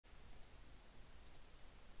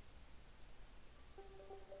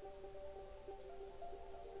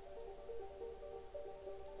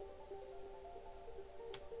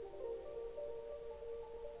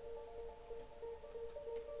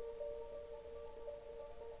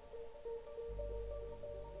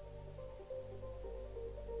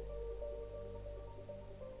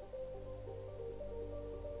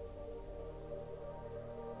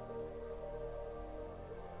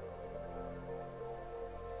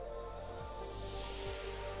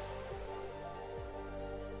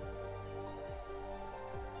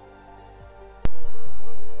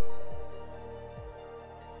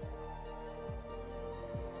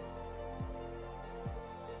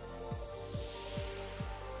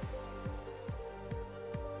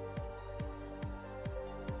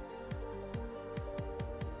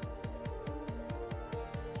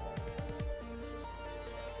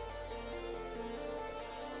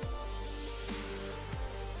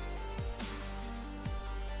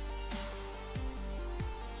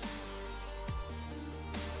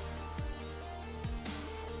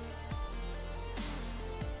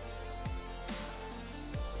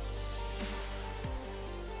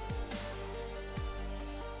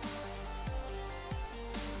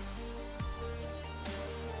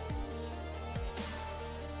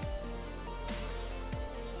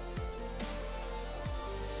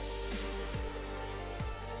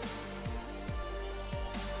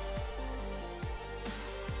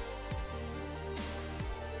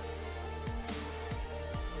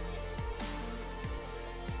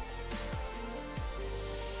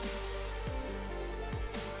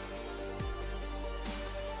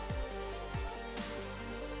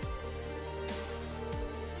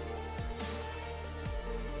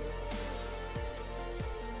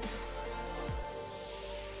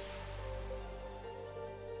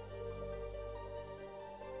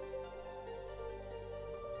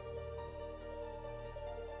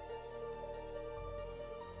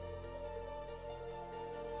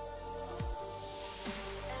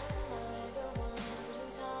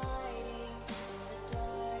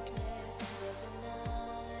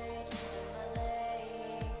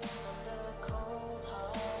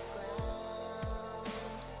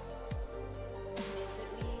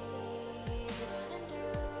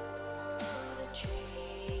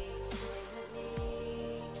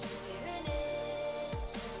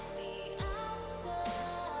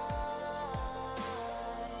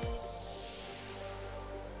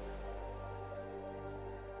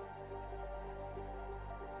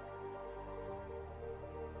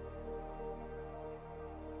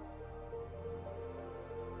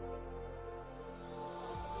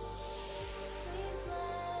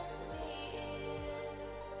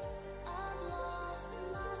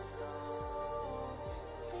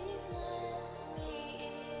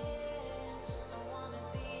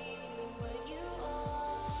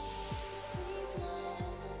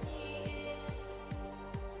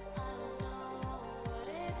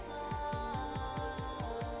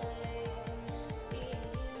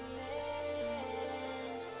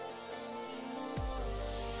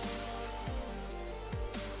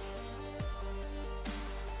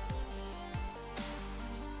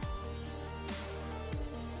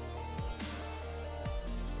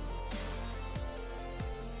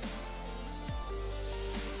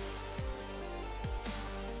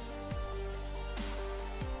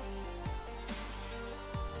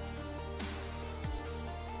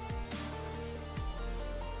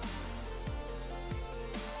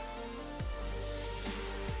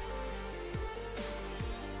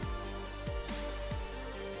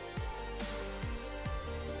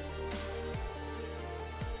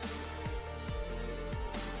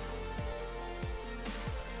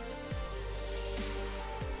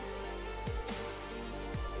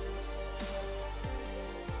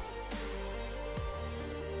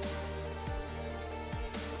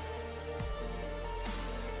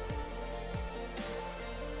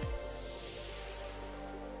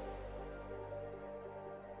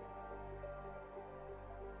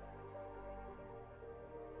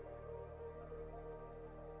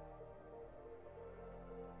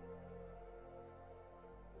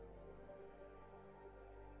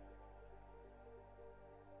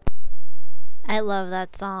I love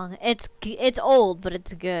that song. It's old, but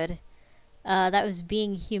it's good. That was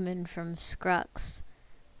Being Human from Scruggs.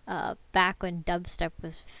 Back when dubstep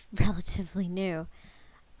was relatively new.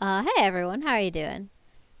 Hey everyone, how are you doing?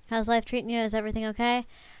 How's life treating you? Is everything okay?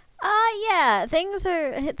 Yeah, things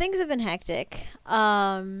have been hectic.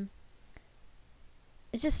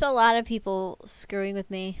 It's just a lot of people screwing with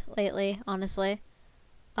me lately, honestly.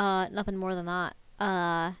 Nothing more than that.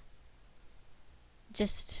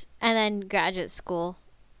 And then graduate school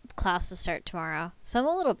classes start tomorrow. So I'm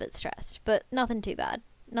a little bit stressed, but nothing too bad.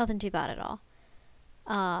 Nothing too bad at all.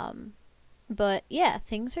 But yeah,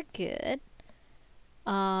 things are good.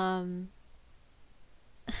 My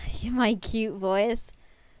cute voice.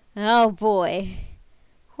 Oh boy.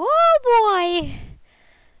 Oh boy.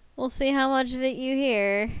 We'll see how much of it you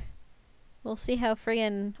hear. We'll see how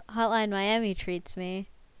friggin' Hotline Miami treats me.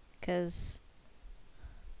 'Cause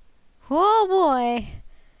oh boy.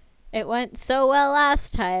 It went so well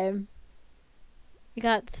last time. We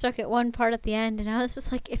got stuck at one part at the end, and I was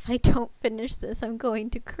just like, if I don't finish this, I'm going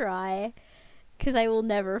to cry. 'Cause I will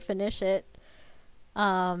never finish it.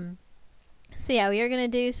 So yeah, we are going to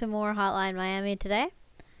do some more Hotline Miami today.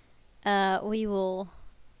 We will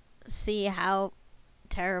see how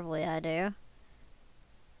terribly I do.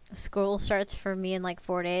 School starts for me in like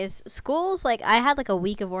 4 days. School's like, I had like a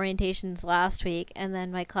week of orientations last week, and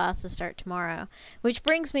then my classes start tomorrow. Which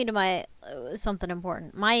brings me to my, something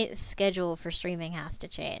important. My schedule for streaming has to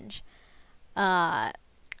change. I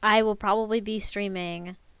will probably be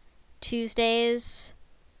streaming Tuesdays,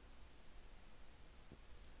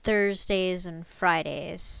 Thursdays, and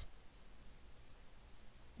Fridays.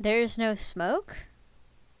 There's no smoke?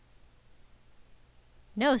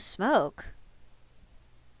 No smoke?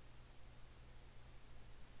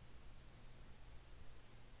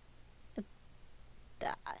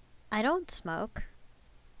 I don't smoke.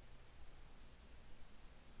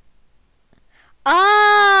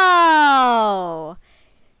 Oh!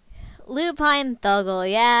 Lupine Thuggle.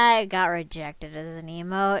 Yeah, it got rejected as an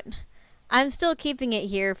emote. I'm still keeping it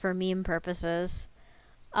here for meme purposes.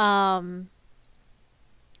 But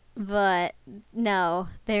no,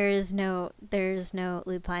 there's no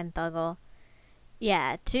Lupine Thuggle.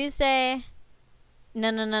 Yeah, Tuesday.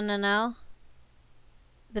 No.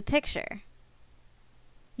 The picture.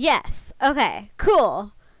 Yes. Okay,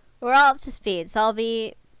 cool. We're all up to speed. So I'll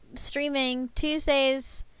be streaming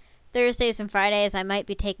Tuesdays, Thursdays, and Fridays. I might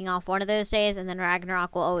be taking off one of those days, and then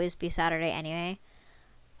Ragnarok will always be Saturday anyway.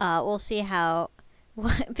 We'll see how,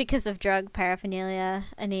 because of drug paraphernalia,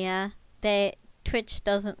 Twitch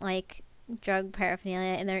doesn't like drug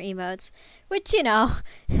paraphernalia in their emotes, which, you know,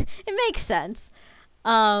 it makes sense.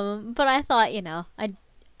 But I thought, you know,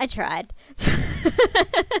 I tried.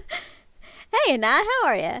 Hey, Nat, how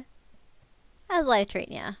are you? How's life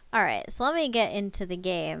treating ya? Alright, so let me get into the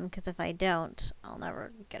game, because if I don't, I'll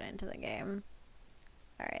never get into the game.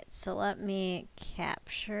 Alright, so let me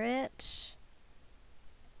capture it.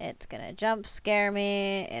 It's gonna jump scare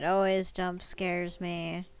me. It always jump scares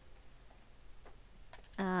me.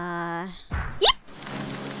 Yep!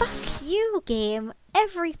 Fuck you, game.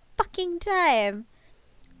 Every fucking time.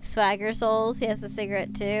 Swagger Souls, he has a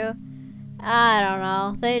cigarette too. I don't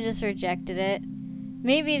know. They just rejected it.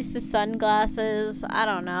 Maybe it's the sunglasses. I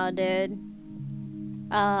don't know, dude.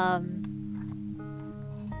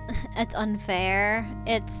 It's unfair.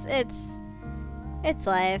 It's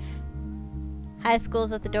life. High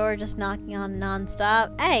school's at the door, just knocking on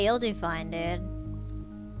nonstop. Hey, you'll do fine, dude.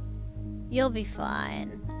 You'll be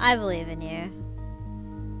fine. I believe in you.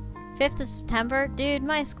 5th of September? Dude,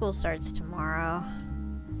 my school starts tomorrow.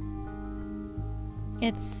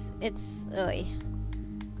 Oy.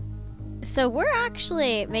 So we're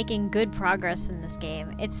actually making good progress in this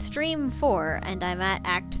game. It's stream 4, and I'm at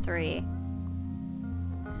Act 3.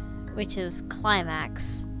 Which is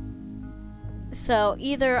Climax. So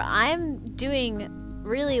either I'm doing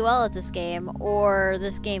really well at this game, or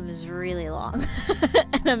this game is really long.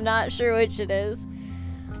 And I'm not sure which it is.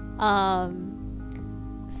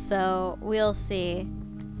 So we'll see.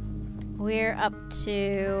 We're up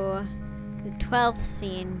to the 12th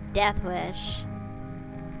scene, Death Wish.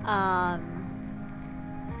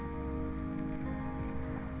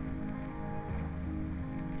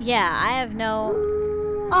 Yeah, I have no...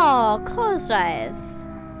 Oh, Closed Eyes.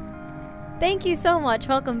 Thank you so much.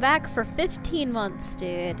 Welcome back for 15 months,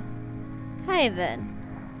 dude. Hi, Vin.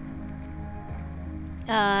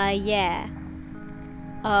 Yeah.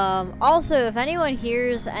 Also, if anyone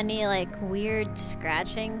hears any, like, weird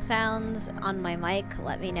scratching sounds on my mic,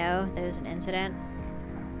 let me know. There's an incident.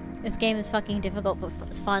 This game is fucking difficult, but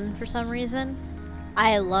it's fun for some reason.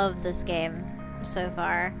 I love this game so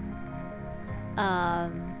far.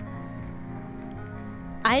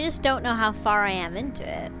 I just don't know how far I am into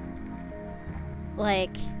it.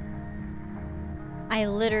 Like, I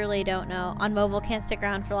literally don't know. On mobile, can't stick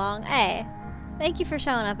around for long. Hey, thank you for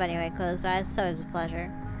showing up anyway, Closed Eyes. It's always a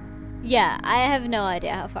pleasure. Yeah, I have no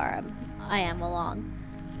idea how far I am along.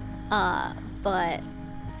 But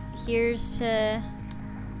here's to...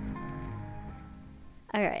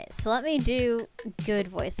 Alright, so let me do good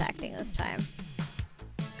voice acting this time.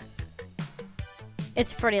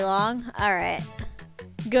 It's pretty long. Alright.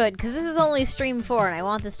 Good, because this is only stream 4 and I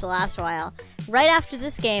want this to last a while. Right after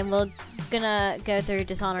this game, we're gonna go through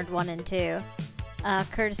Dishonored 1 and 2.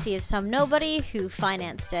 Courtesy of some nobody who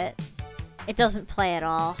financed it. It doesn't play at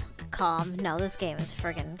all. Calm. No, this game is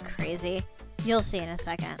friggin' crazy. You'll see in a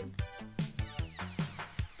second.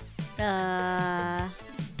 Do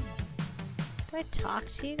I talk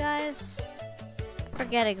to you guys?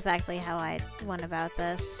 Forget exactly how I went about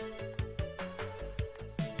this.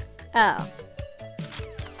 Oh.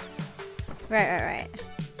 Right.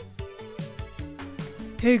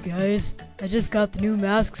 Hey guys, I just got the new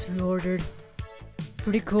masks we ordered.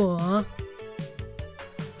 Pretty cool, huh?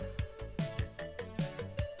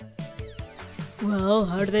 Well,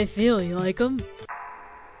 how do they feel? You like them?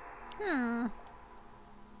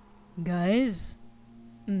 Guys?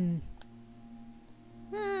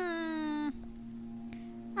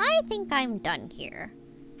 I think I'm done here.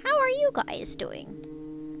 How are you guys doing?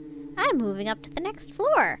 I'm moving up to the next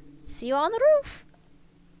floor. See you on the roof.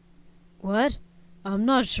 What? I'm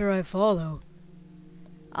not sure I follow.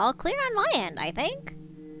 All clear on my end, I think.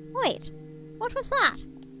 Wait, what was that?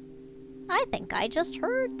 I think I just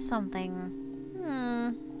heard something.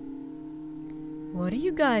 What are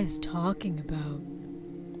you guys talking about?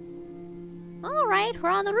 Alright, we're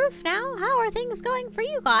on the roof now. How are things going for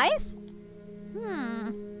you guys?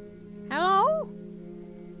 Hello?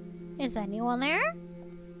 Is anyone there?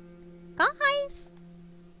 Guys?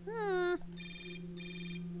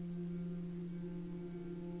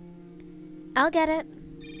 I'll get it.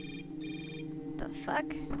 The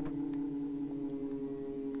fuck?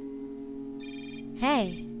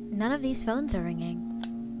 Hey, none of these phones are ringing.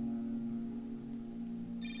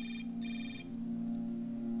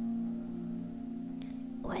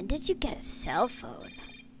 When did you get a cell phone?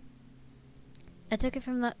 I took it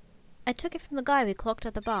from the guy we clocked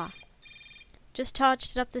at the bar. Just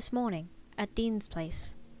charged it up this morning at Dean's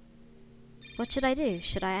place. What should I do?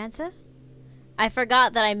 Should I answer? I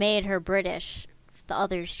forgot that I made her British. The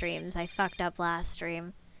other streams. I fucked up last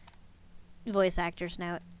stream. Voice actor's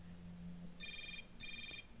note.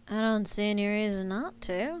 I don't see any reason not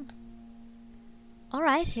to.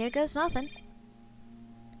 Alright, here goes nothing.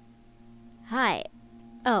 Hi.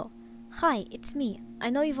 Oh, hi, it's me. I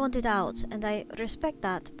know you wanted out, and I respect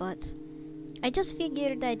that, but I just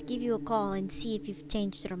figured I'd give you a call and see if you've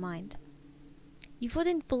changed your mind. You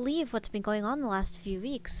wouldn't believe what's been going on the last few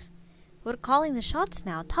weeks. We're calling the shots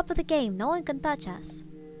now, top of the game, no one can touch us.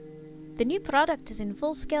 The new product is in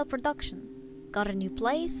full-scale production. Got a new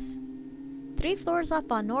place. 3 floors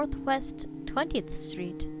up on Northwest 20th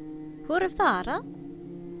Street. Who would have thought, huh?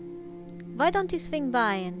 Why don't you swing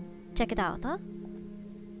by and check it out, huh?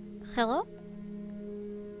 Hello?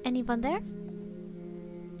 Anyone there?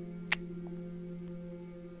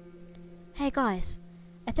 Hey guys,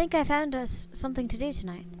 I think I found us something to do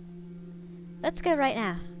tonight. Let's go right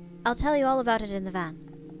now. I'll tell you all about it in the van.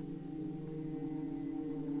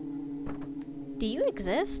 Do you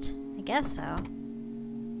exist? I guess so.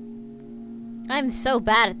 I'm so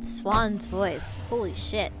bad at the swan's voice. Holy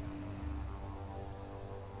shit.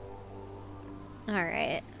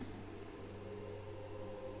 Alright.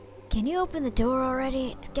 Can you open the door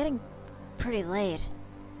already? It's getting pretty late.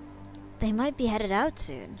 They might be headed out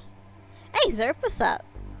soon. Hey Zerp, what's up?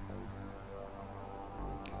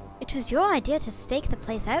 It was your idea to stake the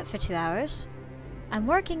place out for 2 hours. I'm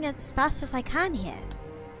working as fast as I can here.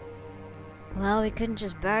 Well, we couldn't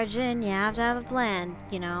just barge in. You have to have a plan,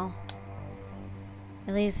 you know.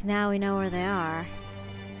 At least now we know where they are.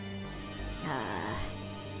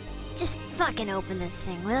 Just fucking open this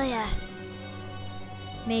thing, will ya?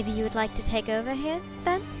 Maybe you would like to take over here,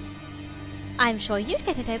 then? I'm sure you'd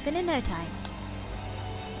get it open in no time.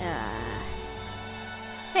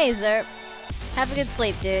 Hey, Zerp. Have a good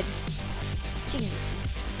sleep, dude. Jesus, this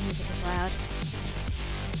music is loud.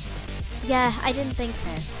 Yeah, I didn't think so.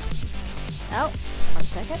 Oh, 1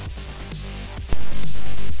 second.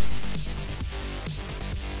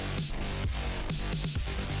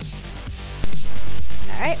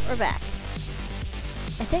 Alright, we're back.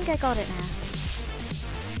 I think I got it now.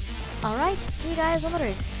 Alright, see you guys on the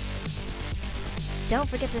roof. Don't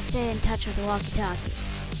forget to stay in touch with the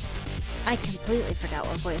walkie-talkies. I completely forgot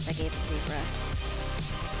what voice I gave the zebra.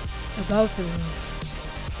 About the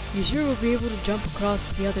roof. You sure we'll be able to jump across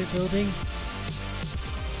to the other building?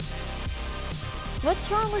 What's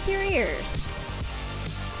wrong with your ears?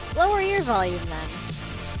 Lower ear volume then.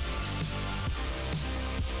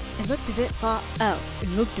 It looked a bit far. Oh. It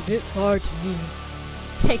looked a bit far to me.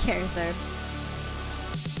 Take care, sir.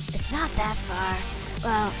 It's not that far.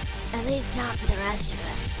 Well, at least not for the rest of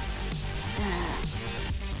us.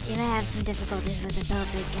 You may have some difficulties with the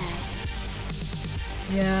big guy.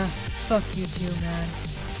 Yeah, fuck you too, man.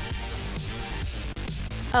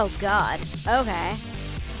 Oh god. Okay.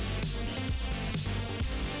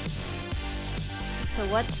 So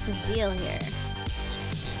what's the deal here?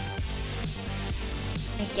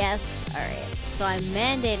 I guess, alright. So I'm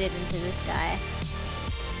mandated into this guy.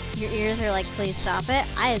 Your ears are like, please stop it.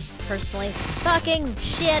 I personally fucking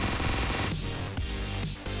shit.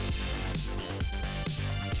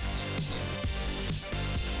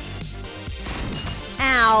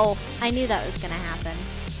 Ow. I knew that was gonna happen.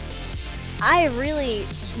 I really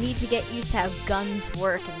need to get used to how guns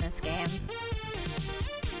work in this game.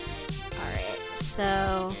 Alright,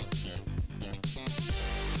 so...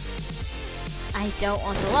 I don't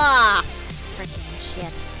want to... Ah! Freaking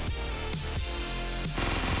shit.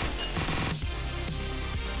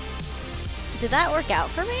 Did that work out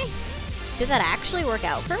for me? Did that actually work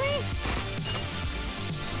out for me?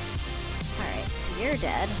 Alright, so you're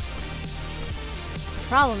dead. The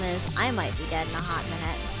problem is, I might be dead in a hot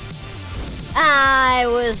minute. I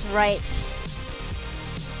was right.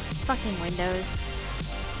 Fucking Windows.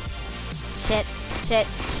 Shit, shit,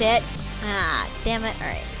 shit. Ah, damn it.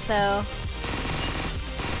 Alright, so...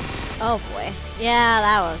 Oh boy. Yeah,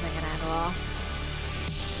 that wasn't gonna end well.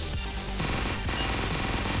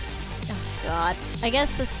 Oh god. I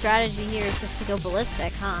guess the strategy here is just to go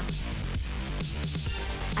ballistic, huh?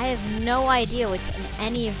 I have no idea what's in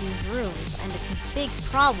any of these rooms, and it's a big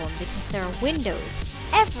problem because there are windows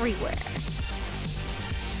everywhere.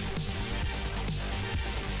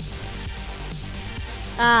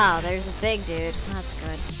 Oh, there's a big dude. That's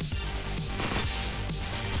good.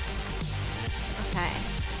 Okay.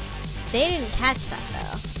 They didn't catch that,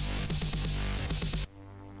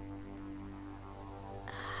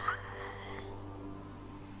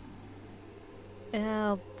 though.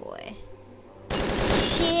 Oh, boy.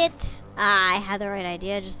 Shit! Ah, I had the right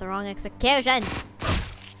idea, just the wrong execution!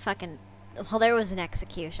 Fucking... Well, there was an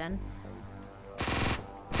execution.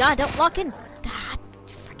 God, don't lock in! Ah,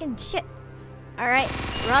 freaking shit! Alright,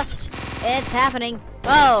 Rust. It's happening.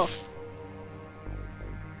 Whoa!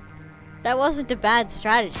 That wasn't a bad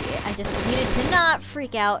strategy. I just needed to not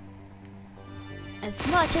freak out as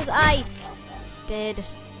much as I did.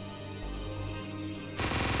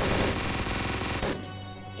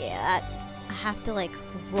 Yeah, I have to like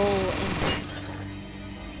roll in there.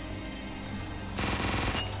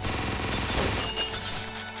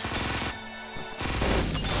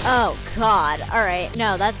 Oh god, alright.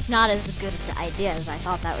 No, that's not as good an idea as I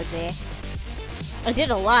thought that would be. I did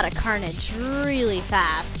a lot of carnage really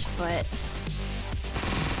fast, but...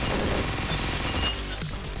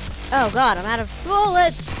 Oh god, I'm out of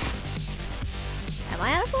bullets! Am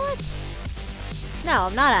I out of bullets? No,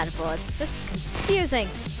 I'm not out of bullets. This is confusing.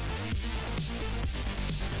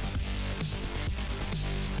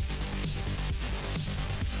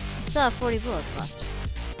 I still have 40 bullets left.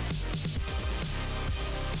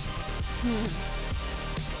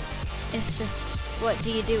 It's just, what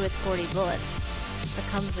do you do with 40 bullets? It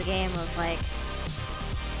becomes a game of like,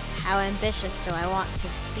 how ambitious do I want to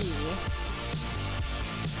be?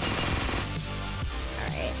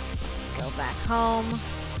 Alright, go back home.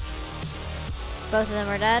 Both of them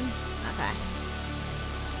are dead? Okay.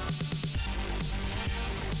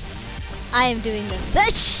 I am doing this.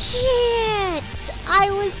 The shit!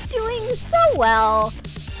 I was doing so well!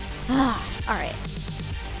 Alright.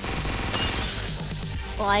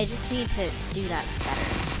 Well, I just need to do that better.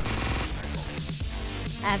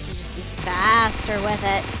 I have to just be faster with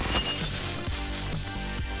it.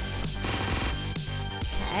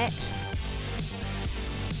 Okay.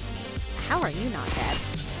 How are you not dead?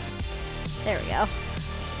 There we go.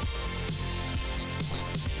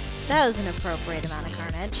 That was an appropriate amount of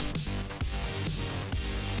carnage.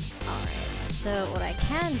 Alright, so what I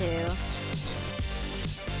can do...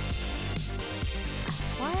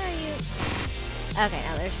 Why are you... Okay,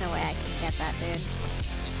 no, there's no way I can get that dude.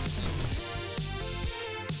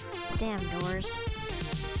 Damn doors.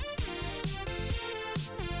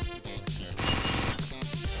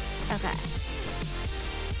 Okay.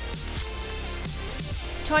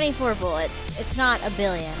 It's 24 bullets. It's not a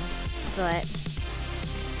billion, but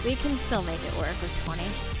we can still make it work with 20.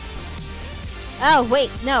 Oh, wait,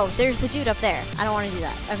 no, there's the dude up there. I don't want to do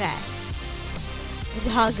that. Okay. The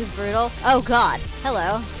dog is brutal. Oh, God.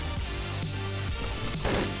 Hello.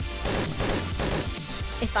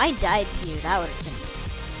 If I died to you, that would have been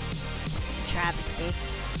a travesty.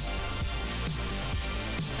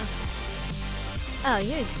 Okay. Oh,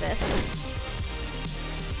 you exist.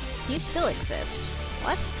 You still exist.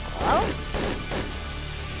 What? Hello?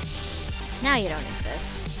 Now you don't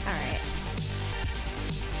exist. Alright.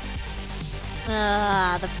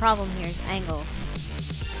 The problem here is angles.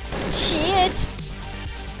 Shit!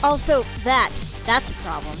 Also, that's a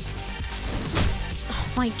problem. Oh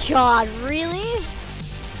my god, really?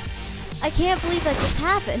 I can't believe that just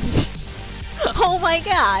happened. Oh my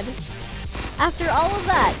god. After all of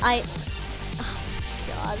that, oh my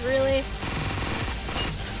god, really?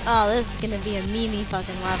 Oh, this is gonna be a memey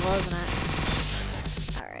fucking level, isn't it?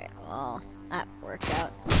 Alright, well, that worked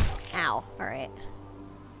out. Ow, alright.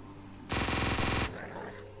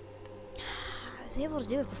 I was able to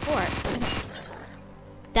do it before.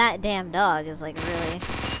 That damn dog is like really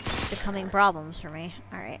becoming problems for me.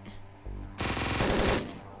 Alright.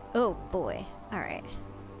 Oh boy. Alright.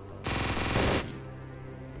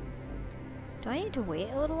 Do I need to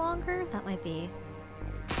wait a little longer? That might be...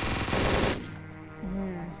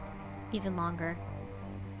 even longer.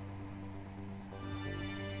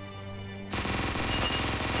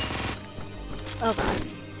 Oh god.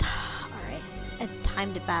 Alright. I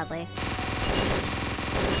timed it badly.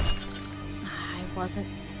 I wasn't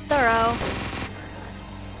thorough.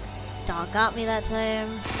 Dog got me that time.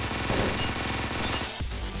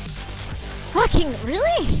 Fucking,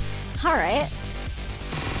 really? Alright.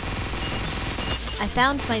 I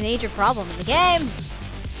found my major problem in the game.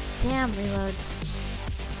 Damn reloads.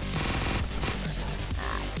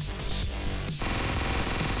 Ah, shit.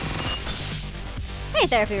 Hey,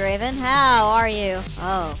 Therapy Raven. How are you?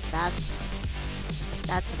 Oh, that's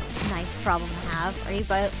a nice problem to have. Are you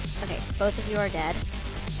both? Okay, both of you are dead.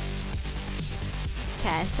 Okay,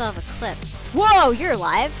 I still have a clip. Whoa, you're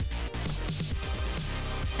alive.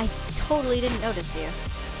 I totally didn't notice you.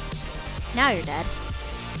 Now you're dead.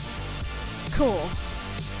 Cool.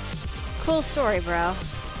 Cool story, bro.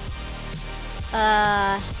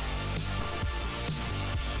 Now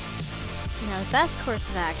the best course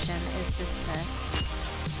of action is just to...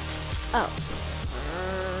 Oh.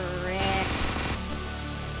 Frick.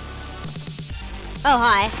 Oh,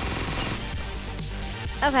 hi.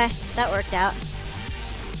 Okay, that worked out.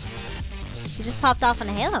 You just popped off in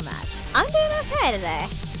a Halo match. I'm doing okay today.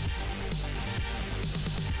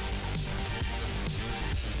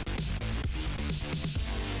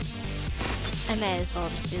 I may as well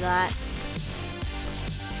just do that.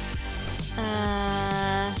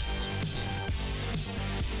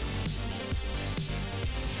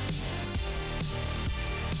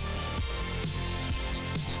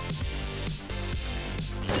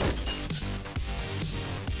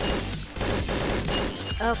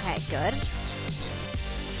 Okay, good.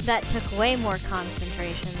 That took way more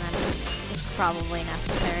concentration than was probably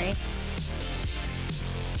necessary.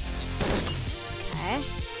 Okay.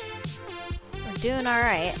 We're doing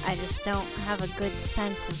alright. I just don't have a good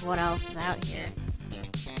sense of what else is out here.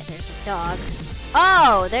 There's a dog.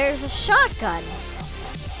 Oh, there's a shotgun!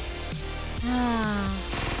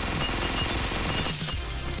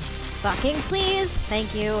 Fucking please!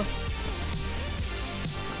 Thank you.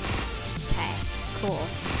 Okay, cool.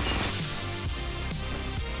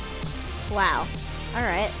 Wow.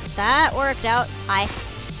 Alright, that worked out.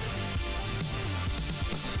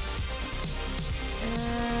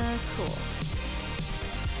 Cool.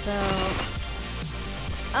 So...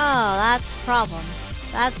 Oh, that's problems.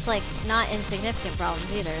 That's, like, not insignificant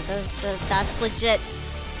problems either. That's legit...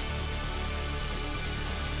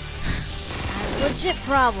 That's legit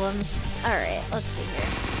problems. Alright, let's see here.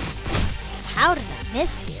 How did I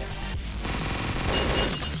miss you?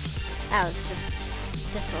 That was just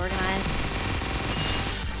disorganized.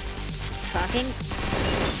 Fucking...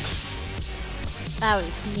 That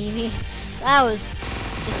was memey. That was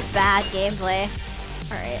just bad gameplay.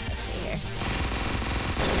 Alright, let's see here.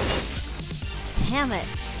 Damn it.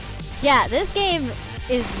 Yeah, this game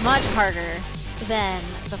is much harder than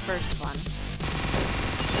the first one.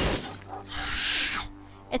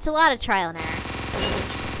 It's a lot of trial and error.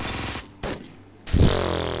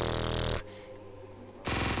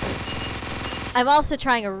 I'm also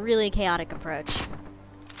trying a really chaotic approach,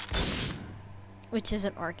 which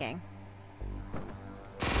isn't working.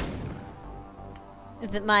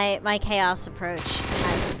 My chaos approach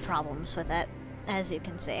has problems with it, as you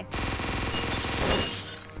can see.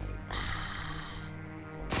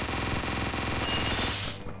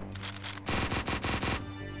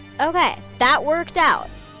 Okay, That worked out.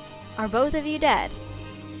 Are both of you dead?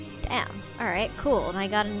 Damn. Alright, cool. And I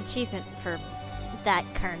got an achievement for that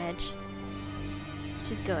carnage. Which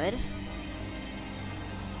is good.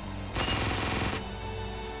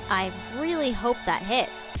 I really hope that hit.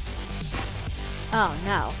 Oh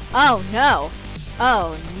no. Oh no!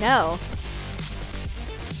 Oh no!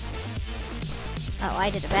 Oh, I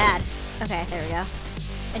did it bad. Okay, there we go.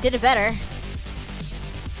 I did it better.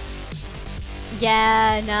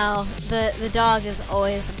 Yeah, no. The dog is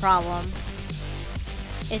always a problem.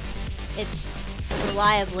 It's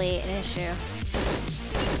reliably an issue.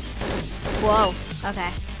 Whoa.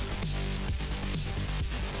 Okay.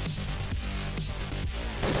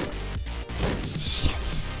 Shit.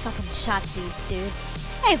 Fucking shot dude.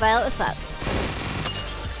 Hey, Violet, what's up?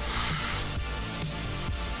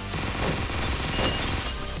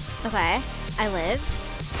 Okay, I lived.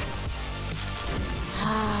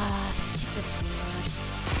 Ah, stupid reload.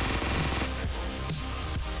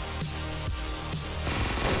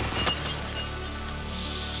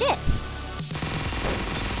 Shit!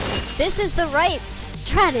 This is the right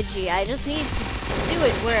strategy. I just need to do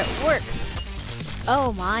it where it works.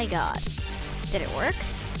 Oh my god. Did it work?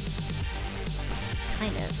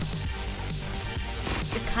 Kind of.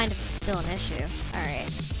 It's kind of still an issue. Alright.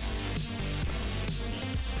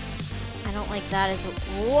 I don't like that as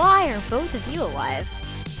why are both of you alive?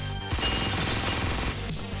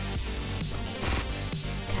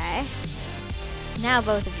 Okay. Now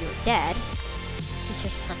both of you are dead, which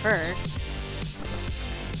is preferred.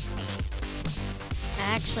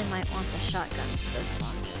 I actually might want the shotgun for this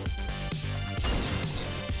one.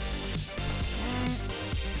 Okay.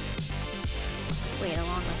 Wait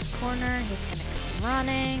along this corner. He's gonna come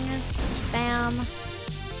running. Bam.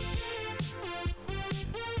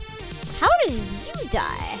 How did you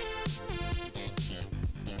die?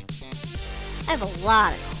 I have a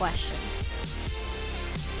lot of questions.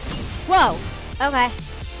 Whoa! Okay.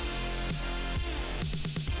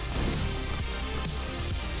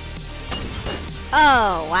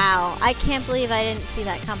 Oh, wow. I can't believe I didn't see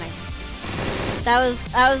that coming. That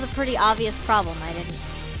was a pretty obvious problem I didn't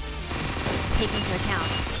take into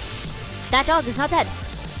account. That dog is not dead.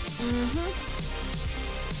 Mm-hmm.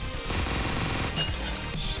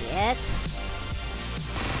 Shit.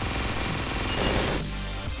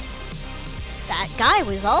 That guy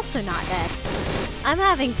was also not dead. I'm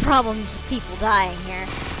having problems with people dying here.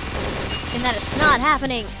 In that it's not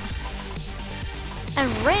happening. And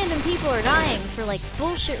random people are dying for, like,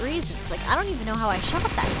 bullshit reasons. Like, I don't even know how I shot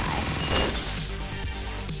that guy.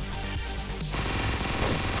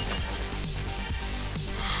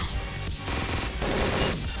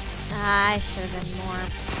 I should have been more...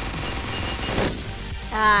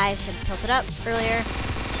 I should have tilted up earlier.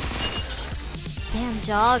 Damn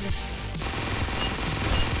dog.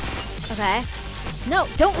 Okay. No,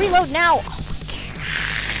 don't reload now!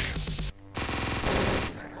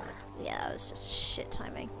 Yeah, that was just shit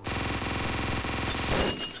timing.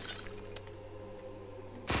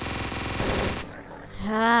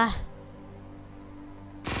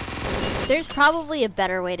 There's probably a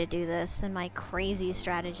better way to do this than my crazy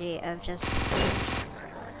strategy of just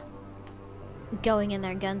going in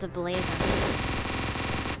there guns a-blazing.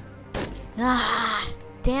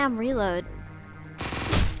 Damn reload.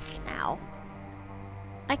 Ow.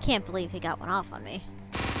 I can't believe he got one off on me.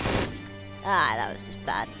 That was just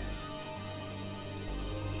bad.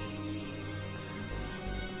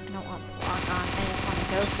 I don't want block on, I just want to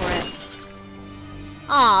go for it.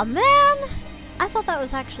 Aw, man! I thought that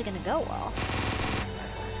was actually gonna go well.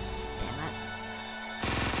 Damn it.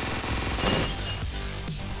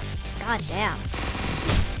 God damn.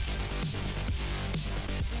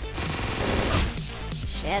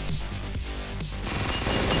 Shit.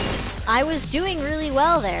 I was doing really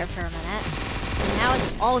well there for a minute, and now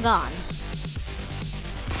it's all gone.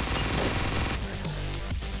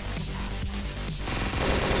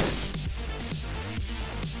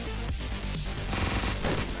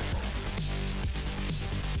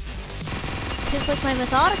 Just like my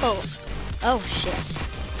methodical... Oh, shit.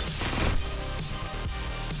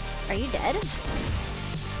 Are you dead?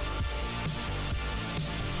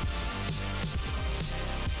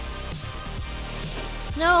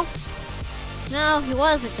 No. No, he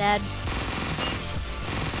wasn't dead.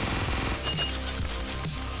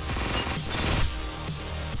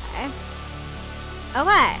 Okay.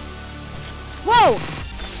 Okay. Whoa!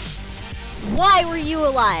 Why were you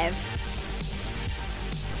alive?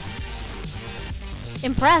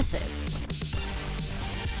 Impressive.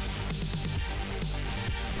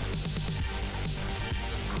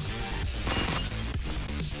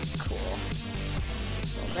 Cool.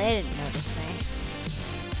 Well, they didn't notice me.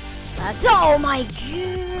 That's oh my god!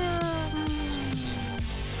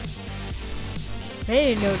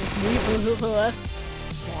 They didn't notice me.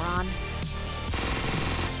 Moron.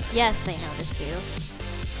 Yes, they noticed you.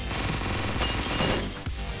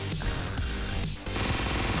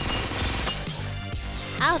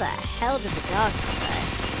 How the hell did the dog come back?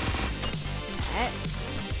 Okay.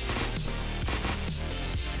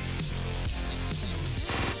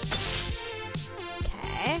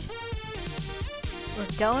 Okay.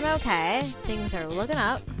 We're going okay. Things are looking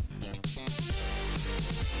up.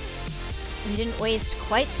 We didn't waste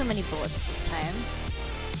quite so many bullets this time.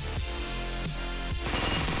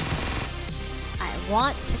 I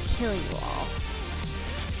want to kill you all.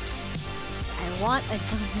 I want a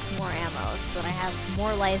gun with more ammo so that I have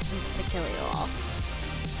more license to kill you all.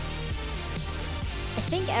 I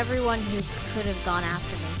think everyone who could have gone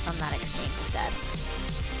after me from that exchange is dead.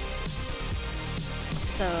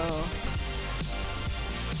 So,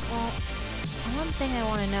 well, one thing I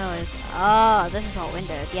want to know is, oh, this is all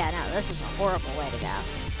windowed. Yeah, no, this is a horrible way to go.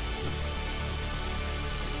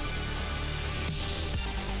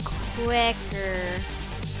 Quicker.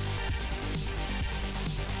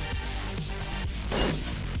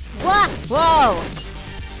 What? Whoa!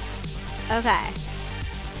 Okay.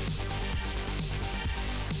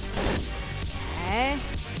 Okay.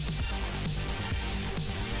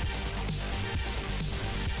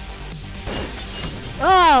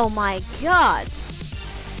 Oh my god!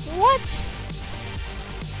 What?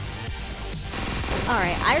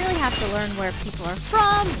 Alright, I really have to learn where people are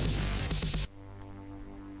from.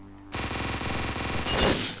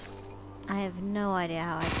 I have no idea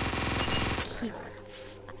how I keep...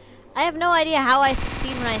 I have no idea how I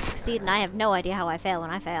succeed when I succeed, and I have no idea how I fail when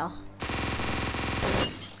I fail.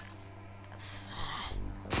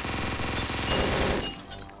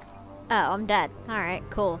 Oh, I'm dead. Alright,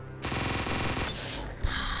 cool.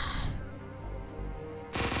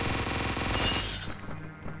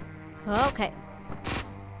 Okay.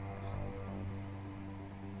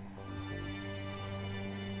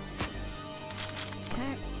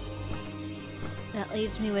 Okay. That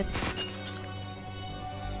leaves me with...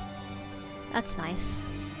 That's nice.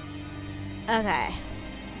 Okay.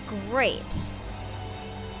 Great.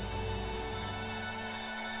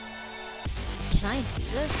 Can I do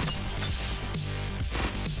this?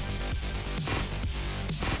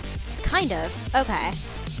 Kind of. Okay.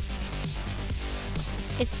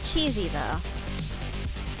 It's cheesy, though.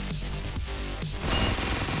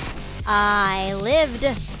 I lived.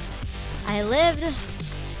 I lived.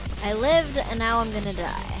 I lived, and now I'm gonna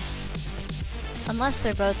die. Unless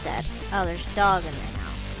they're both dead. Oh, there's a dog in there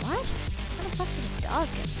now. What? How the fuck did a dog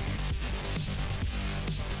get there?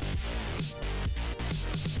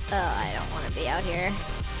 Oh, I don't want to be out here.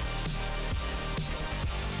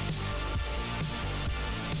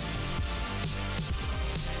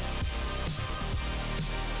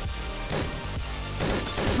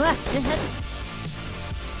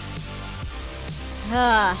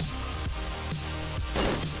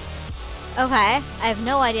 Okay, I have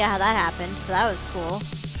no idea how that happened, but that was cool.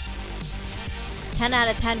 10 out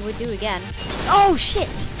of 10 would do again. Oh,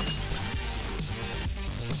 shit!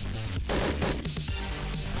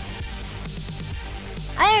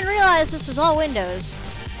 I didn't realize this was all windows.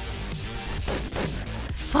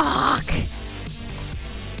 Fuck!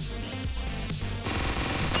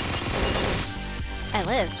 I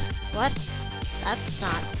lived. What? That's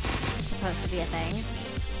not supposed to be a thing.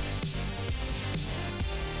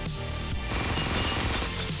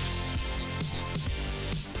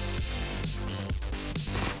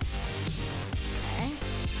 Okay.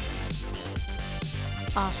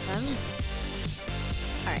 Awesome.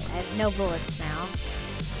 Alright, I have no bullets now.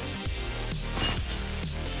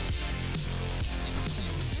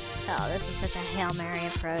 Oh, this is such a Hail Mary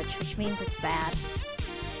approach, which means it's bad.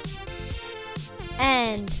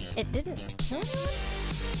 And it didn't kill anyone?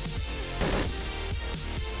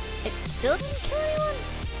 It still didn't kill anyone?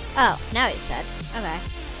 Oh, now he's dead. Okay.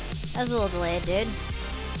 That was a little delayed, dude.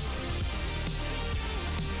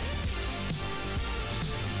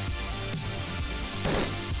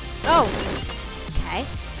 Oh! Okay.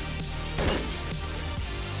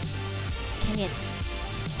 Can you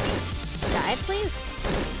die, please?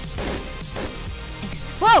 Thanks.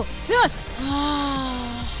 Whoa!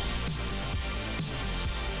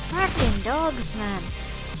 Fucking dogs, man.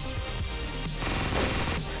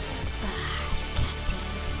 God damn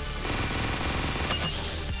it.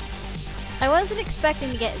 I wasn't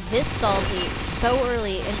expecting to get this salty so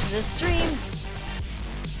early into the stream.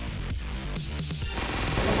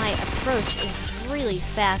 My approach is really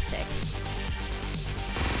spastic.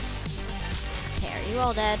 Okay, are you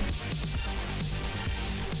all dead?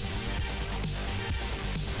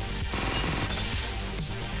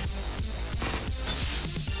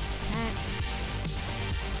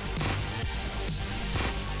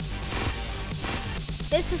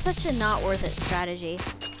 This is such a not worth it strategy.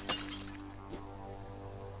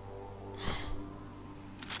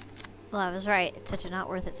 Well, I was right. It's such a not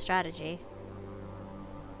worth it strategy.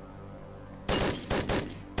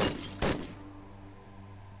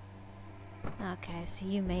 Okay, so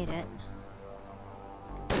you made it.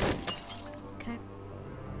 Okay.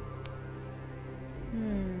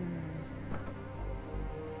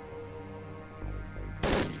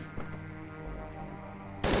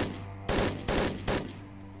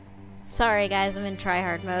 Sorry guys, I'm in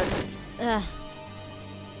tryhard mode. Ugh.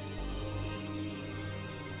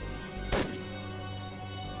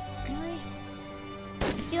 Really? I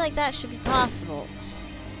feel like that should be possible.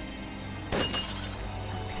 Okay.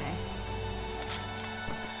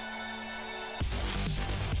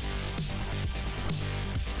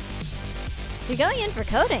 You're going in for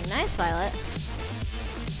coding. Nice, Violet.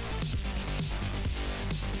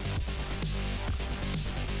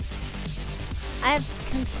 I have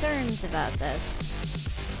concerns about this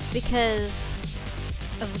because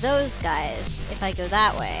of those guys, if I go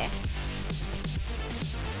that way.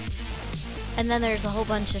 And then there's a whole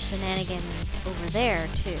bunch of shenanigans over there,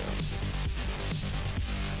 too.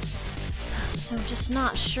 So I'm just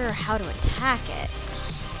not sure how to attack it.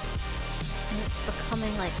 And it's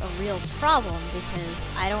becoming like a real problem because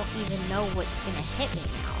I don't even know what's gonna hit me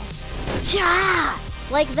now. Cha!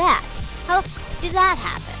 Like that! How did that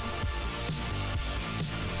happen?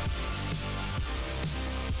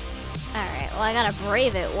 Alright, well I gotta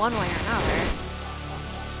brave it one way or another.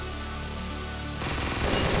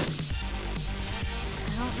 I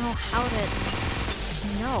don't know how to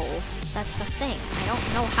know. That's the thing. I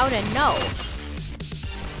don't know how to know.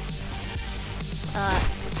 Oh,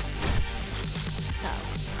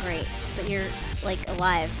 great. But you're, like,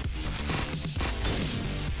 alive.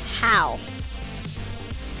 How?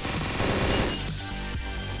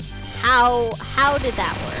 How did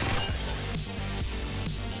that work?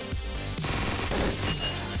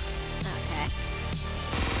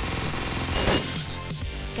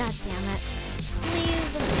 God damn it.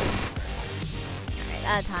 Please. Alright,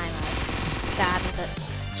 that time I was just bad with it.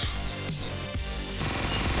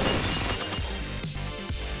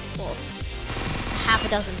 Well, half a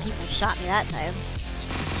dozen people shot me that time.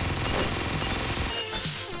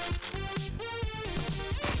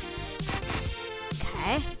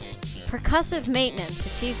 Okay. Percussive maintenance.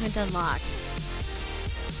 Achievement unlocked.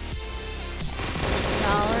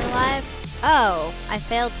 Y'all are alive? Oh, I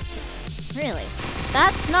failed to... Really?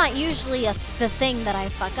 That's not usually the thing that I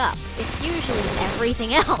fuck up. It's usually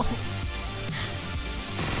everything else.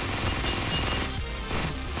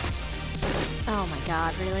 Oh my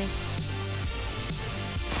god, really?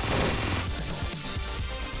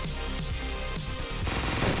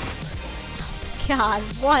 God,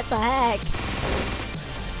 what the heck?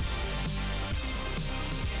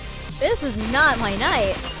 This is not my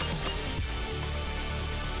night.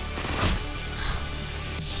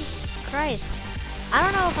 Jesus Christ. I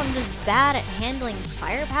don't know if I'm just bad at handling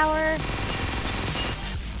firepower.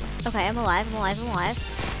 Okay, I'm alive, I'm alive, I'm alive.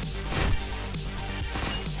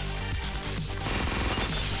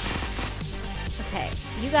 Okay,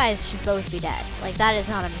 you guys should both be dead. Like, that is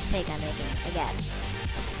not a mistake I'm making again.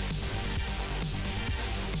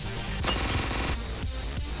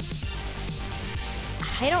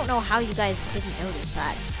 I don't know how you guys didn't notice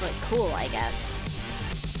that, but cool, I guess.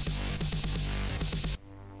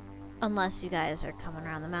 Unless you guys are coming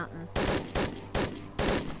around the mountain.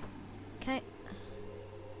 Okay.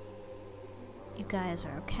 You guys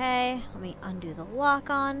are okay. Let me undo the lock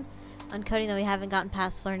on. Uncoding that we haven't gotten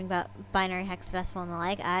past learning about binary, hexadecimal, and the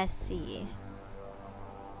like. I see.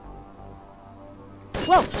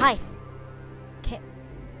 Whoa! Hi! Okay.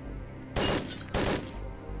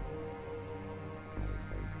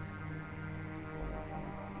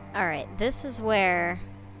 Alright, this is where...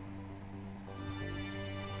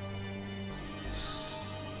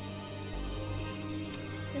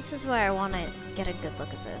 This is where I want to get a good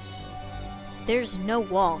look at this. There's no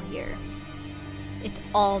wall here. It's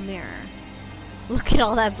all mirror. Look at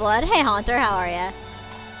all that blood. Hey, Haunter, how are ya?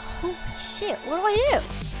 Holy shit, what do I do?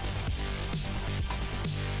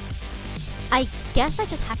 I guess I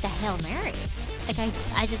just have to Hail Mary. Like,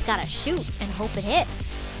 I just gotta shoot and hope it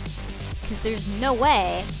hits. Because there's no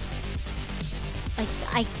way...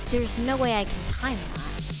 Like, there's no way I can time that.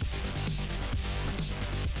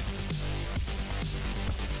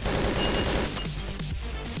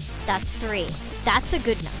 That's 3. That's a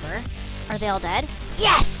good number. Are they all dead?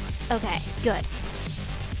 Yes! Okay, good.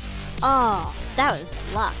 Oh, that was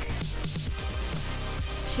luck.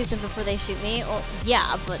 Shoot them before they shoot me? Well,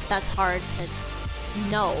 yeah, but that's hard to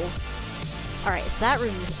know. Alright, so that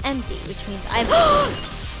room is empty, which means I'm...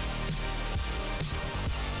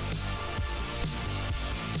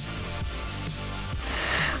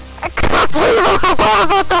 I can't believe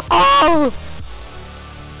I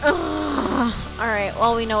Alright,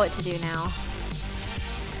 well, we know what to do now.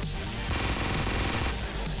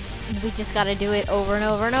 We just gotta do it over and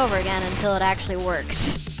over and over again until it actually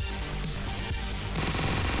works.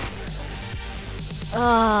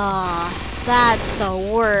 That's the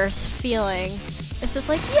worst feeling. It's just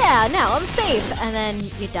like, yeah, now I'm safe, and then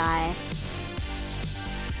you die.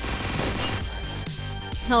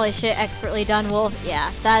 Holy shit, expertly done, Wolf.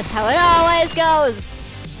 Yeah, that's how it always goes!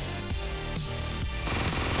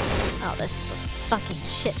 Oh, this is a fucking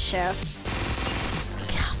shit show.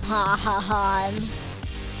 Come on.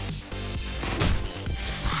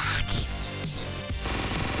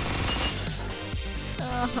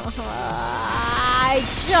 I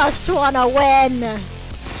just wanna win!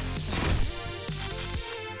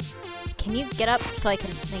 Can you get up so I can...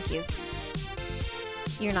 Thank you.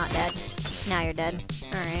 You're not dead. Now you're dead.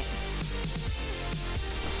 Alright.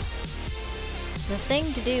 So the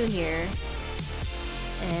thing to do here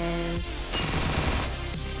is...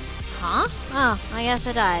 Huh? Oh, I guess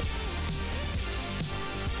I died.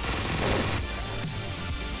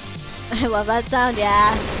 I love that sound,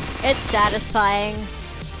 yeah. It's satisfying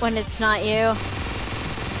when it's not you.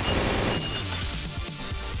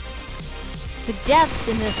 The deaths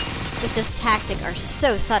in this with this tactic are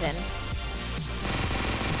so sudden.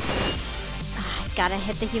 Gotta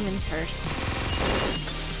hit the humans first.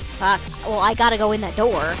 Fuck. Well, I gotta go in that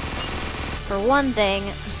door. For one thing.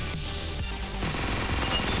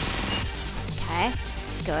 Okay.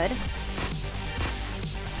 Good.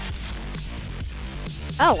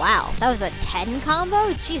 Oh, wow. That was a 10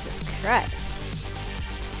 combo? Jesus Christ.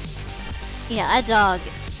 Yeah, that dog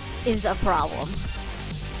is a problem.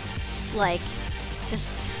 Like,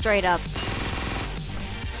 just straight up.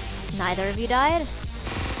 Neither of you died?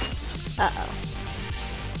 Uh-oh.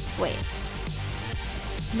 Wait.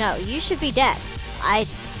 No, you should be dead. I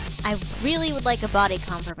really would like a body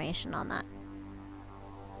confirmation on that.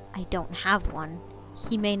 I don't have one.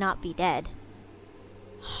 He may not be dead.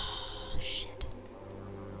 Shit.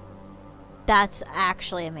 That's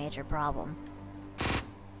actually a major problem.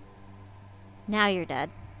 Now you're dead.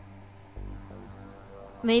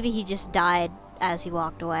 Maybe he just died as he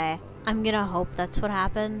walked away. I'm gonna hope that's what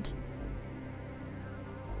happened.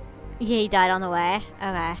 Yeah, he died on the way.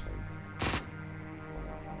 Okay.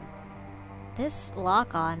 This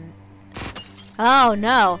lock-on... Oh,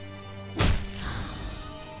 no!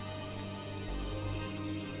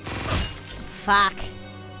 Fuck.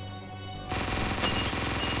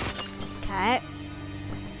 Okay.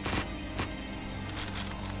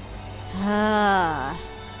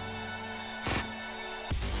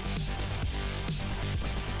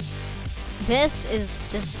 This is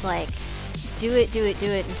just like... Do it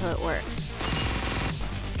until it works.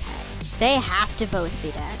 Okay. They have to both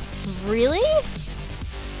be dead. Really?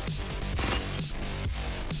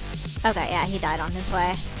 Okay, yeah, he died on his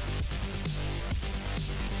way.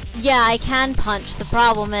 Yeah, I can punch. The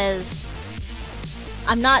problem is...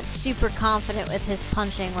 I'm not super confident with his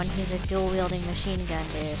punching when he's a dual-wielding machine gun,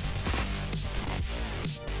 dude. Okay.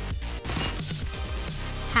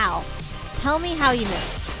 How? Tell me how you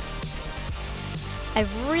missed. I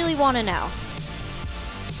really want to know.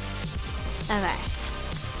 Okay.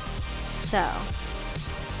 So.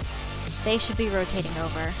 They should be rotating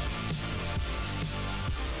over.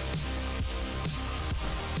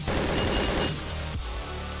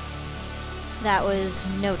 That was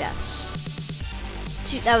no deaths.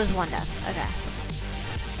 That was one death. Okay.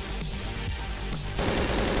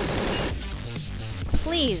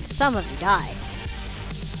 Please, some of you die.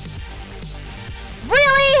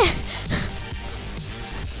 Really?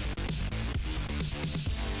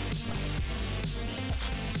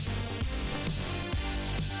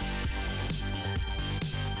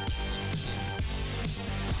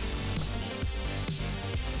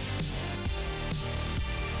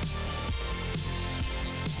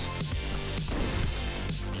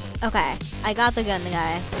 Okay, I got the gun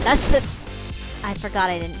guy. That's the... I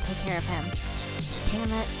forgot I didn't take care of him.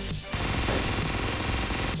 Damn it.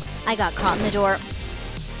 I got caught in the door.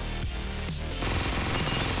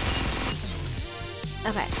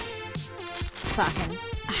 Okay. Fucking...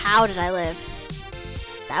 How did I live?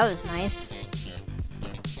 That was nice.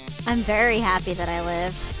 I'm very happy that I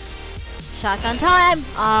lived. Shotgun time!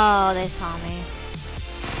 Oh, they saw me.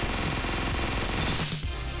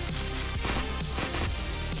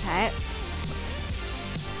 Okay.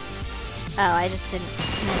 Oh, I just didn't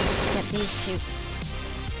manage to get these two.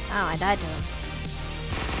 Oh, I died to them.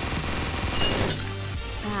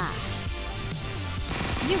 Ah.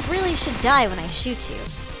 You really should die when I shoot you.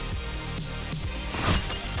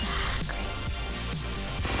 Ah, great.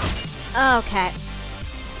 Okay.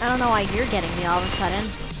 I don't know why you're getting me all of a sudden.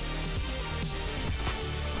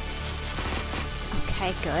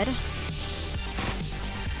 Okay, good.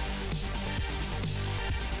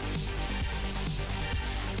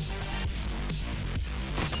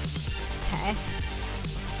 Okay.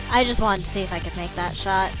 I just wanted to see if I could make that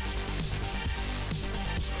shot.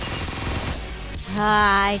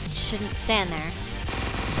 I shouldn't stand there.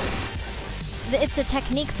 It's a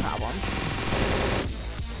technique problem.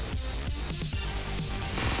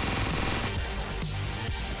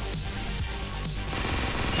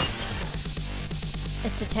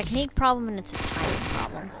 It's a technique problem and it's a timing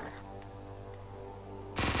problem.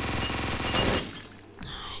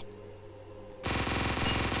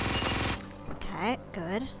 Okay,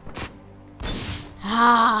 good.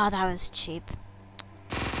 Ah, that was cheap.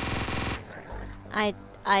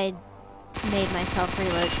 I made myself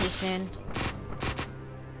reload too soon.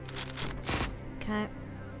 Okay.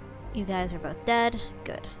 You guys are both dead.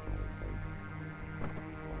 Good.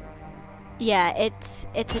 Yeah, it's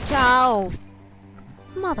a oh,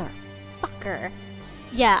 motherfucker.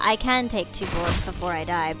 Yeah, I can take 2 bullets before I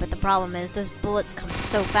die, but the problem is those bullets come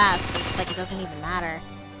so fast, it's like it doesn't even matter.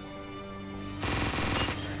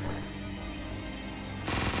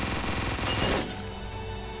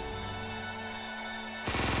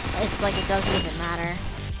 It's like it doesn't even matter.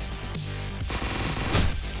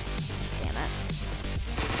 Damn it.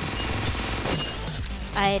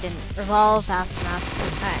 I didn't revolve fast enough.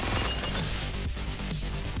 Alright.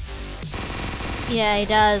 Yeah, he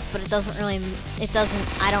does, but it doesn't really...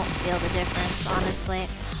 I don't feel the difference, honestly.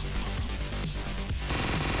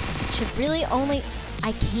 It should really only...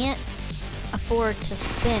 I can't afford to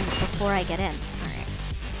spin before I get in. Alright.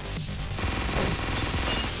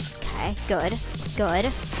 Okay, good.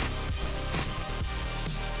 Good.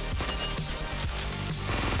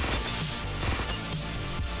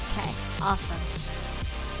 Okay, awesome.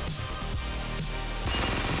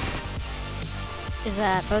 Is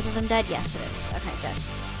both of them dead? Yes, it is. Okay, good.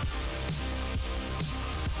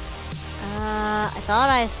 I thought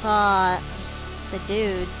I saw the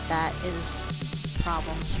dude that is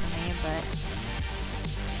problems for me, but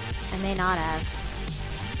I may not have.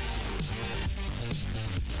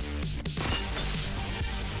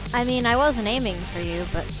 I mean, I wasn't aiming for you,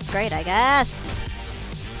 but great, I guess.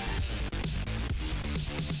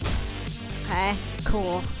 Okay,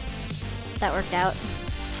 cool. That worked out.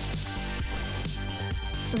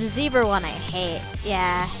 The zebra one I hate.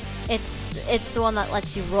 Yeah, it's the one that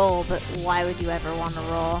lets you roll, but why would you ever want to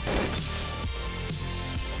roll?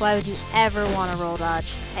 Why would you ever want to roll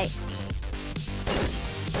dodge? Hey.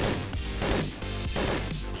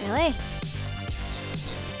 Really?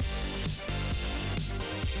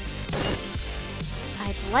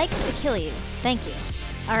 I'd like to kill you. Thank you.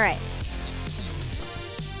 Alright.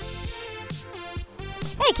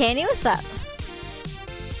 Hey, Candy, what's up?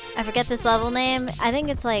 I forget this level name. I think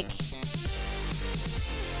it's like...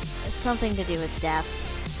 something to do with death.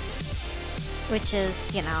 Which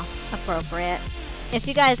is, you know, appropriate. If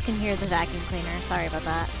you guys can hear the vacuum cleaner, sorry about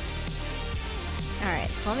that.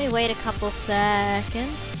 Alright, so let me wait a couple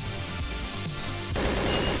seconds.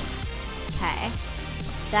 Okay.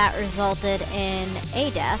 That resulted in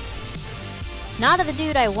a death. Not of the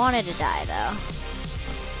dude I wanted to die, though.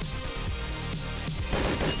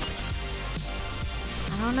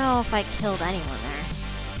 I don't know if I killed anyone there.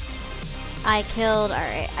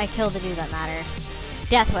 Alright, I killed the dude that mattered.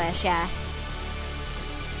 Death Wish, yeah.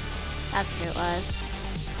 That's who it was.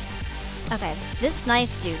 Okay, this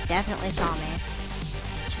knife dude definitely saw me.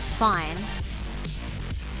 Which is fine.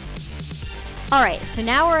 Alright, so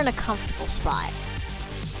now we're in a comfortable spot.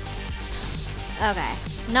 Okay,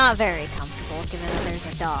 not very comfortable given that there's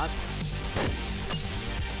a dog.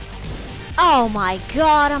 Oh my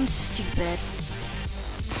god, I'm stupid.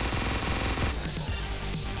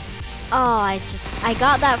 Oh, I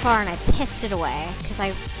got that far and I pissed it away because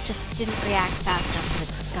I just didn't react fast enough to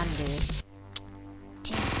the gun dude.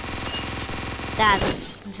 Damn it. That's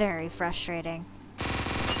very frustrating.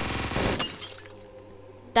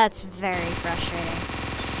 That's very frustrating.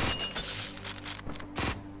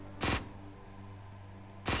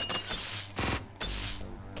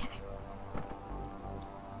 Okay.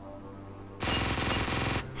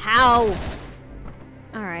 How?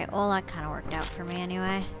 Alright, well that kind of worked out for me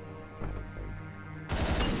anyway.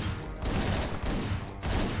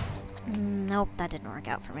 Nope, that didn't work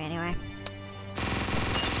out for me anyway.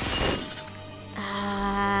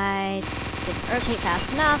 I didn't rotate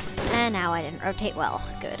fast enough, and now I didn't rotate well.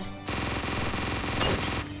 Good.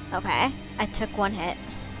 Okay, I took one hit.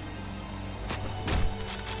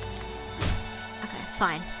 Okay,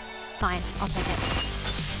 fine. Fine, I'll take it.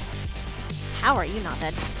 How are you not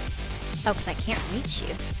dead? Oh, because I can't reach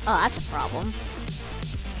you. Oh, that's a problem.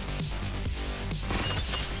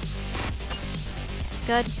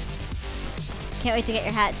 Good. Can't wait to get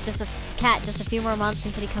your cat just a few more months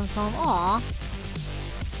until he comes home. Aw.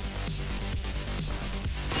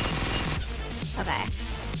 Okay.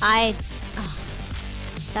 Oh,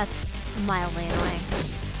 that's mildly annoying.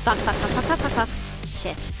 Fuck, fuck, fuck, fuck, fuck, fuck, fuck.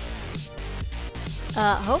 Shit.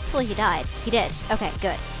 Hopefully he died. He did. Okay,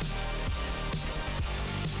 good.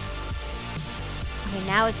 Okay,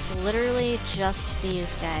 now it's literally just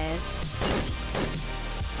these guys.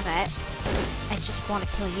 Okay. I just want to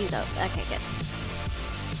kill you, though. Okay, good.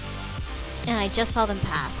 And I just saw them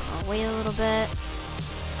pass, so I'll wait a little bit.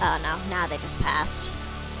 Oh, no. Nah, they just passed.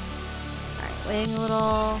 Alright, waiting a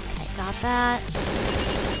little. Okay, got that.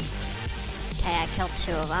 Okay, I killed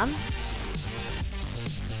 2 of them.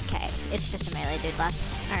 Okay, it's just a melee dude left.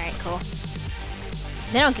 Alright, cool.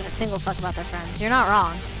 They don't give a single fuck about their friends. You're not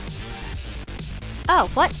wrong. Oh,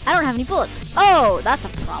 what? I don't have any bullets. Oh, that's a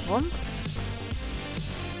problem.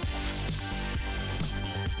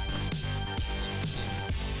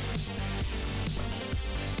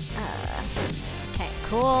 Okay,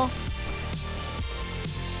 cool.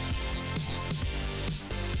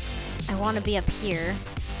 I want to be up here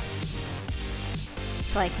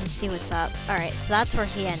so I can see what's up. Alright, so that's where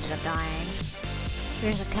he ended up dying.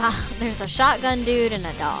 There's a shotgun dude and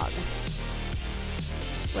a dog.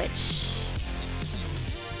 Which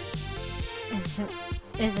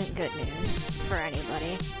isn't good news for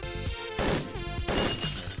anybody.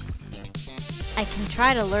 I can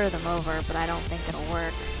try to lure them over, but I don't think it'll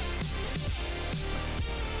work.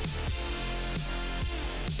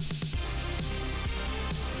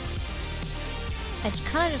 I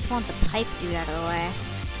kind of just want the pipe dude out of the way.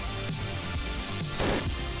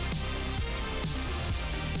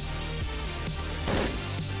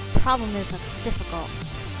 Problem is that's difficult.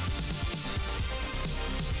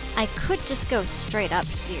 I could just go straight up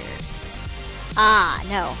here. Ah,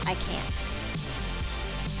 no, I can't.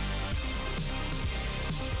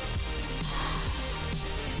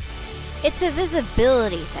 It's a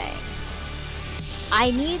visibility thing.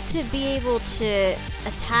 I need to be able to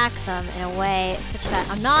attack them in a way such that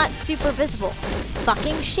I'm not super visible.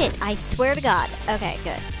 Fucking shit, I swear to God. Okay,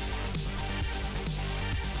 good.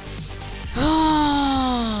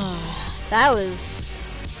 That was...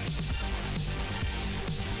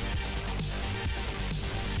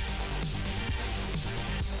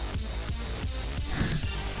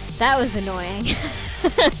 That was annoying.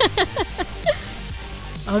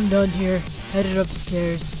 I'm done here. Headed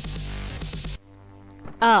upstairs.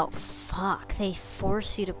 Oh, fuck. They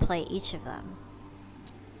force you to play each of them.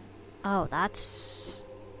 Oh, that's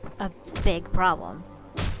a big problem.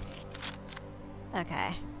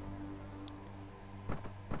 Okay.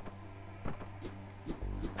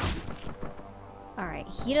 Alright,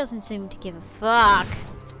 he doesn't seem to give a fuck.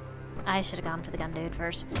 I should have gone for the gun dude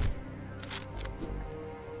first.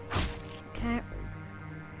 Okay.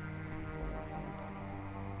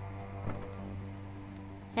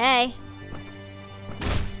 Hey!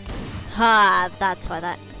 Ha! That's why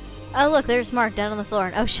that... Oh, look, there's Mark down on the floor.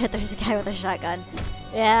 And oh shit, there's a guy with a shotgun.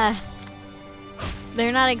 Yeah.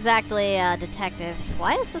 They're not exactly, detectives.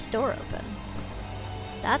 Why is this door open?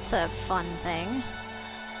 That's a fun thing.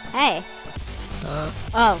 Hey!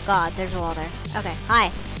 Oh god, there's a wall there. Okay,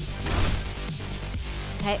 hi.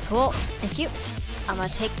 Okay, cool. Thank you. I'm gonna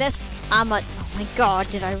take this. Oh my god,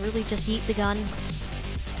 did I really just eat the gun?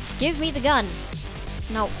 Give me the gun!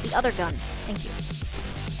 No, the other gun. Thank you.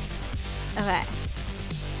 Okay.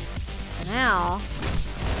 So now...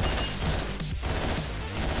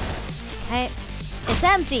 Okay. It's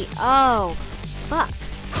empty! Oh, fuck.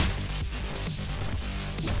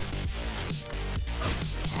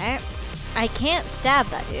 Okay. I can't stab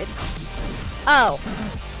that dude. Oh.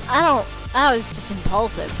 That was just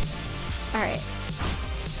impulsive. Alright.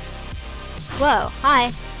 Whoa,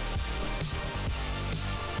 hi.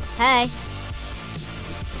 Hey.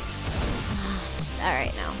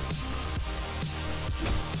 Alright, now.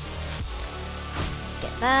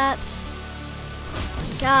 Get that.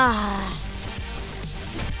 God.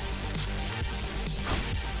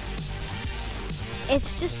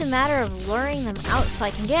 It's just a matter of luring them out so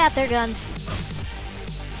I can get at their guns.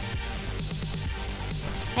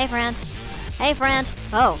 Hey, friend. Hey, friend.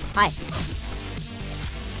 Oh, hi.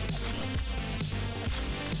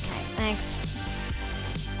 Okay, thanks.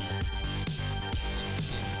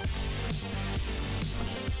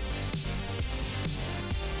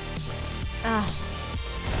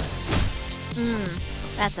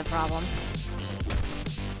 That's a problem.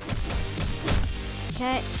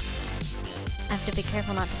 Okay. I have to be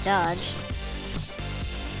careful not to dodge.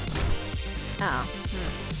 Oh.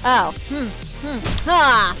 Oh.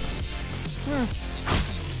 Ah!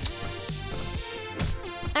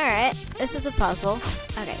 Alright, this is a puzzle.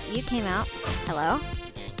 Okay, you came out. Hello?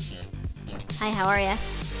 Hi, how are ya?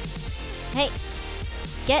 Hey!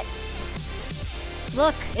 Get...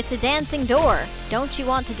 Look, it's a dancing door. Don't you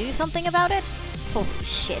want to do something about it? Holy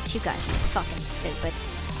shit, you guys are fucking stupid.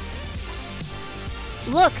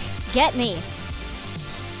 Look! Get me!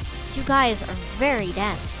 You guys are very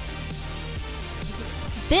dense.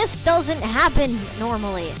 This doesn't happen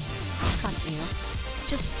normally. Fuck you.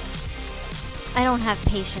 Just... I don't have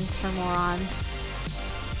patience for morons.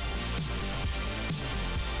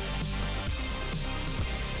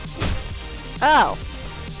 Oh.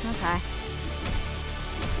 Okay.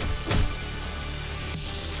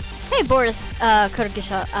 Hey, Boris,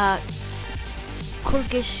 Kurgishknov.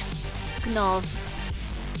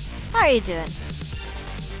 How are you doing?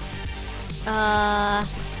 Oh,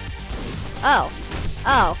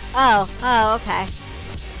 okay.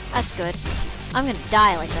 That's good. I'm gonna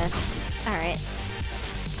die like this. Alright.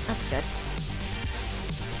 That's good.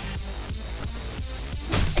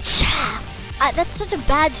 That's such a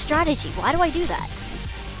bad strategy. Why do I do that?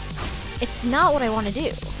 It's not what I want to do.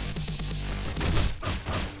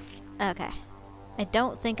 Okay. I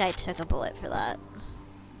don't think I took a bullet for that.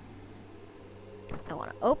 I want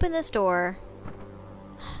to open this door.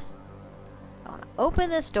 I want to open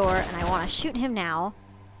this door, and I want to shoot him now.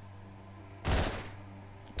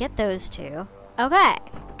 Get those two. Okay.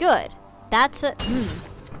 Good. That's a...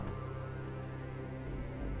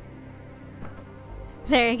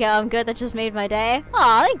 There you go, I'm good, that just made my day.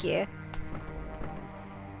 Aw, thank you.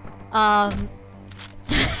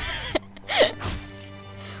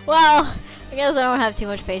 Well, I guess I don't have too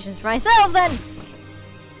much patience for myself then!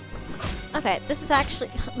 Okay, this is actually...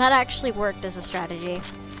 that actually worked as a strategy.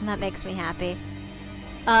 And that makes me happy.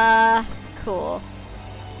 Cool.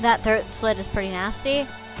 That throat slit is pretty nasty.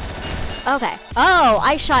 Okay. Oh,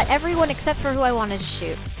 I shot everyone except for who I wanted to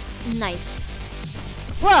shoot. Nice.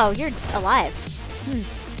 Whoa, you're alive.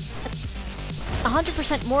 That's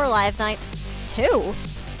 100% more alive than I... 2?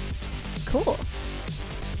 Cool.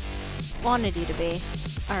 Wanted you to be.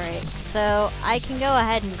 Alright, so I can go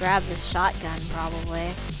ahead and grab this shotgun,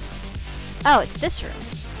 probably. Oh, it's this room.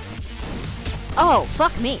 Oh,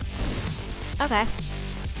 fuck me. Okay.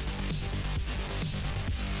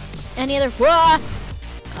 Any other... Whoa!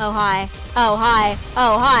 Oh, hi. Oh, hi.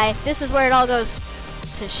 Oh, hi. This is where it all goes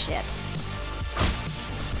to shit.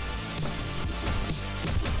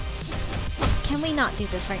 Can we not do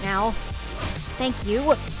this right now? Thank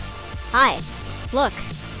you. Hi. Look.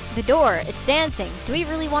 The door. It's dancing. Do we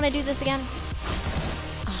really want to do this again?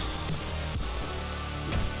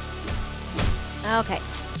 Okay.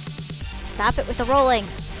 Stop it with the rolling.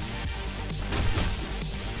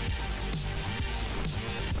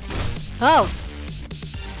 Oh.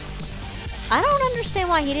 I don't understand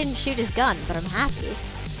why he didn't shoot his gun, but I'm happy.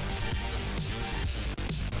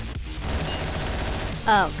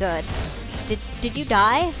 Oh, good. Did you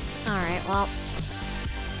die? Alright, well.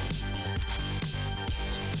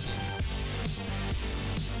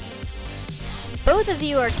 Both of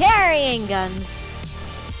you are carrying guns.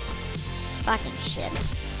 Fucking shit.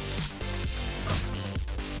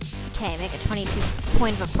 Okay, make a 22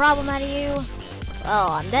 point of a problem out of you. Oh,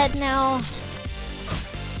 I'm dead now.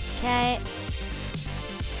 Okay.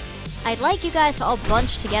 I'd like you guys to all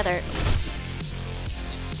bunch together.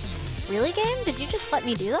 Really, game? Did you just let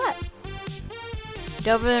me do that?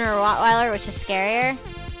 Doberman or Rottweiler, which is scarier?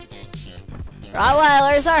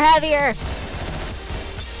 Rottweilers are heavier!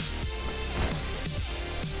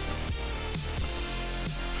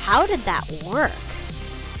 How did that work?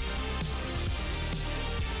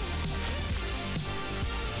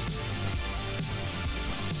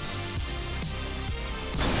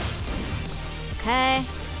 Okay.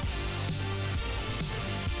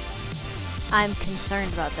 I'm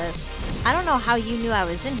concerned about this. I don't know how you knew I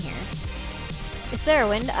was in here. Is there a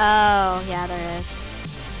window? Oh, yeah, there is.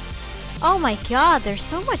 Oh my god, there's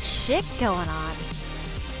so much shit going on.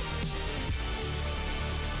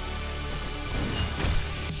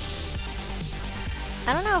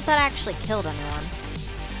 I don't know if that actually killed anyone.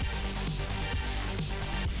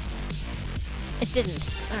 It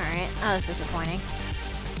didn't. Alright, that was disappointing.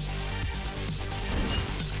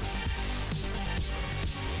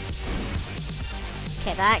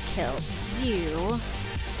 Okay, that killed you.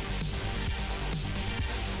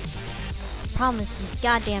 Problem is these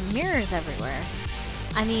goddamn mirrors everywhere.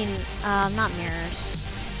 I mean, not mirrors.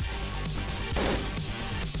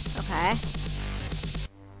 Okay.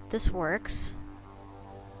 This works.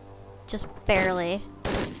 Just barely.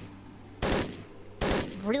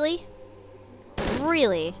 Really?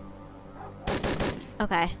 Really?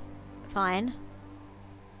 Okay. Fine.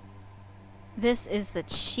 This is the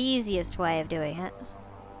cheesiest way of doing it.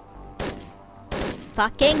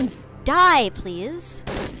 Fucking die, please.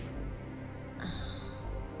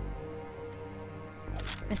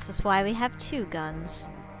 This is why we have 2 guns.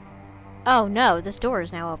 Oh no, this door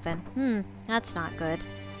is now open. That's not good.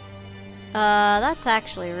 That's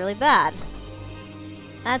actually really bad.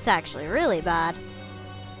 That's actually really bad.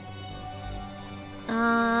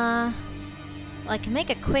 Well, I can make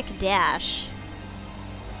a quick dash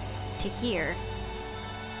to here.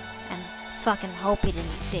 And fucking hope he didn't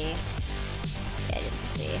see. Yeah, I didn't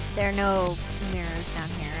see. There are no mirrors down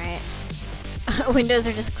here, right? Windows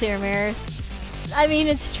are just clear mirrors. I mean,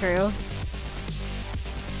 it's true.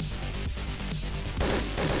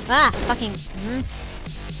 Ah, fucking.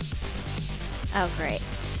 Oh, great.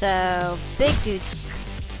 So, big dude's.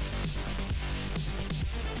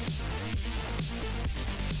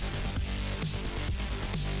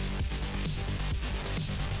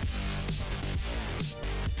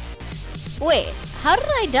 Wait, how did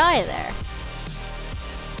I die there?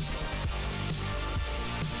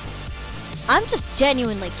 I'm just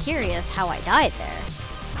genuinely curious how I died there.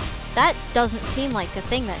 That doesn't seem like the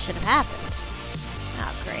thing that should have happened.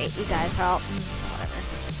 Oh, great. You guys are all... whatever.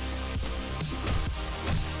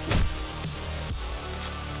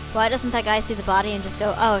 Why doesn't that guy see the body and just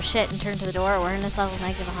go, oh shit, and turn to the door? Awareness level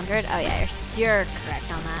negative 100? Oh yeah, you're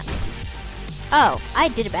correct on that. Oh, I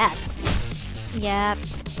did it bad. Yeah.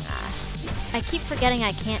 I keep forgetting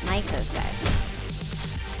I can't knife those guys.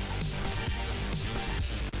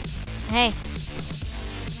 Hey.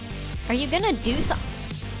 Are you gonna do something?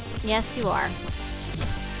 Yes, you are.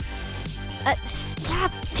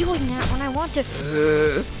 Stop doing that when I want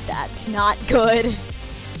to. That's not good.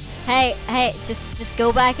 Hey, just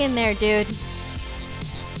go back in there, dude.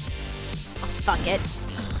 Oh, fuck it.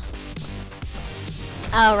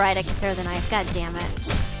 Oh, right, I can throw the knife. God damn it.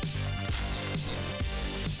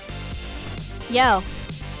 Yo.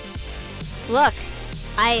 Look.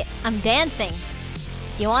 I'm dancing.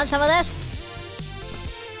 Do you want some of this?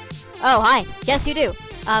 Oh, hi. Yes, you do.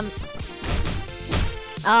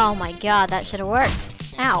 Oh my god, that should have worked.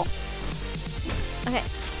 Ow. Okay,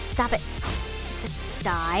 stop it. Just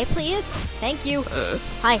die, please. Thank you.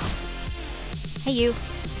 Hi. Hey, you.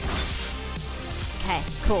 Okay,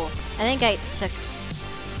 cool. I think I took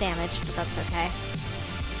damage, but that's okay.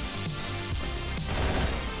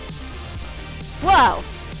 Whoa!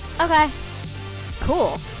 Okay.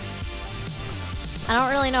 Cool. I don't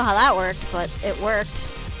really know how that worked, but it worked.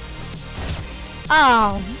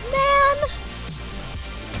 Oh, man!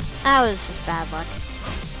 That was just bad luck.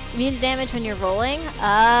 Immune to damage when you're rolling?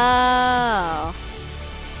 Oh.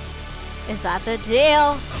 Is that the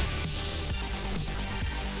deal?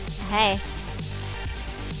 Hey.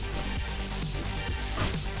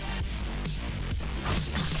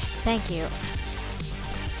 Okay, thank you.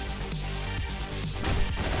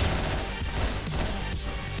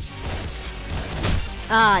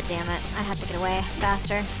 Ah, damn it. I have to get away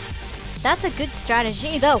faster. That's a good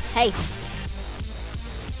strategy, though. Hey.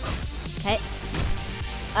 Okay.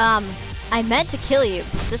 I meant to kill you,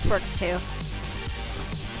 but this works too.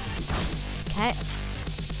 Okay.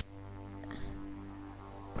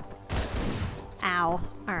 Ow.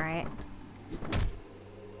 Alright.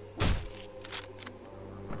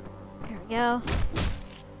 There we go.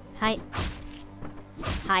 Hi.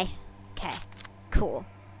 Hi. Okay. Cool.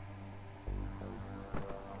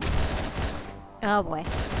 Oh boy.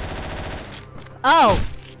 Oh!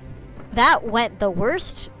 That went the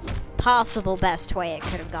worst possible best way it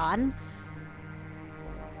could have gone.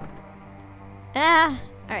 Ah!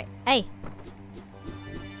 Alright. Hey!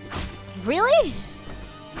 Really?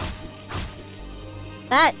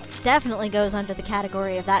 That definitely goes under the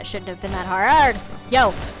category of that shouldn't have been that hard.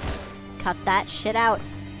 Yo! Cut that shit out.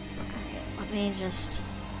 Alright, let me just...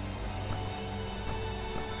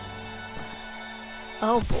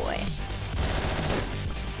 Oh boy.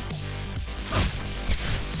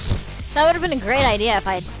 That would have been a great idea if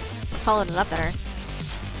I'd followed it up better.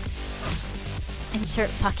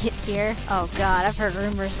 Insert bucket here. Oh god, I've heard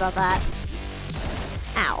rumors about that.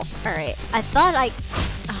 Ow. Alright. I thought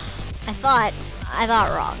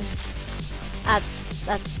wrong.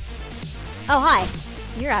 That's... Oh, hi.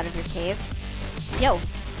 You're out of your cave. Yo.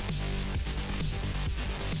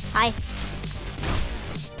 Hi.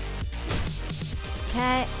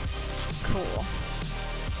 Okay. Cool.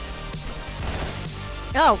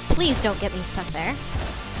 Oh, please don't get me stuck there.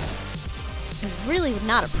 I really would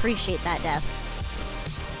not appreciate that death.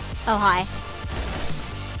 Oh, hi.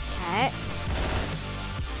 Okay.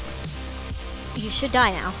 You should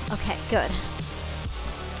die now. Okay, good.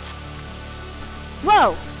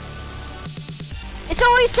 Whoa! It's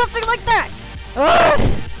always something like that! Ugh!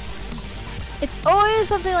 It's always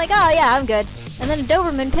something like, oh yeah, I'm good. And then a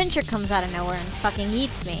Doberman Pinscher comes out of nowhere and fucking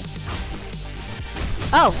eats me.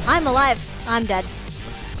 Oh, I'm alive. I'm dead.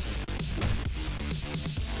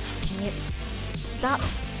 Can you stop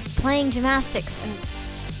playing gymnastics and...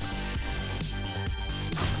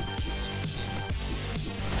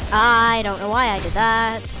 I don't know why I did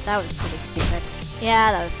that. That was pretty stupid.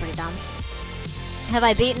 Yeah, that was pretty dumb. Have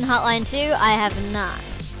I beaten Hotline 2? I have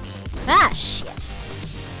not. Ah, shit.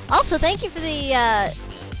 Also, thank you for the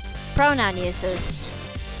pronoun uses.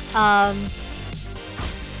 I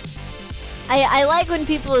like when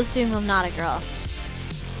people assume I'm not a girl.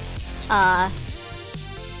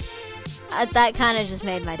 That kind of just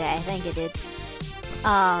made my day. Thank you, dude.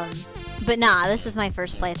 But nah, this is my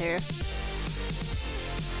first playthrough.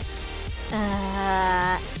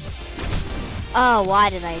 Oh, why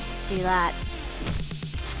did I do that?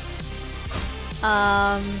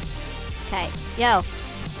 Okay. Yo.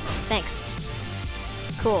 Thanks.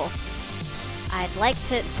 Cool. I'd like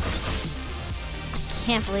to... I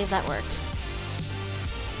can't believe that worked.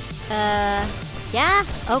 Yeah?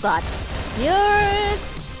 Oh god. You're...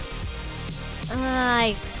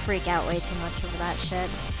 I freak out way too much over that shit.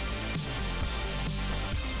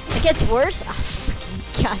 It gets worse? Oh,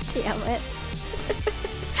 fucking goddamn it.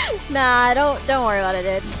 Nah, don't worry about it,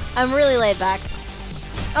 dude. I'm really laid back.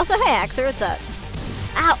 Also, hey, Axer, what's up?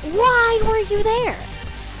 Ow, why were you there?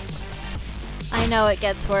 I know it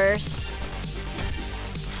gets worse.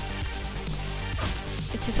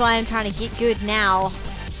 Which is why I'm trying to get good now.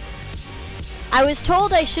 I was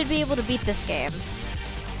told I should be able to beat this game.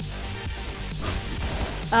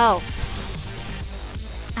 Oh.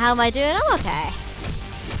 How am I doing? I'm okay.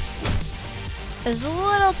 I was a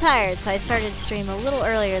little tired, so I started stream a little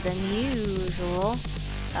earlier than usual.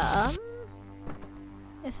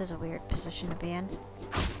 This is a weird position to be in.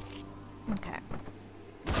 Okay.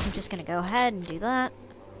 I'm just gonna go ahead and do that.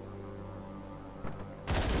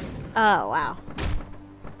 Oh, wow.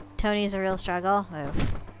 Tony's a real struggle.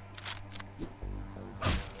 Move.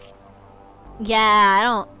 Yeah, I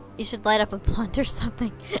don't... You should light up a blunt or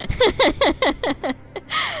something.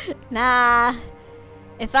 Nah.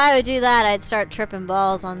 If I would do that, I'd start tripping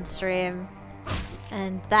balls on stream.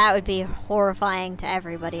 And that would be horrifying to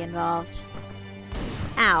everybody involved.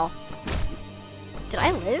 Ow. Did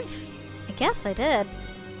I live? I guess I did.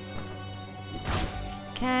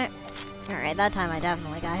 Okay. Alright, that time I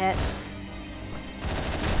definitely got hit.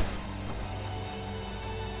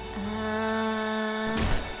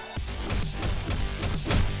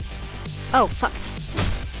 Oh, fuck.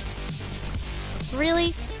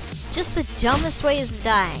 Really? Just the dumbest ways of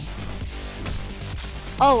dying.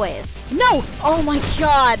 Always. No! Oh my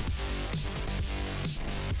god!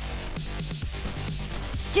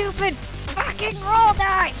 Stupid fucking roll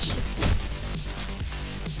dodge!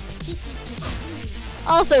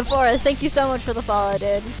 Also, Forrest, thank you so much for the follow,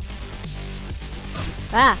 dude.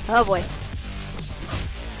 Ah, oh boy.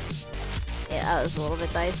 Yeah, that was a little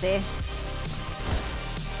bit dicey.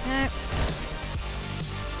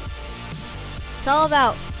 It's all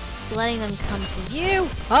about letting them come to you.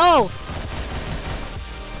 Oh!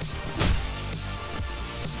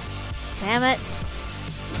 Damn it.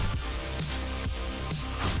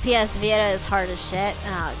 PS Vita is hard as shit.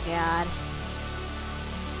 Oh, God.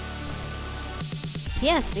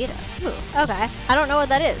 PS Vita. Ooh, okay. I don't know what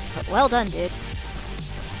that is, but well done, dude.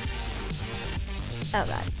 Oh,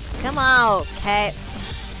 God. Come on. Okay.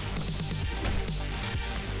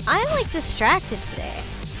 I'm, like, distracted today.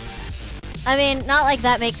 I mean, not like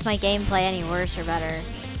that makes my gameplay any worse or better.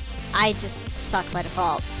 I just suck by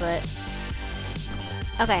default, but...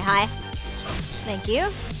 Okay, hi. Thank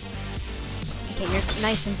you. Okay, you're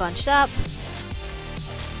nice and bunched up.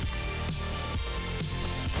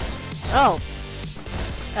 Oh.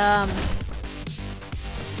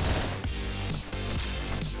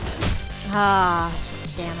 Ah,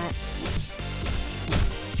 damn it.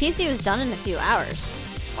 PC was done in a few hours.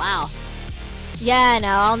 Wow. Yeah, no,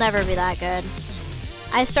 I'll never be that good.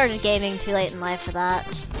 I started gaming too late in life for that.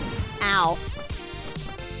 Ow.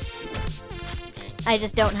 I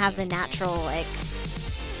just don't have the natural, like...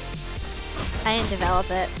 I didn't develop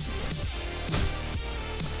it.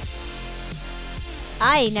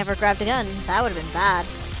 I never grabbed a gun. That would have been bad.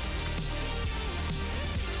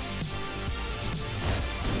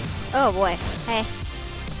 Oh boy. Hey.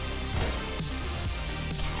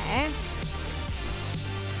 Okay.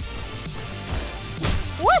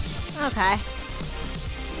 What? Okay.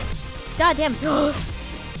 God damn.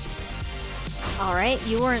 Alright,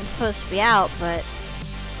 you weren't supposed to be out, but...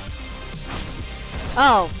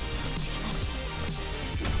 Oh. Damn it.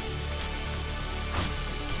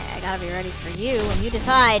 Okay, I gotta be ready for you when you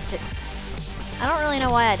decide to... I don't really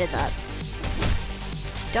know why I did that.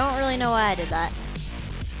 Don't really know why I did that.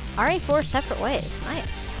 Already 4 separate ways.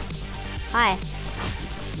 Nice. Hi.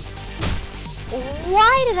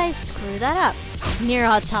 Why did I screw that up? Near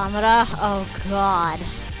Automata? Oh god.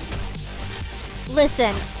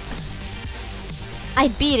 Listen. I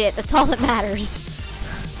beat it, that's all that matters.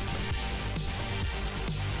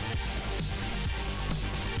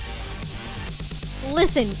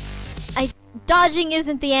 Listen, dodging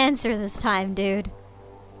isn't the answer this time, dude.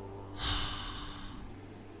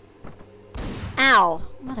 Ow.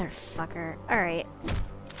 Motherfucker. Alright.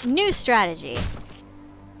 New strategy.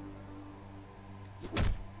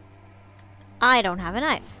 I don't have a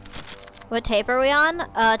knife. What tape are we on?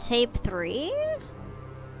 Tape 3?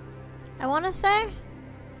 I want to say?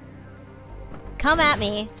 Come at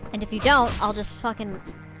me, and if you don't, I'll just fucking...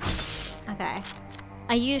 Okay.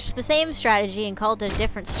 I used the same strategy and called it a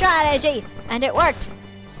different strategy, and it worked!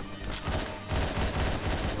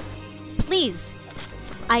 Please.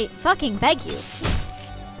 I fucking beg you.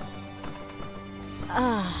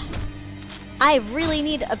 I really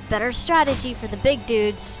need a better strategy for the big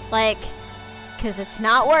dudes, like... Because it's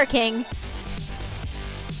not working.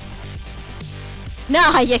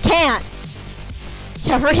 Nah, you can't!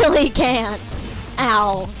 You really can't!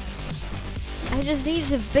 Ow. I just need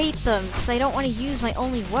to bait them, because I don't want to use my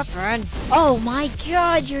only weapon. Oh my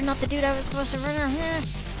god, you're not the dude I was supposed to run here.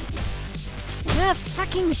 Ah,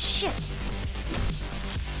 fucking shit.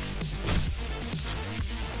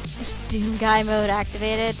 Doom guy mode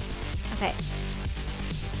activated. Okay.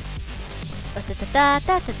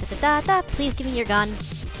 Please give me your gun.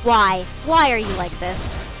 Why? Why are you like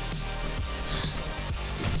this?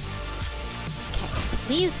 Okay,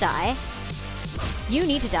 please die. You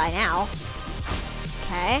need to die now.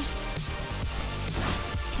 Okay.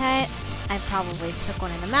 Okay, I probably took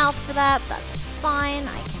one in the mouth for that. That's fine.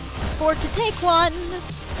 I can afford to take one.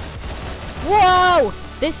 Whoa!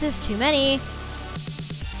 This is too many.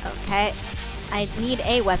 Okay. I need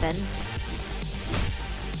a weapon.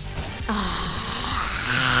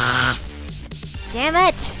 Damn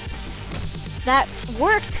it! That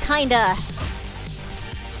worked, kinda.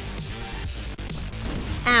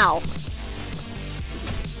 Ow.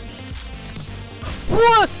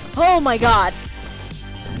 What? Oh my god.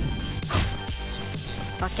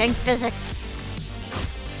 Fucking physics.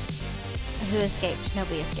 Who escaped?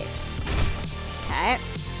 Nobody escaped. Okay.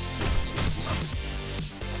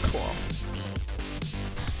 Cool.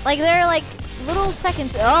 Like, there are like little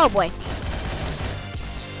seconds. Oh boy.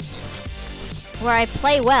 Where I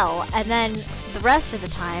play well, and then the rest of the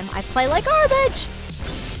time, I play like garbage!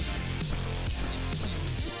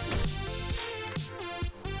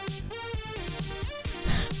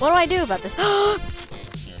 What do I do about this?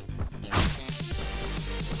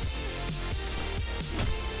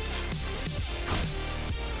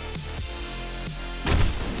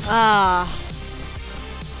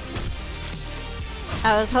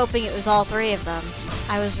 I was hoping it was all 3 of them.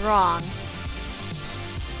 I was wrong.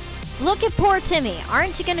 Look at poor Timmy.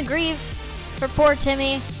 Aren't you gonna grieve for poor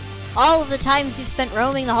Timmy? All of the times you've spent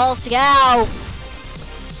roaming the halls together. Ow!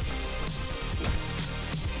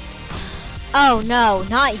 Oh no,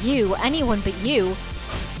 not you. Anyone but you.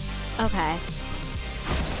 Okay.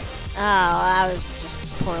 Oh, that was just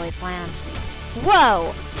poorly planned.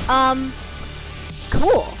 Whoa!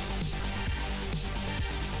 Cool.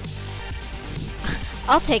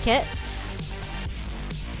 I'll take it.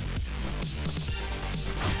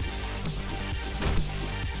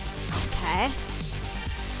 Okay.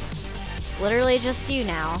 It's literally just you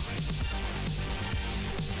now.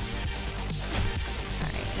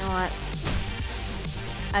 Alright, you know what?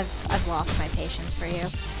 I've lost my patience for you.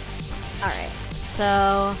 Alright,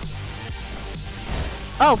 so...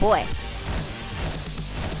 Oh boy.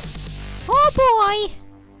 Oh boy!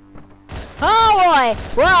 Oh boy!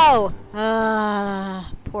 Whoa!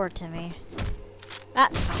 Poor Timmy.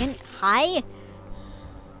 That fucking... Hi?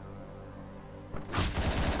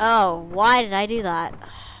 Oh, why did I do that?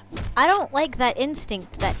 I don't like that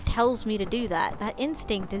instinct that tells me to do that. That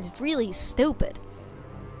instinct is really stupid.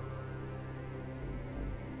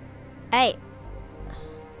 Hey.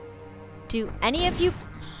 Do any of you...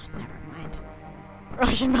 Never mind.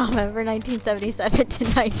 Russian mom member 1977 to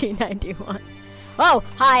 1991. Oh,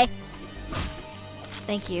 hi!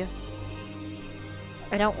 Thank you.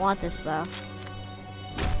 I don't want this, though.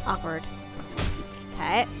 Awkward.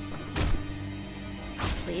 Okay.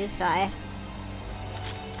 Please die.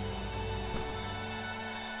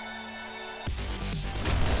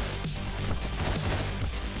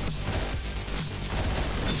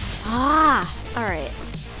 Ah! Alright.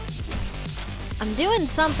 I'm doing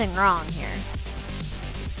something wrong here.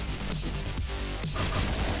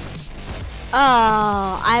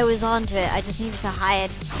 Oh, I was onto it. I just needed to hide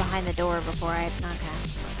behind the door before I... Okay.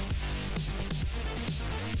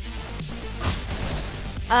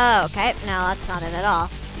 Oh, okay. No, that's not it at all.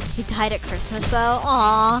 He died at Christmas, though.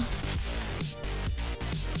 Aww.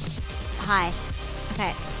 Hi.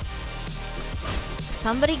 Okay.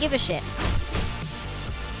 Somebody give a shit.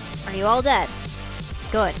 Are you all dead?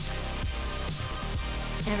 Good.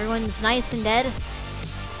 Everyone's nice and dead?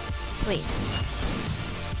 Sweet.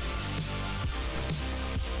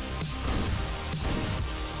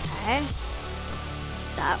 Okay.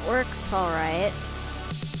 That works alright.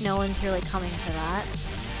 No one's really coming for that.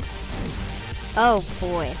 Oh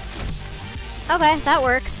boy. Okay, that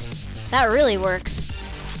works. That really works.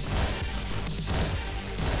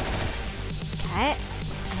 Okay.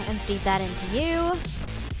 I emptied that into you.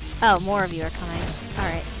 Oh, more of you are coming.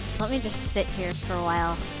 Alright, so let me just sit here for a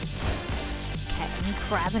while. Okay, let me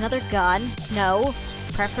grab another gun. No.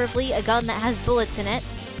 Preferably a gun that has bullets in it.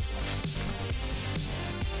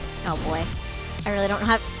 Oh boy. I really don't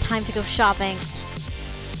have time to go shopping.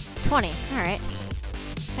 20. Alright.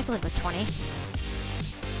 I can live with 20.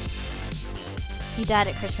 You died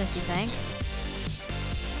at Christmas, you think?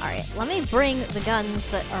 Alright, let me bring the guns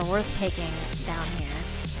that are worth taking down here.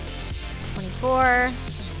 24.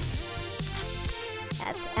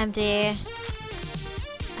 That's empty.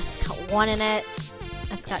 That's got 1 in it.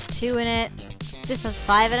 That's got 2 in it. This has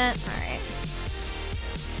 5 in it. Alright.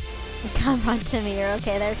 Come on, Timmy. You're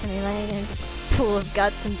okay there, Timmy. Laying in a pool of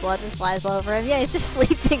guts and blood with flies all over him. Yeah, he's just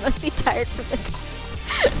sleeping. Must be tired from the...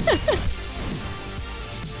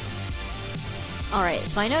 Alright,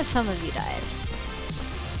 so I know some of you died.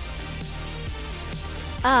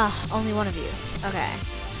 Ah, only one of you. Okay.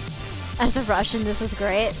 As a Russian, this is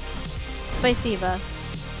great. Spasiba.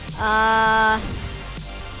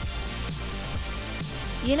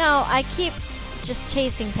 You know, I keep just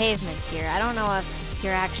chasing pavements here. I don't know if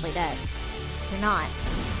you're actually dead. You're not.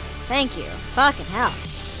 Thank you. Fucking hell.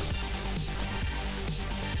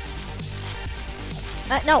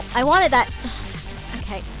 No, I wanted that.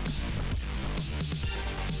 Okay.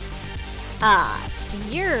 Ah, so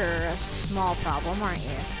you're a small problem, aren't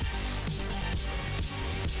you?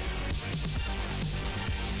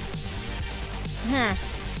 Huh.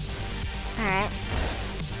 Alright.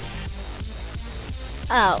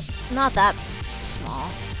 Oh, not that small.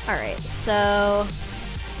 Alright, so...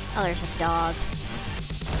 Oh, there's a dog.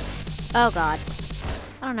 Oh god.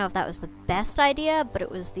 I don't know if that was the best idea, but it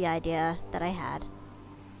was the idea that I had.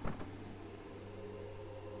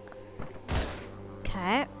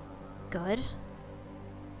 Okay. Good.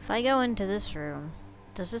 If I go into this room,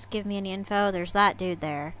 does this give me any info? There's that dude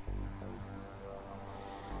there.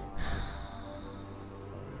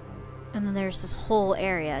 And then there's this whole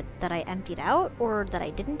area that I emptied out, or that I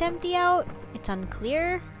didn't empty out. It's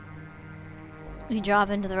unclear. We drop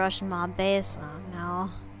into the Russian mob base. Oh no.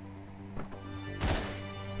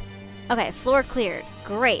 Okay, floor cleared.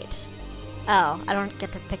 Great. Oh, I don't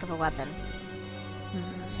get to pick up a weapon.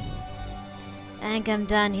 I think I'm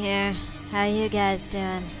done here. How you guys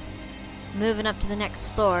doing? Moving up to the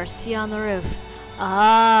next floor. See you on the roof.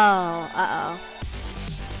 Oh, uh-oh.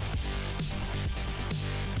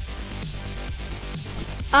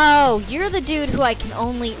 Oh, you're the dude who I can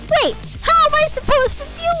only... Wait! How am I supposed to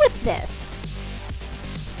deal with this?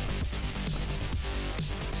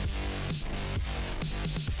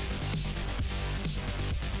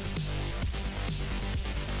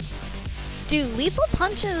 Do lethal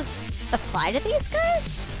punches apply to these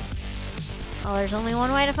guys? Well, there's only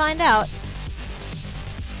one way to find out.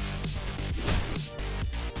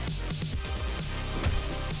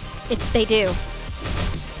 They do.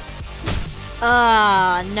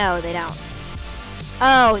 No, they don't.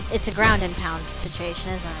 Oh, it's a ground and pound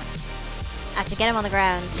situation, isn't it? I have to get him on the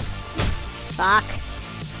ground. Fuck.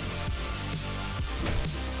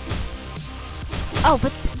 Oh,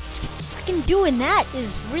 but fucking doing that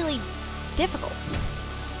is really difficult.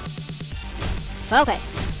 Okay.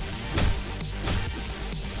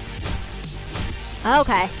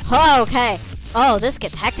 Okay. Oh, okay. Oh, this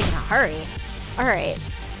gets hectic in a hurry. Alright.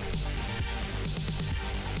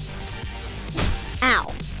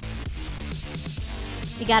 Ow.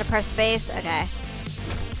 You gotta press space? Okay.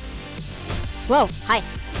 Whoa, hi.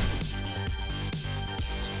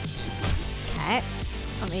 Okay.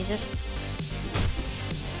 Let me just...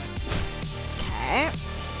 Okay.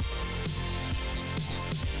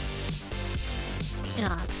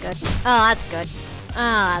 Oh, that's good. Oh, that's good. Oh,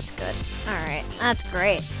 that's good. Alright, that's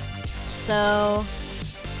great. So,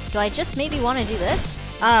 do I just maybe want to do this?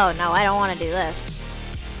 Oh, no, I don't want to do this.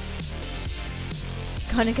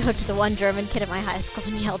 Gonna go to the one German kid at my high school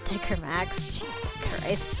and yell Dicker Max. Jesus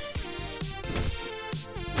Christ.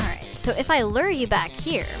 Alright, so if I lure you back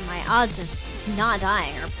here, my odds of not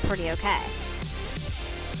dying are pretty okay.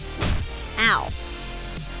 Ow.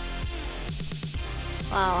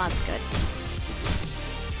 Well, that's good.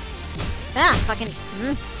 Ah, fucking...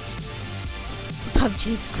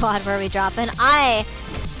 PUBG squad, where are we dropping? My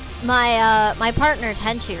partner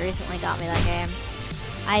Tenchi recently got me that game.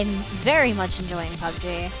 I'm very much enjoying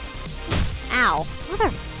PUBG. Ow.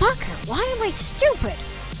 Motherfucker, why am I stupid?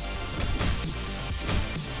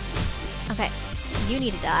 Okay, you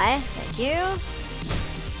need to die. Thank you.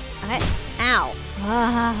 Okay, ow.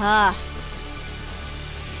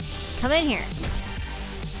 Come in here.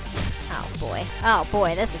 Oh boy. Oh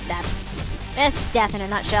boy, this is death. This is death in a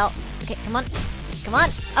nutshell. Okay, come on. Come on,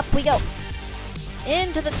 up we go.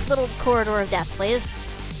 Into the little corridor of death, please.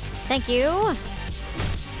 Thank you.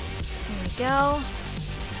 Here we go.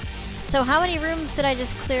 So how many rooms did I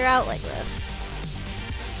just clear out like this?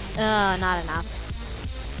 Not enough.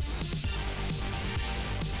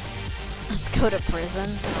 Let's go to prison.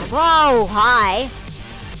 Whoa, hi.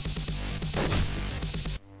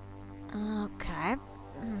 Okay.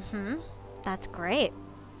 That's great.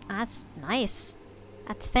 That's nice.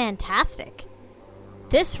 That's fantastic.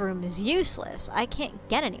 This room is useless. I can't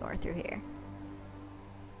get anywhere through here.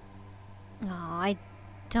 Oh, I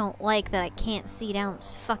don't like that I can't see down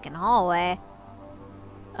this fucking hallway.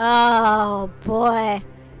 Oh, boy.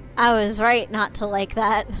 I was right not to like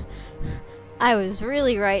that. I was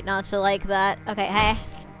really right not to like that. Okay, hey.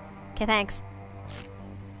 Okay, thanks.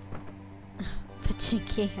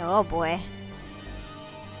 Pachinki. Oh, boy.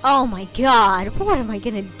 Oh, my God. What am I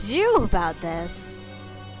gonna do about this?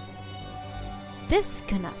 This is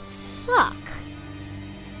gonna suck.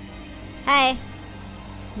 Hey.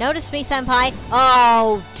 Notice me, senpai.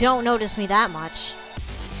 Oh, don't notice me that much.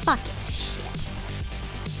 Fucking shit.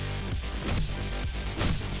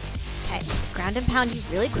 Okay, ground and pound you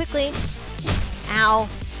really quickly. Ow.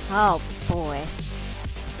 Oh, boy.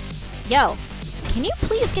 Yo, can you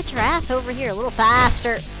please get your ass over here a little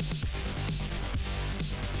faster?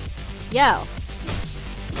 Yo.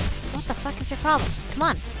 What the fuck is your problem? Come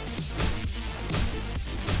on.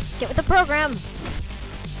 Get with the program.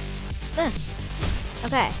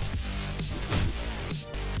 Okay.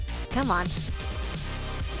 Come on.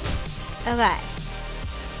 Okay.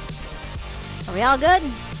 Are we all good?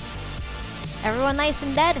 Everyone nice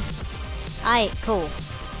and dead? Aight, cool.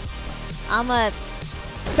 I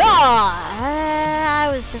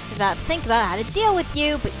was just about to think about how to deal with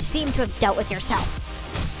you, but you seem to have dealt with yourself.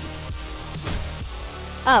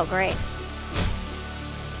 Oh, great.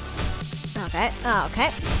 Okay,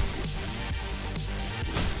 okay.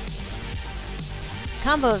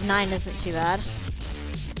 Combo of 9 isn't too bad.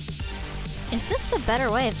 Is this the better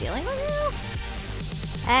way of dealing with you?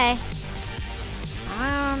 Hey.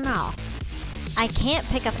 I don't know. I can't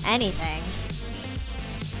pick up anything.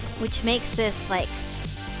 Which makes this, like,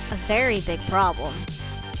 a very big problem.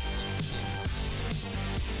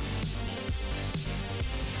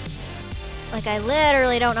 Like, I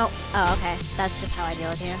literally don't know... Oh, okay. That's just how I deal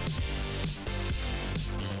with you.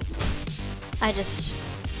 I just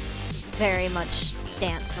very much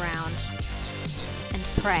dance around and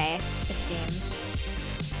pray, it seems.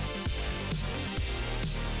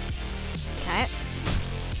 Okay.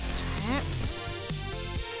 Okay.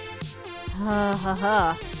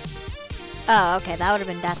 Oh, okay, that would have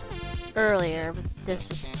been death earlier, but this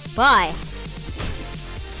is... Bye!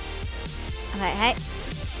 Okay, hey.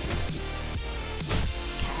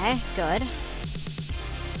 Okay, good.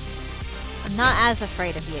 I'm not as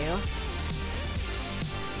afraid of you.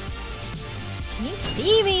 Can you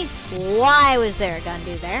see me? Why was there a gun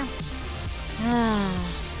dude there?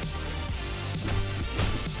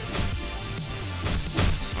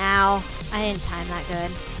 Ow. I didn't time that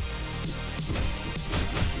good.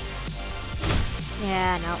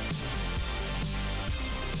 Yeah, no.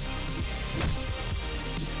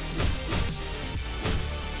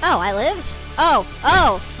 Oh, I lived? Oh,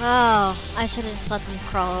 I should have just let them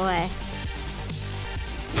crawl away.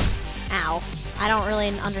 Ow. I don't really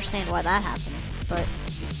understand why that happened, but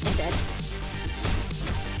it did.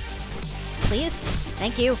 Please?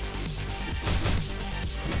 Thank you.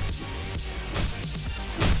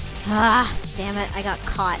 Ah, damn it, I got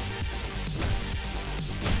caught.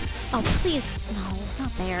 Oh, please. No,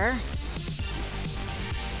 not there.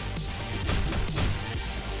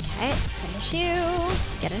 Okay, finish you.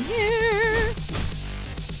 Get in here.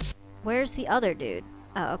 Where's the other dude?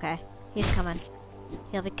 Oh, okay. He's coming.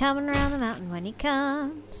 He'll be coming around the mountain when he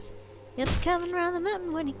comes. He'll be coming around the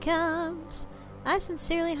mountain when he comes. I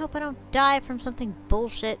sincerely hope I don't die from something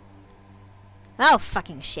bullshit. Oh,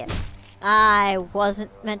 fucking shit. I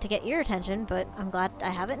wasn't meant to get your attention, but I'm glad I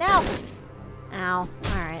have it now. Ow.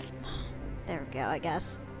 Alright. There we go, I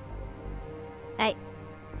guess. Hey.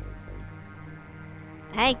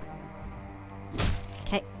 Hey.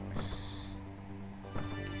 Okay.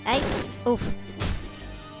 Hey. Oof.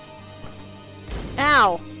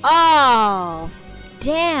 Ow. Oh.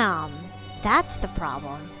 Damn. That's the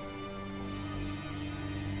problem.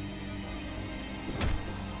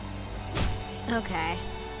 Okay.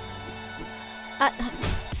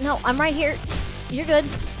 No, I'm right here. You're good.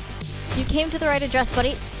 You came to the right address,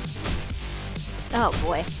 buddy. Oh,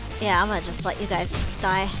 boy. Yeah, I'm gonna just let you guys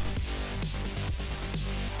die.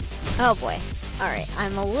 Oh, boy. Alright,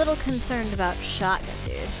 I'm a little concerned about Shotgun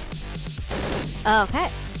Dude. Okay.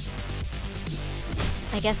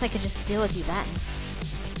 I guess I could just deal with you then.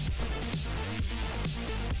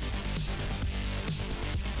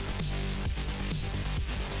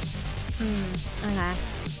 Okay.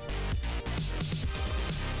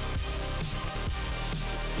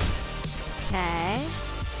 Okay.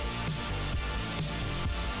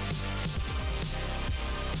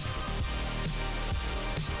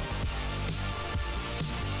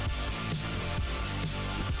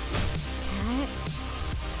 Okay.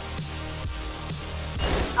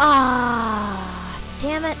 Ah,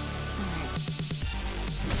 damn it. Alright.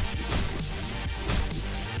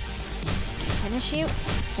 Finish you.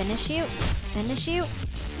 Finish you. Finish you.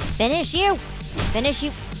 Finish you. Finish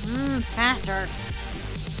you. Faster.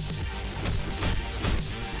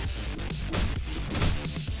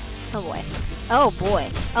 Oh boy. Oh boy.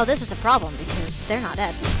 Oh, this is a problem because they're not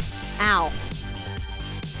dead. Ow.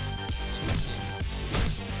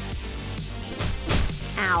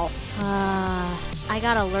 Ow. I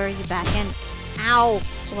gotta lure you back in. Ow.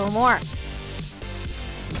 A little more.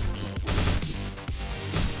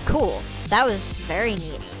 Cool. That was very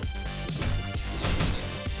neat.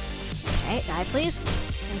 Okay, die please.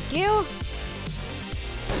 Thank you.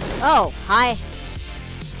 Oh, hi.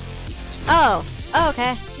 Oh. Oh,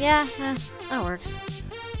 okay. Yeah, that works.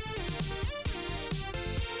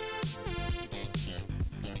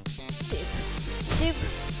 Doop. Doop.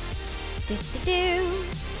 Doop doo doo.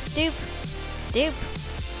 Doop. Doop.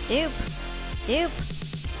 Doop. Doop.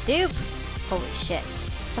 Doop. Holy shit.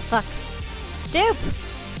 What the fuck? Doop!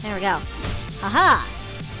 There we go. Haha!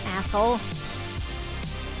 Asshole.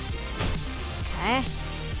 Okay.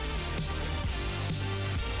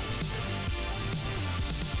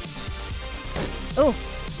 Ooh.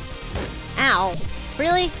 Ow.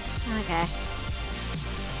 Really? Okay.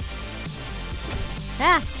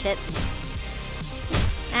 Ah, shit.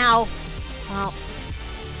 Ow. Well.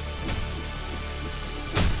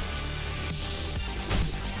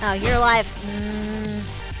 Oh, you're alive.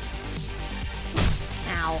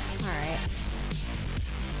 Ow. Alright.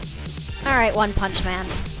 Alright, One Punch Man.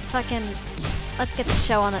 Fucking... Let's get the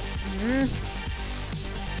show on the...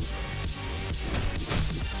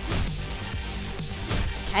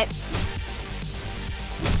 Okay.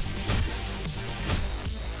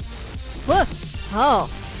 Whoa! Oh.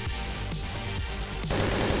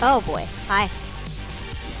 Oh boy. Hi.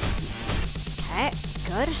 Okay,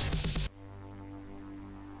 good.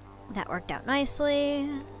 That worked out nicely.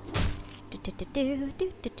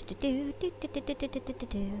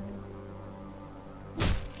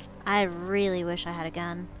 I really wish I had a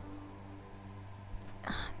gun.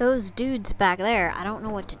 Those dudes back there, I don't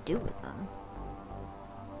know what to do with them.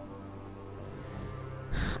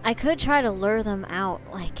 I could try to lure them out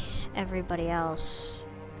like everybody else.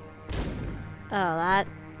 Oh, that...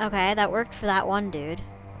 Okay, that worked for that one dude.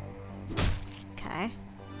 Okay.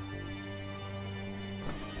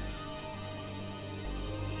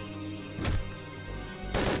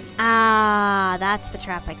 Ah, that's the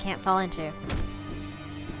trap I can't fall into.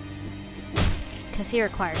 Because he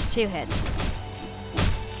requires 2 hits.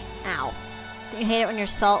 Ow. Do you hate it when your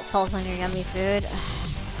salt falls on your yummy food?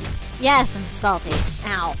 Yes, I'm salty.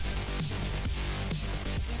 Ow.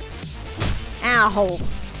 Ow.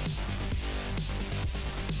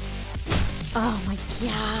 Oh my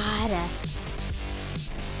god.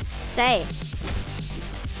 Stay.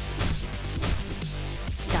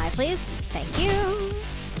 Die, please. Thank you.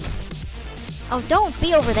 Oh, don't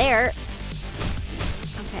be over there.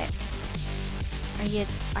 Okay.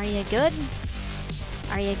 Are you good?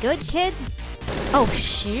 Are you good, kid? Oh,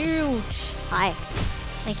 shoot. Hi.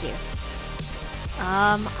 Thank you.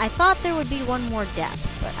 I thought there would be one more death,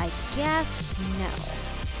 but I guess no.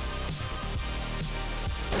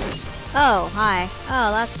 Oh, hi.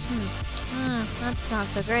 Oh, that's not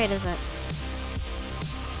so great, is it?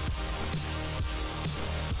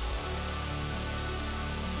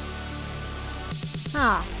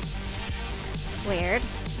 Huh. Weird.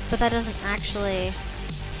 But that doesn't actually...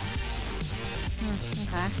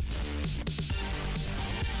 okay.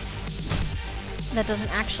 That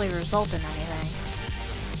doesn't actually result in anything.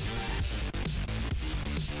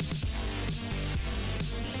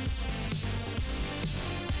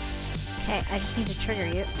 Okay, I just need to trigger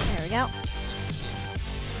you. There we go.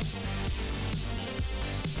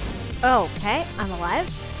 Okay, I'm alive.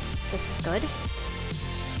 This is good.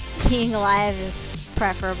 Being alive is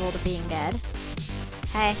preferable to being dead.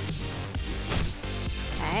 Hey.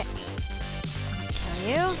 Okay. Kill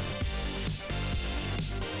you.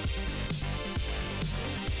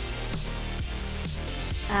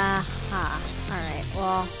 Alright,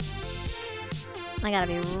 well... I gotta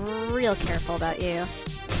be real careful about you.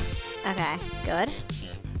 Okay, good.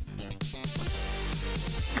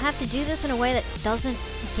 I have to do this in a way that doesn't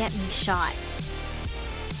get me shot.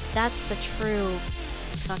 That's the true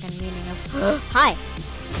fucking meaning of... Hi!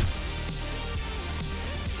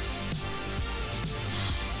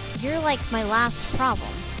 You're like my last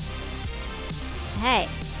problem. Hey.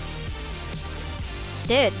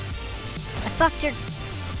 Dude. I fucked your...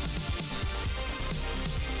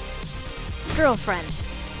 girlfriend.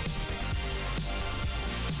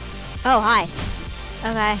 Oh, hi.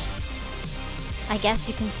 Okay. I guess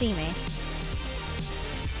you can see me.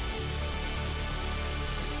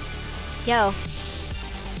 Yo.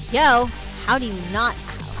 Yo! How do you not...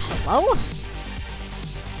 Hello?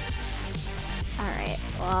 Alright,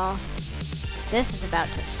 well... This is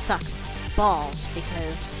about to suck balls,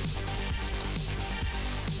 because...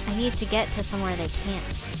 I need to get to somewhere they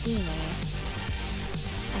can't see me.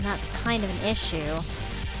 And that's kind of an issue.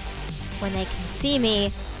 When they can see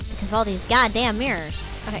me, because of all these goddamn mirrors.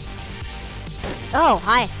 Okay. Oh,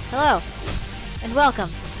 hi. Hello. And welcome.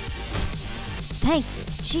 Thank you.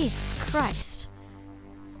 Jesus Christ.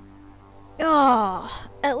 Oh,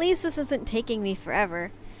 at least this isn't taking me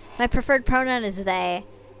forever. My preferred pronoun is they,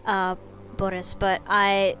 Boris, but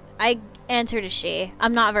I answer to she.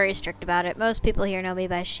 I'm not very strict about it. Most people here know me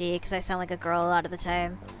by she, because I sound like a girl a lot of the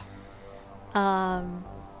time.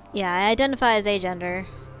 Yeah, I identify as agender.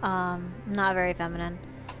 Not very feminine.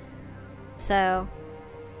 So,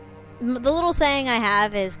 the little saying I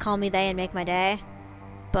have is call me they and make my day.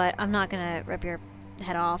 But I'm not gonna rip your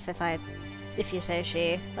head off if you say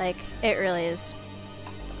she. Like, it really is.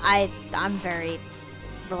 I'm very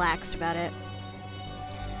relaxed about it.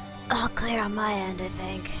 All clear on my end, I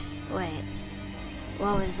think. Wait.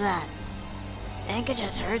 What was that? I think I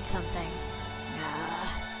just heard something.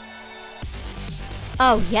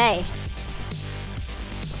 Oh, yay.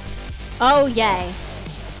 Oh, yay.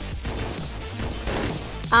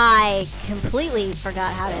 I completely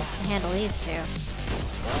forgot how to handle these two.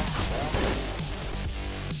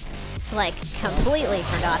 Like, completely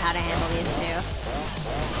forgot how to handle these two.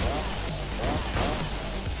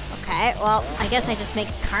 Okay, well, I guess I just make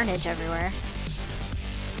carnage everywhere.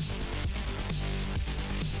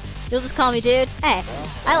 You'll just call me dude? Hey,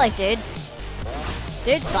 I like dude.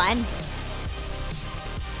 Dude's fine.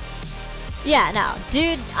 Yeah, no.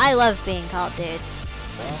 Dude, I love being called dude.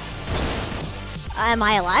 Am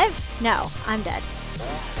I alive? No, I'm dead.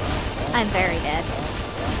 I'm very dead.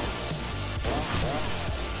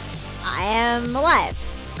 I am alive.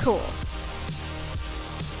 Cool.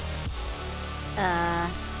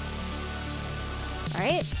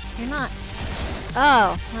 Right? You're not...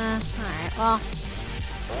 Oh, alright, well...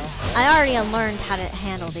 I already learned how to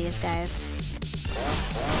handle these guys.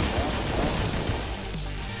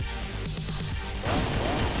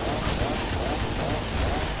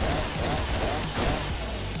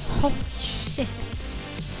 Holy shit.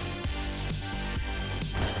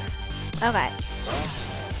 Okay.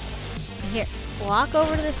 Here, walk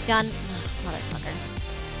over to this gun. Motherfucker.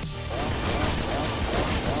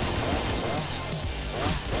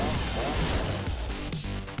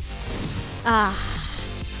 Ah.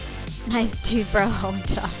 Nice dude, bro. Home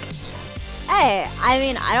talk. Hey, I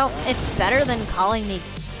mean, it's better than calling me,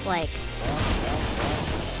 like,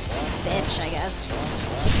 bitch, I guess.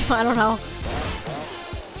 I don't know.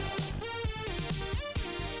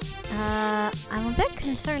 I'm a bit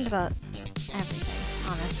concerned about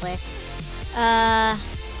everything, honestly.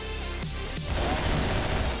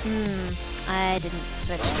 I didn't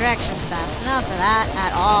switch directions fast enough for that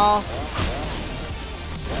at all.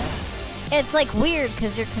 It's like weird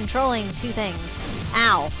because you're controlling two things.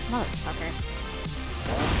 Ow, motherfucker.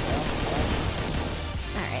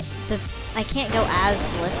 Alright, I can't go as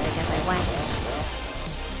ballistic as I went.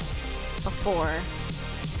 before.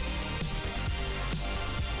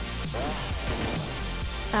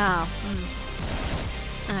 Oh,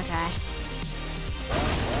 okay.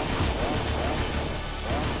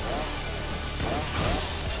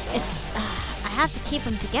 It's, I have to keep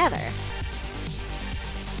them together.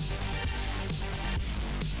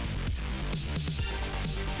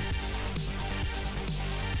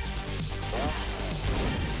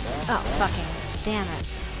 Oh, fucking damn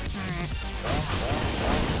it. Alright.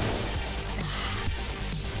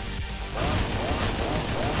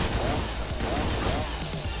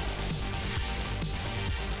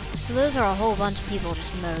 So those are a whole bunch of people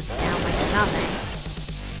just mowed down like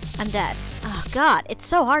nothing. I'm dead. Oh god, it's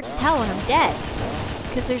so hard to tell when I'm dead.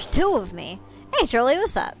 Because there's two of me. Hey Charlie,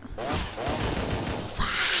 what's up?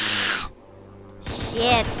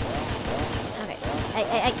 Shit.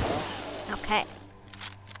 Okay. Okay.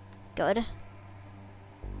 Good.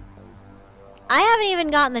 I haven't even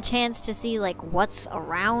gotten the chance to see, like, what's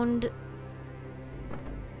around.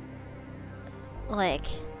 Like,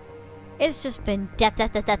 it's just been death.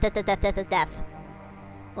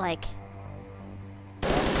 Like.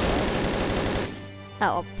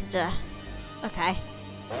 Oh, okay.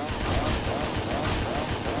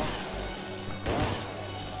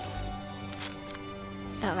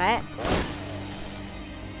 Okay.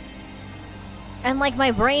 And, like, my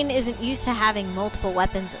brain isn't used to having multiple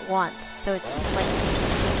weapons at once, so it's just like,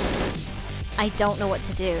 I don't know what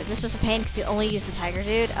to do. This was a pain because you only use the tiger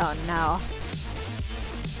dude? Oh, no.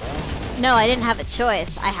 No, I didn't have a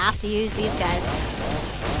choice. I have to use these guys.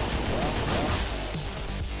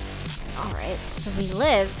 Alright, so we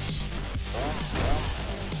lived.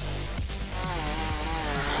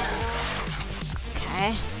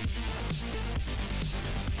 Okay.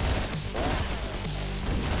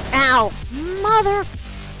 Ow! Mother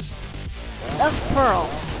of pearl.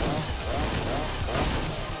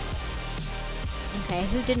 Okay,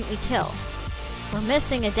 who didn't we kill? We're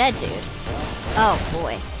missing a dead dude. Oh,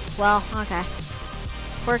 boy. Well, okay.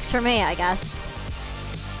 Works for me, I guess.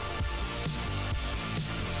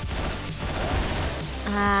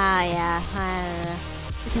 Ah, yeah.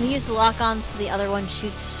 You can use the lock-on so the other one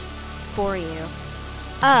shoots for you.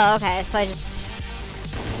 Oh, okay, so I just...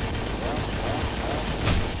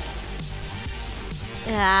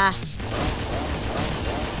 Ah.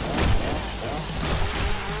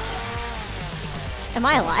 Am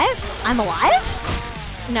I alive? I'm alive?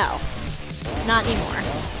 No. Not anymore.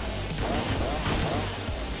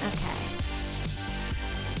 Okay.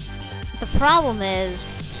 The problem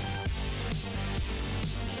is...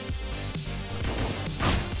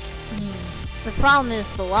 The problem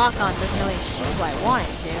is the lock-on doesn't always shoot who I want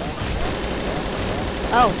it to.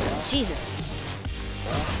 Oh, Jesus.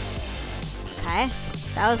 Okay.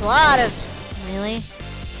 That was a lot of... Really?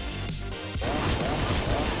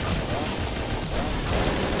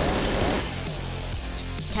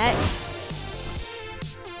 Okay.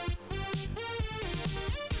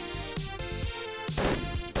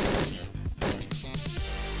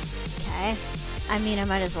 Okay. I mean, I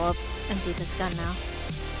might as well empty this gun now.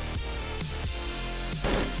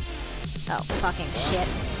 Oh, fucking shit.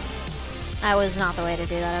 That was not the way to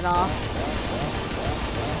do that at all.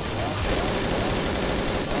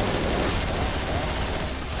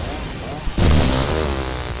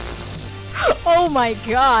 Oh my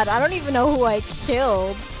god, I don't even know who I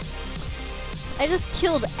killed. I just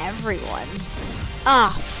killed everyone.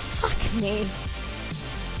 Ah, fuck me.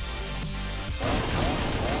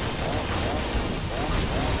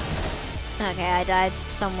 Okay, I died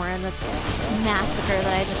somewhere in the massacre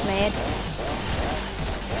that I just made.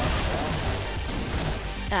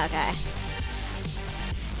 Okay.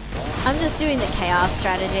 I'm just doing the chaos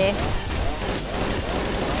strategy.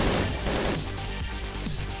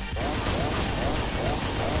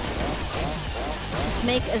 Just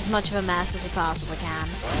make as much of a mess as you possibly can.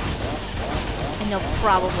 And you'll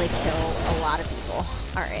probably kill a lot of people.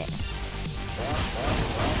 Alright.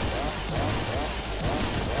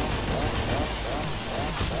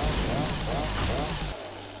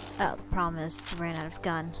 Oh, the problem is I ran out of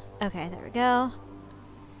gun. Okay, there we go.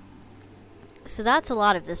 So that's a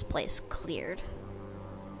lot of this place cleared.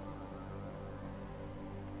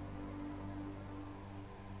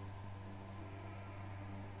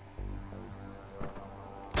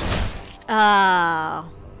 Oh.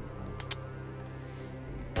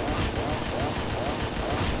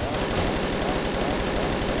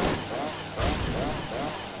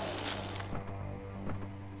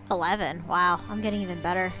 $11. Wow, I'm getting even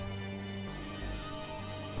better.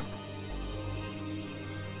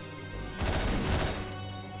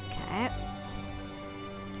 Okay.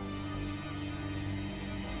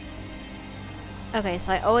 Okay,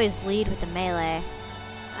 so I always lead with the melee.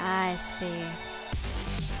 I see.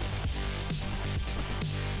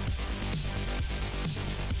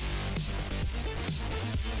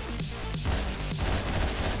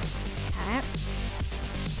 Okay.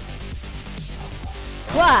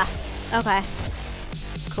 Wah! Okay.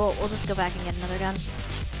 Cool, we'll just go back and get another gun.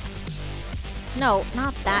 No,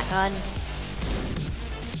 not that gun.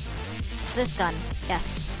 This gun.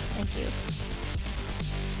 Yes. Thank you.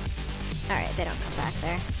 Alright, they don't come back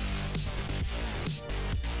there.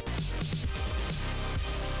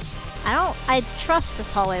 I trust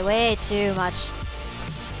this hallway way too much.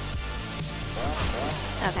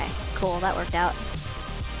 Okay, cool, that worked out.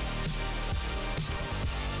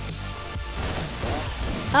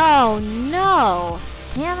 Oh no!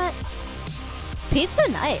 Damn it.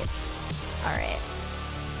 Pizza nice. Alright.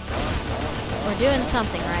 We're doing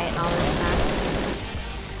something right in all this mess.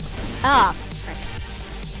 Ah, frick.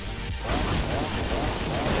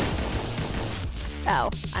 Oh,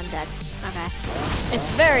 I'm dead. Okay.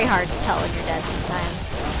 It's very hard to tell when you're dead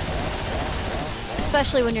sometimes.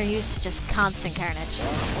 Especially when you're used to just constant carnage.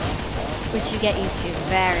 Which you get used to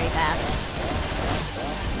very fast.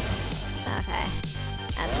 Okay.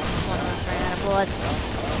 That's because one of us ran out of bullets.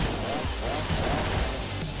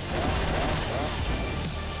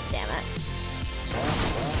 Damn it.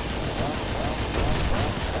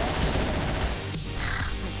 Oh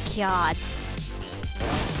my god.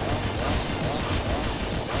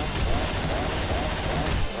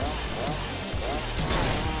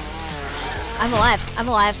 I'm alive. I'm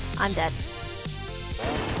alive. I'm dead.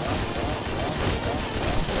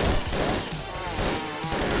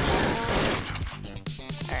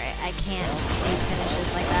 Alright, I can't do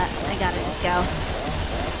finishes like that. I gotta just go.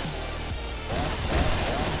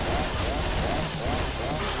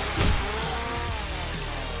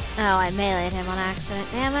 Oh, I meleeed him on accident.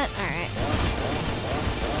 Damn it. Alright.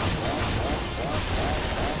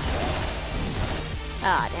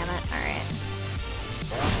 Ah, damn it. Alright.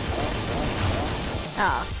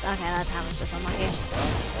 Oh, okay, that time was just unlucky.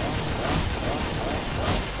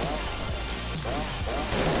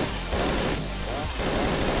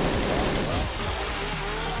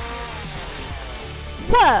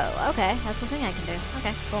 Whoa! Okay, that's the thing I can do.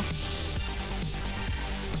 Okay, cool.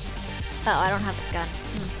 Oh, I don't have a gun.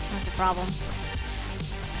 That's a problem.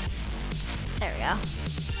 There we go.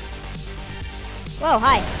 Whoa,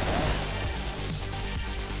 hi!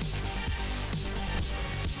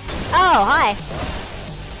 Oh, hi!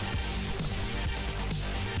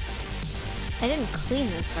 I didn't clean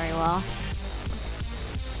this very well.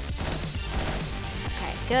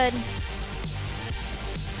 Okay, good.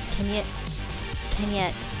 Can you...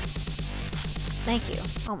 Thank you.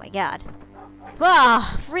 Oh my god. Wow,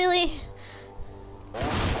 really?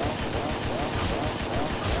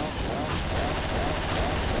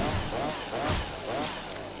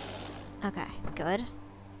 Okay, good.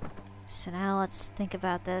 So now let's think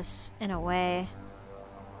about this in a way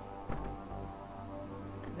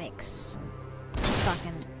that makes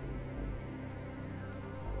fucking...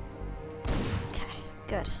 Okay,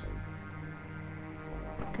 good.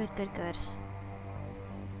 Good.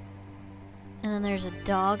 And then there's a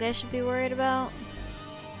dog I should be worried about.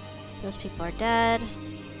 Those people are dead.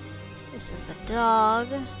 This is the dog.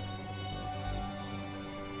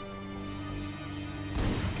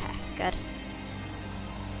 Okay, good.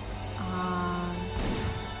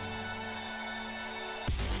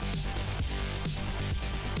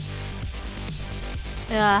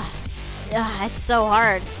 It's so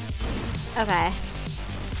hard. Okay.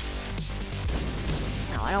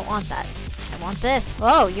 No, I don't want that. I want this.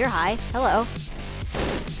 Whoa, you're high. Hello.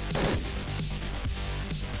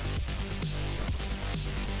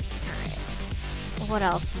 Alright. What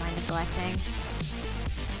else am I neglecting?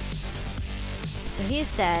 So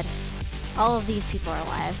he's dead. All of these people are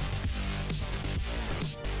alive.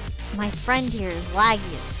 My friend here is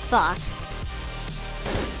laggy as fuck.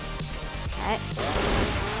 Okay.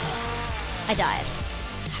 I died.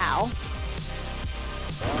 How?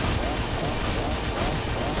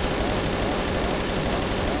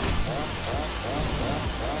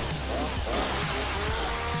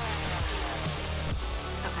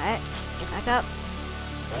 Okay, get back up.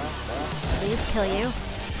 Please kill you.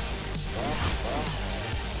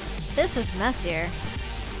 This was messier.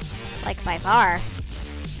 Like, by far.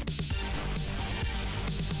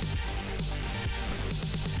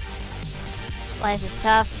 Life is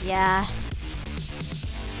tough, yeah.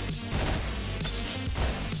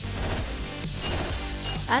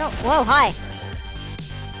 I don't... Whoa, hi!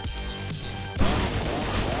 Damn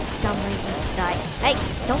it. Dumb reasons to die. Hey,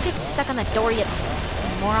 don't get stuck on the door, you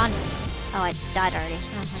moron. Oh, I died already.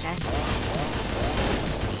 Oh, okay.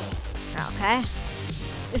 Okay.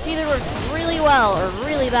 This either works really well or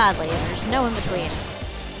really badly, and there's no in between.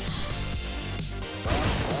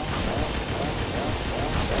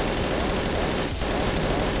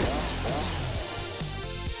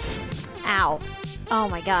 Ow. Oh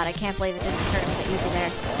my god, I can't believe it didn't occur to me that you'd be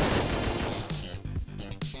there.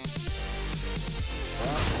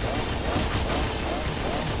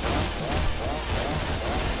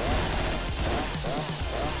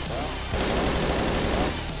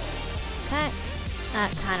 Okay. That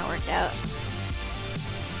kind of worked out.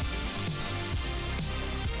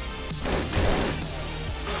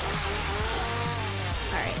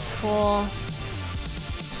 Alright, cool.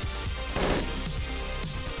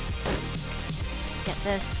 Just get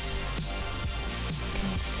this.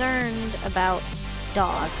 Concerned about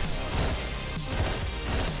dogs.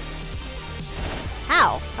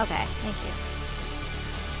 Ow! Okay, thank you.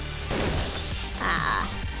 Ah.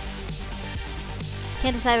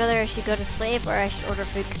 Can't decide whether I should go to sleep or I should order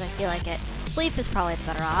food because I feel like it. Sleep is probably the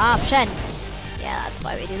better option. Yeah, that's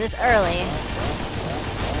why we do this early.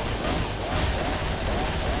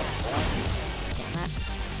 Damn it.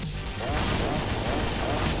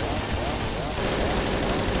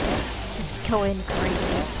 Just going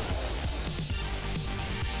crazy.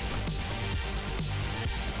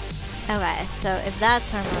 Okay, so if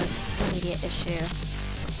that's our most immediate issue.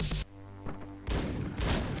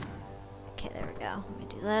 Okay, there we go. Let me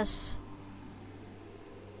do this.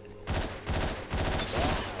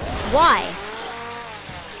 Why?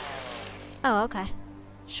 Oh, okay.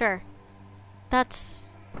 Sure.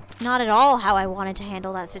 That's not at all how I wanted to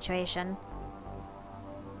handle that situation.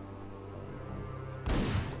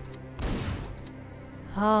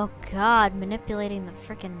 Oh god, manipulating the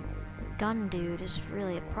frickin' gun dude is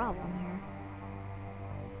really a problem here.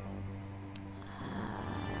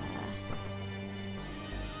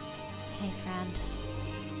 Hey, friend.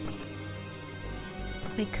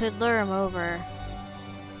 We could lure him over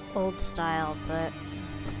old style, but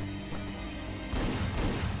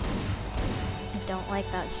I don't like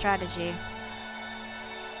that strategy.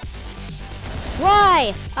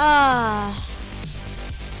 Why?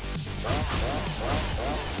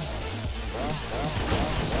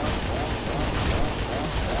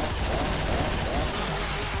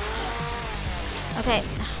 Okay,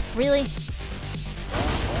 really?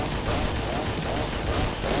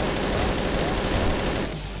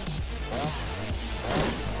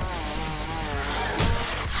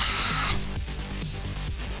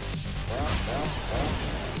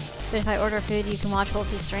 But if I order food, you can watch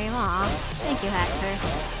Wolfie stream? Aw, thank you,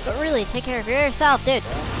 Haxer. But really, take care of yourself, dude.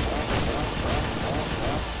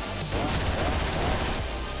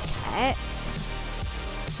 Okay.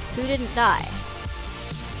 Who didn't die?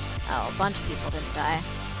 Oh, a bunch of people didn't die.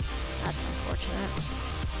 That's unfortunate.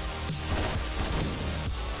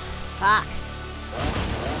 Fuck.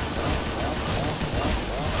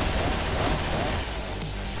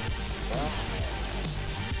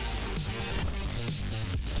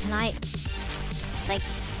 Can I? Thank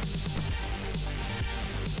you.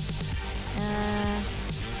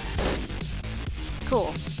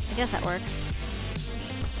 Cool. I guess that works.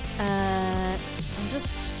 I'm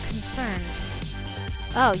just concerned.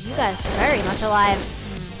 Oh, you guys are very much alive.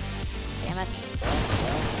 Damn it.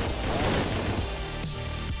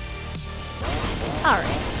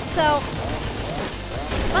 Alright, so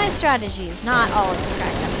my strategy is not all it's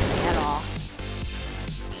cracked up to be at all.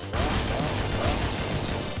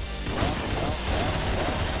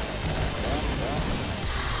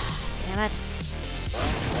 Damn it.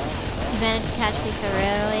 You managed to catch these so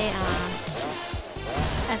early.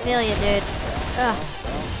 I feel you, dude. Ugh.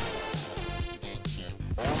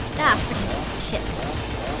 Ah, freaking shit.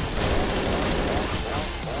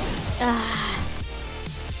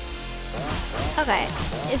 Okay.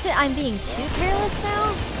 Is it I'm being too careless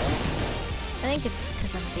now? I think it's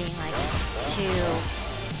because I'm being, like,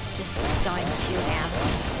 just going too ham.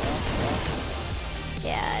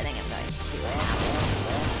 Yeah, I think I'm going too ham.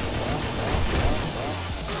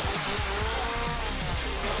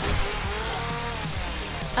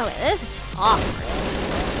 Oh, wait, this is just awkward.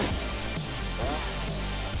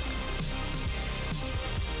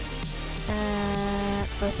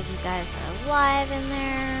 Both of you guys are alive in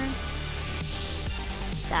there.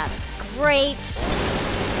 That's great.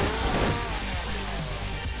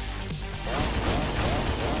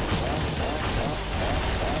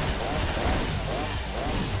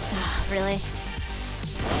 Really?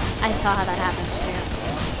 I saw how that happened too.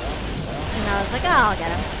 And I was like, oh, I'll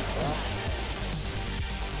get him.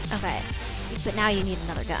 Okay. But now you need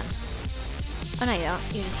another gun. Oh no, you don't.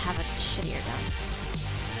 You just have a shittier gun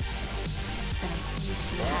than I'm used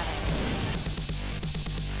to having.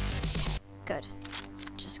 Good.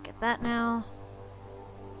 Just get that now.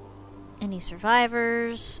 Any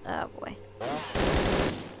survivors? Oh boy.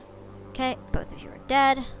 Okay, both of you are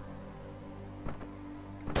dead.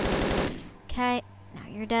 Okay, now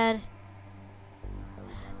you're dead.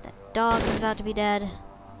 That dog is about to be dead.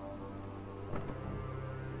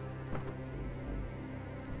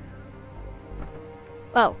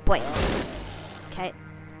 Oh, boy. Okay.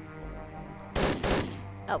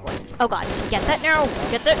 Oh, boy. Oh, God. Get that now!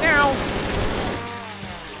 Get that now!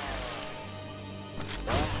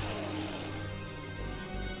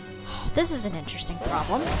 This is an interesting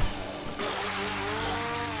problem.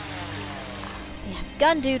 We have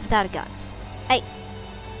gun dude without a gun. Hey!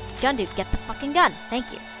 Gun dude, get the fucking gun.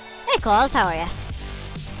 Thank you. Hey, Claus, how are ya?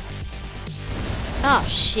 Oh,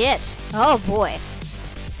 shit. Oh, boy.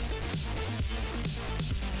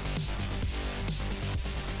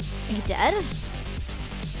 Are you dead?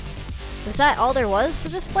 Was that all there was to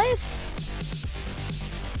this place?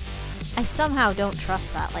 I somehow don't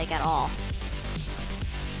trust that, like, at all.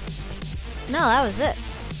 No, that was it.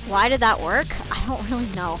 Why did that work? I don't really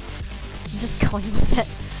know. I'm just going with it.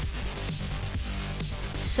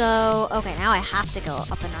 So, okay, now I have to go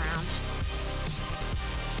up and around.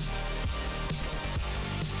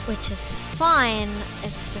 Which is fine,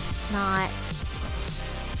 it's just not...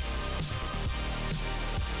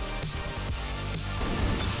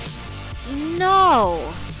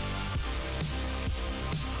 No!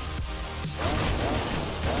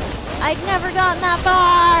 I'd never gotten that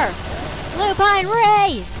far! Lupine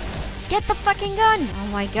Ray! Get the fucking gun! Oh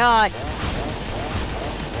my god.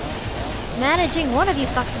 Managing one of you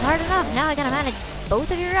fucks is hard enough. Now I gotta manage both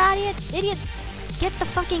of you, idiot. Get the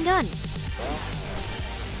fucking gun.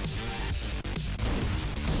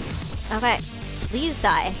 Okay. Please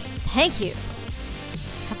die. Thank you.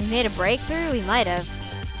 Have we made a breakthrough? We might have.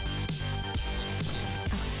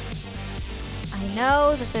 I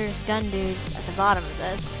know that there's gun dudes at the bottom of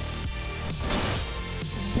this.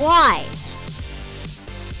 Why?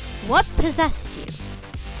 What possessed you?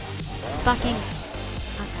 Fucking...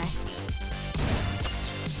 Okay.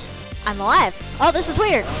 I'm alive. Oh, this is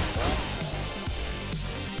weird.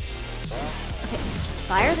 Okay, just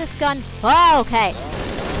fire this gun. Oh, okay.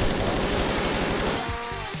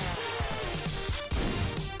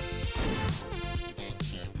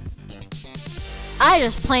 I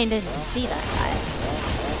just plain didn't see that guy.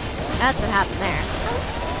 That's what happened there.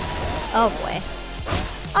 Oh boy.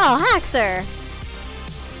 Oh, Haxer!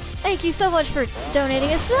 Thank you so much for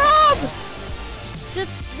donating a sub! To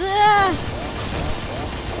the...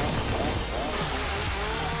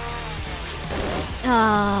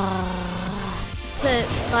 to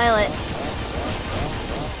Violet.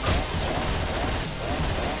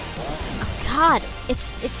 Oh god,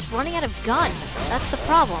 it's running out of gun. That's the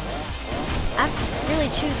problem. I have to really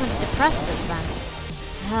choose when to depress this then.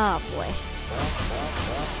 Oh boy.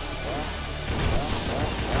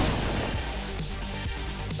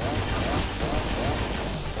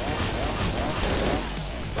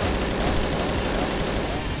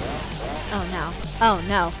 Oh no. Oh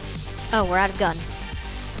no. Oh, we're out of gun.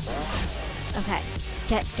 Okay.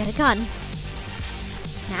 Get a gun.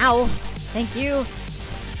 Now. Thank you.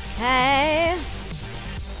 Okay.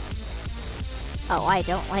 Oh, I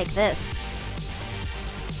don't like this.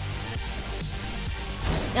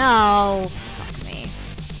 Oh, fuck me.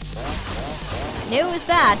 Knew it was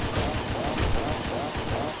bad.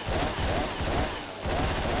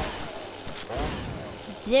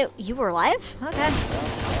 You were alive? Okay.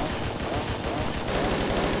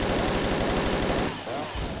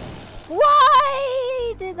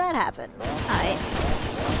 Why did that happen?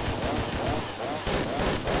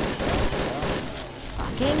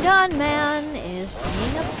 Fucking gunman is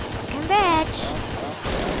being a fucking bitch.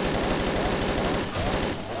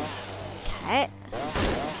 Okay.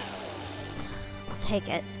 I'll take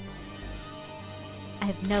it. I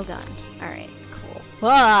have no gun. Alright, cool. Whoa,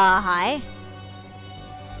 hi.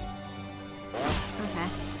 Okay,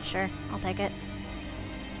 sure. I'll take it.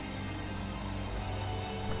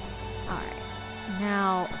 Alright.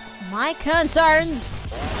 Now, my concerns!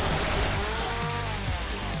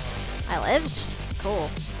 I lived? Cool.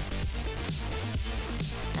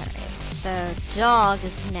 Alright, so dog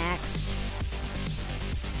is next.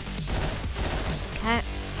 Okay.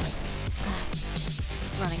 Just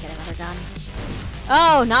run and get another gun.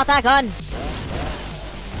 Oh, not that gun!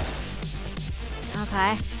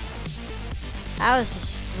 Okay. That was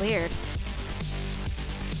just weird.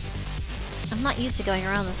 I'm not used to going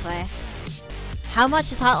around this way. How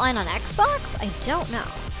much is Hotline on Xbox? I don't know.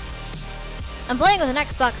 I'm playing with an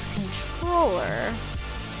Xbox controller,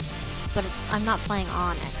 but I'm not playing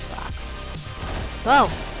on Xbox. Whoa.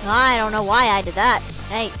 I don't know why I did that.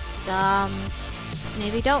 Hey,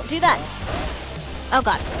 maybe don't do that. Oh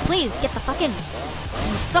god, please get the fuck in.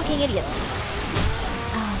 You fucking idiots.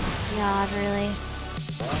 Oh my god, really?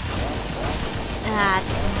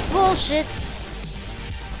 That's some bullshit.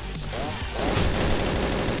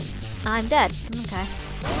 I'm dead. Okay.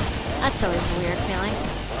 That's always a weird feeling.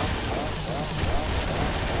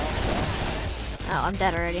 Oh, I'm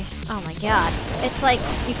dead already. Oh my god. It's like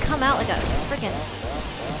you come out like a freaking...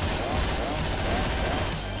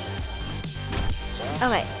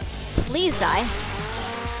 Okay. Please die.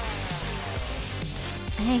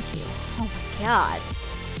 Thank you. Oh my god.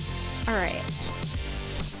 Alright.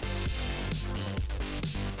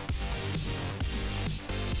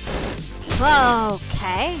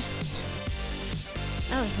 Okay.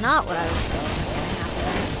 That was not what I was thinking was gonna happen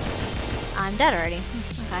there. I'm dead already.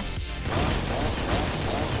 Okay.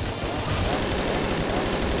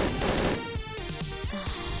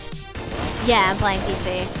 Yeah, I'm playing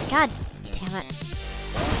PC. God damn it.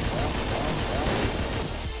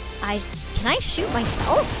 Can I shoot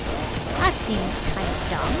myself? That seems kind of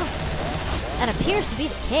dumb. That appears to be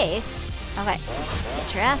the case. Okay,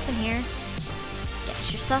 get your ass in here.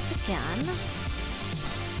 Get yourself a gun.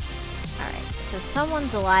 Alright, so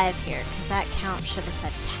someone's alive here, because that count should have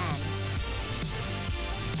said 10.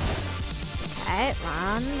 Okay,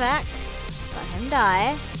 run back. Let him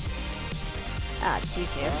die. Oh, it's you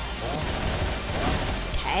two.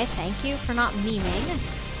 Okay, thank you for not memeing.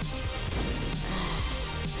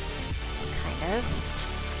 Kind of.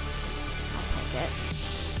 I'll take it.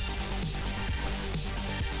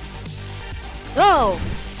 Oh,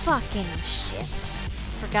 fucking shit.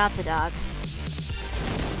 Forgot the dog.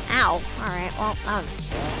 Ow. Alright, well, that was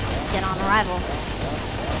dead on arrival.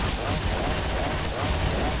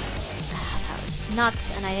 That was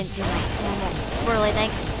nuts, and I didn't do my normal swirly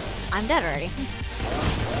thing. I'm dead already.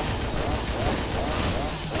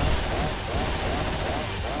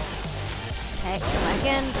 Okay, go back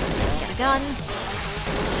in. Get a gun.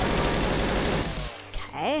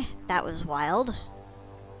 Okay, that was wild.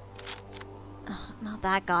 Not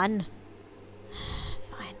that gun.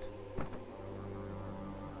 Fine.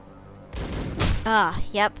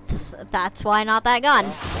 Yep. That's why not that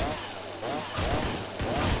gun.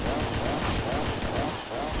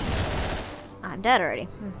 I'm dead already.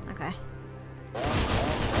 Okay.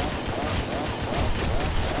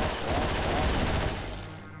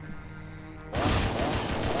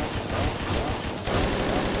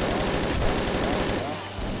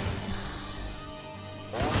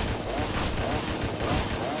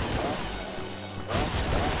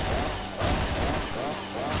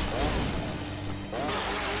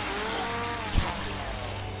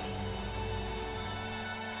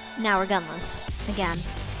 Now we're gunless. Again.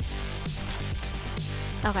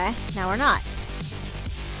 Okay, now we're not.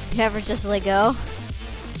 You ever just let go?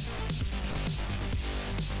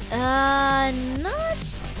 Not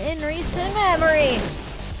in recent memory.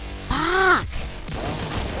 Fuck!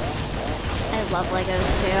 I love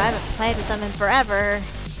Legos too. I haven't played with them in forever.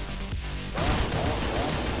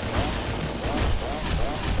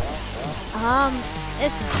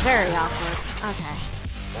 This is very awkward. Okay.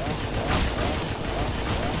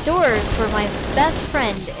 Doors were my best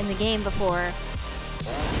friend in the game before,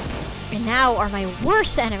 and now are my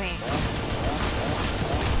worst enemy.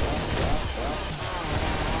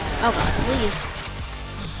 Oh god, please.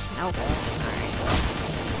 Nope. Alright.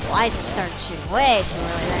 Well, I just started shooting way too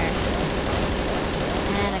early there.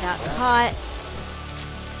 And I got caught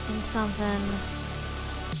in something.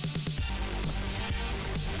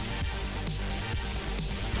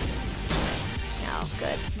 Oh,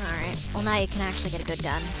 good. Alright. Well, now you can actually get a good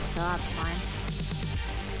gun, so that's fine.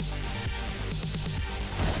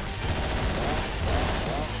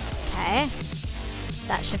 Okay.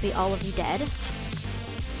 That should be all of you dead.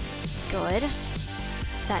 Good.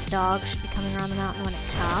 That dog should be coming around the mountain when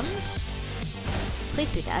it comes.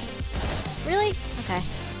 Please be dead. Really? Okay.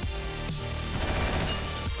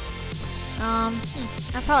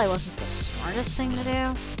 That probably wasn't the smartest thing to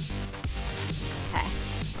do. Okay.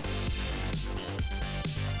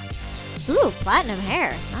 Ooh, platinum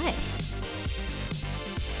hair. Nice.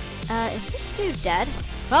 Is this dude dead?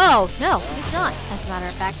 Oh, no, he's not, as a matter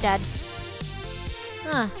of fact, dead.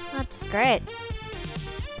 Huh, that's great.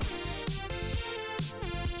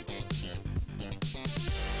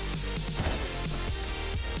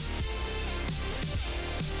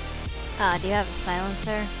 Do you have a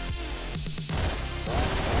silencer?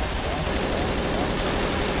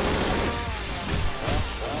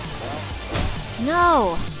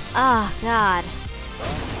 No! Oh, God.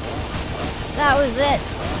 That was it.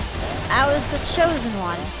 I was the chosen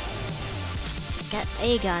one. get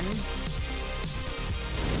a gun.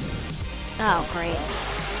 Oh, great.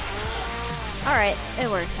 Alright, it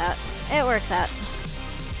works out. It works out.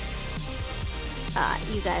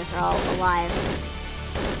 You guys are all alive.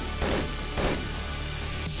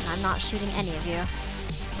 And I'm not shooting any of you.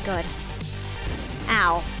 Good.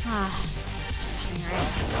 Ow. Ah, that serves me right.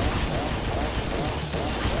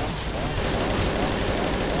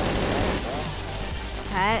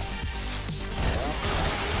 Okay.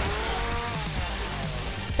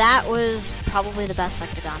 That was probably the best I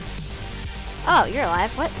could have gone. Oh, you're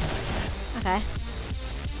alive. What? Okay.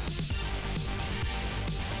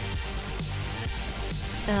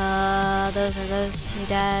 Those are those two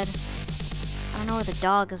dead. I don't know where the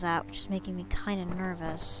dog is at, which is making me kind of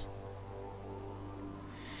nervous.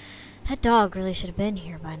 That dog really should have been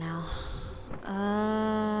here by now.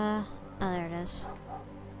 Oh, there it is.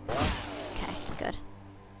 Okay, good.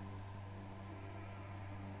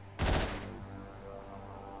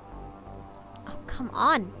 Oh, come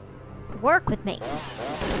on. Work with me.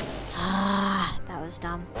 Ah, that was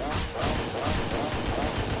dumb.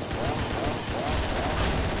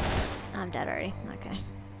 I'm dead already. Okay.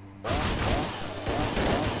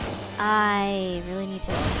 I really need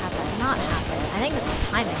to have that not happen. I think that's a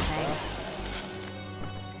timing thing.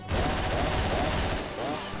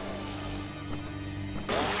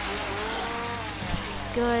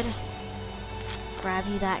 Good. Grab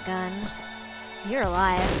you that gun. You're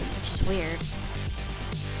alive, which is weird.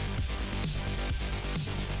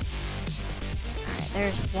 Alright,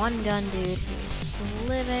 there's one gun dude who's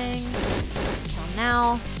living. Kill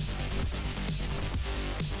now.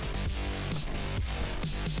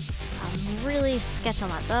 I'm really sketch on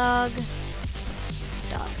that dog.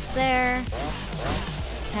 Dog's there.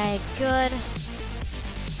 Okay, good.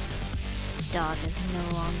 Dog is no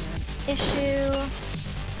longer an issue.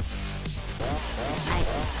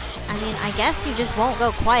 I mean, I guess you just won't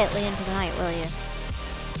go quietly into the night, will you?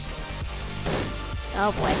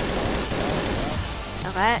 Oh boy.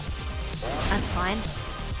 Okay. That's fine.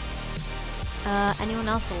 Anyone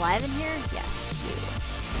else alive in here? Yes, you.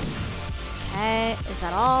 Okay, is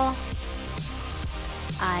that all?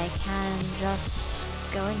 I can just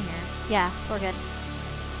go in here. Yeah, we're good.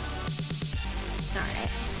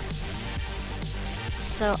 Alright.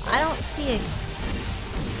 So, I don't see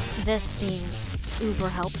this being uber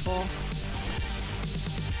helpful.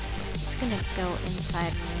 I'm just gonna go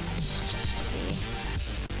inside rooms just to be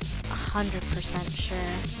 100%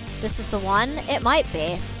 sure. This is the one? It might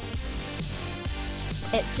be.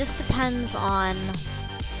 It just depends on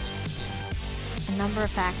a number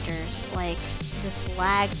of factors, like this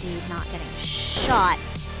lag dude not getting shot.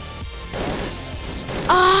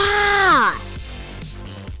 Ah!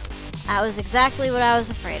 That was exactly what I was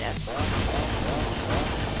afraid of.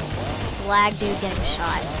 Lag dude getting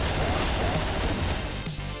shot.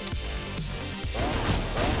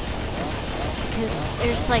 Because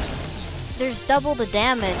there's double the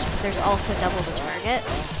damage, but there's also double the target.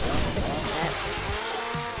 This isn't it.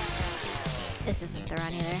 This isn't the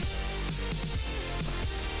run either.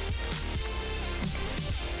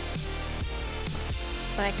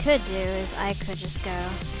 What I could do is I could just go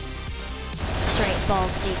straight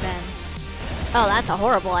balls deep in. Oh, that's a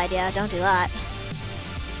horrible idea. Don't do that.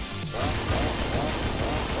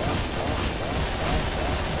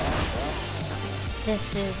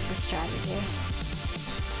 This is the strategy.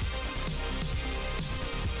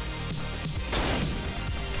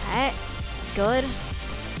 Okay, good.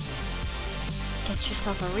 Get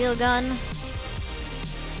yourself a real gun.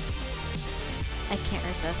 I can't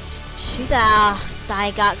resist. Shoot! Ah,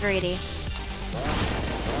 I got greedy.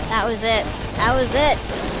 That was it. That was it.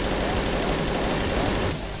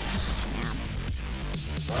 Man.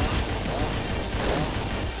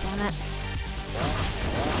 Damn it.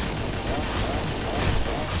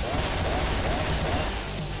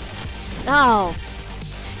 Oh,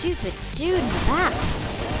 stupid dude in the back.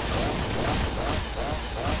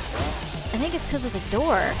 I think it's because of the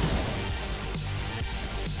door.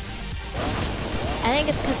 I think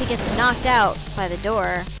it's because he gets knocked out by the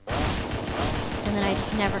door. And then I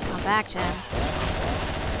just never come back to him.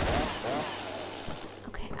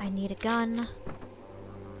 Okay, I need a gun.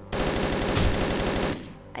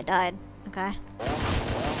 I died. Okay.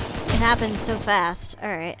 It happens so fast.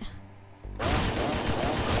 Alright.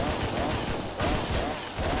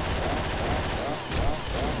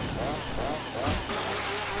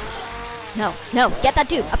 No, no, get that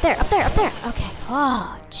dude! Up there, up there, up there! Okay.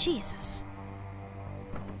 Oh, Jesus.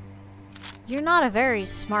 You're not a very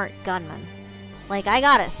smart gunman. Like, I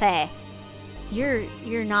gotta say,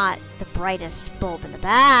 you're not the brightest bulb in the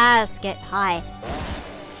basket. Hi.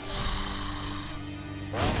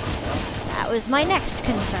 That was my next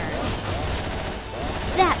concern.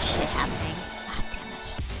 That shit happening. God damn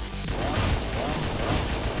it.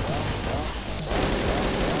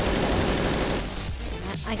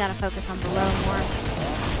 Damn it. I gotta focus on below more.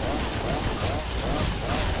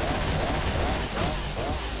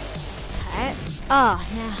 Okay. Oh,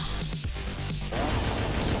 no.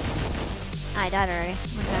 I died already.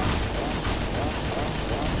 Okay.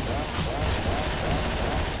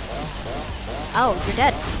 Oh, you're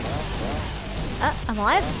dead. I'm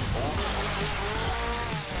alive?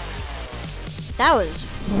 That was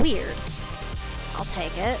weird. I'll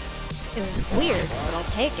take it. It was weird, but I'll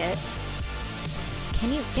take it.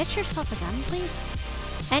 Can you get yourself a gun, please?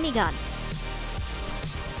 Any gun.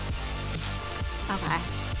 Okay.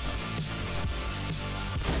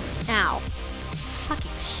 Ow.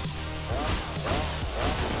 Fucking shit.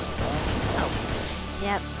 Oh.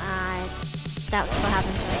 Yep, that's what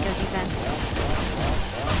happens when I go deep end.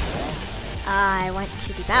 I went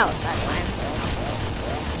too deep out that time.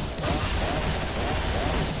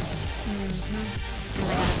 And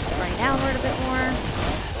I gotta spray downward a bit more.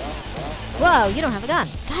 Whoa, you don't have a gun.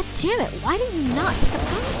 God damn it, why do you not pick up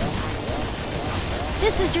guns sometimes?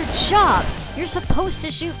 This is your job. You're supposed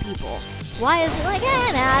to shoot people. Why is it like, nah,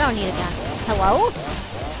 I don't need a gun. Hello?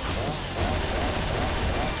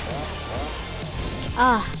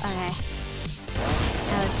 Okay.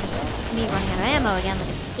 That was just me running out of ammo again like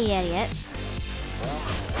an idiot.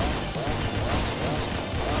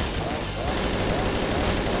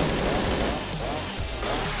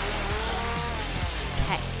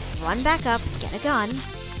 Okay, run back up, get a gun.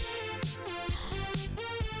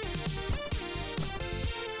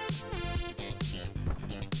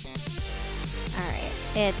 Alright,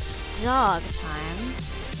 it's dog time.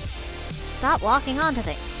 Stop walking onto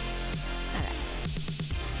things.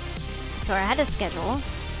 So I had a schedule.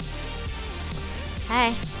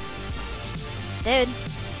 Hey. Dude.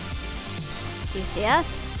 Do you see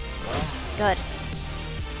us? Good.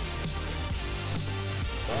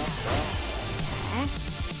 Okay.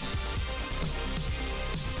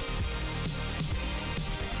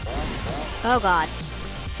 Oh god.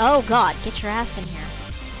 Oh god, get your ass in here.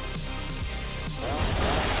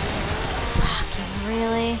 Fucking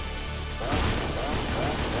really?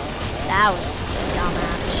 That was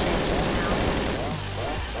dumbass shit just now.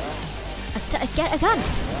 Get a gun!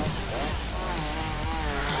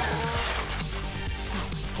 Oh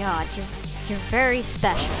my god, you're very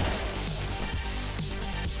special.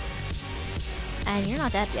 And you're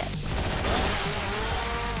not dead yet.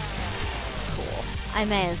 Cool. I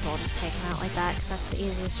may as well just take him out like that, because that's the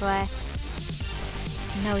easiest way.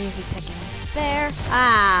 No easy pickings there.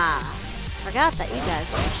 Ah! Forgot that you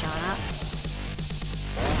guys were showing up.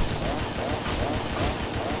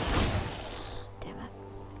 Damn it.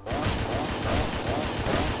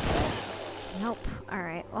 Nope.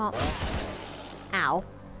 Alright, well. Ow.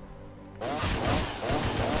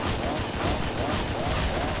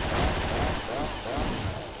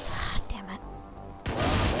 Damn it.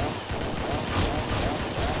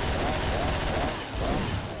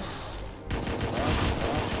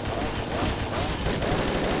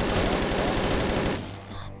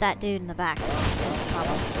 That dude in the back is the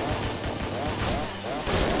problem.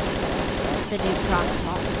 The dude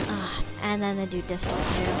proximal. And then the dude distal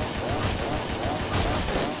too.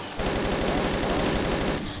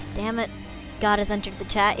 Damn it. God has entered the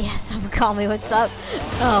chat. Yeah, someone call me, what's up?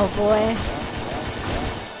 Oh boy.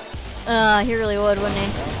 He really would, wouldn't he?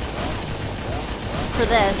 For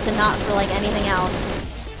this, and not for like anything else.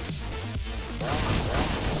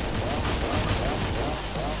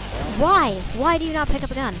 Why? Why do you not pick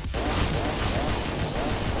up a gun?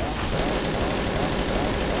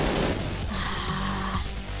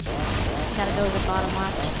 Gotta go to the bottom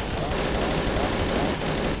left.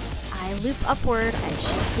 I loop upward, I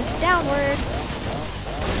should loop downward.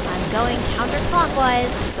 I'm going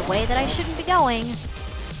counterclockwise, the way that I shouldn't be going.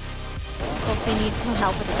 Hope we need some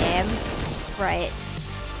help with the game. Right.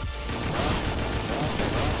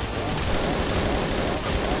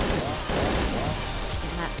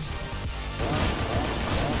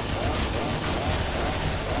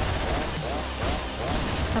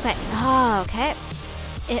 Okay. Oh, okay.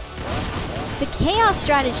 The chaos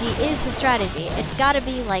strategy is the strategy. It's gotta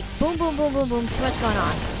be like boom, boom, boom, boom, boom, too much going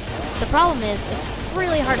on. The problem is, it's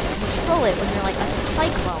really hard to control it when you're like a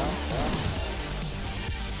cyclone.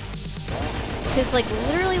 Because like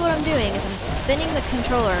literally what I'm doing is I'm spinning the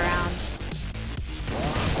controller around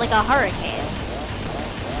like a hurricane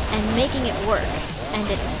and making it work. And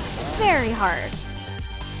it's very hard.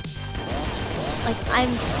 Like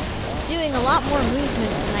I'm doing a lot more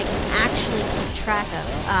movements than I can actually keep track of.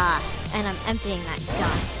 And I'm emptying that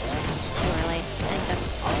gun. too early. I think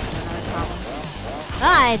that's also another problem.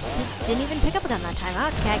 Ah, I didn't even pick up a gun that time.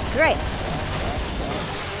 Okay, great.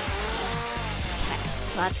 Okay,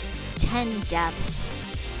 so that's 10 deaths.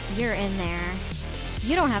 You're in there.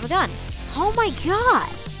 You don't have a gun. Oh my god!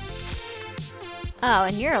 Oh,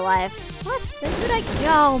 and you're alive. What? Then who'd I...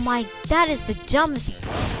 Oh my... That is the dumbest...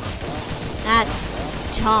 That's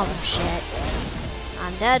dumb shit.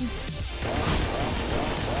 I'm dead.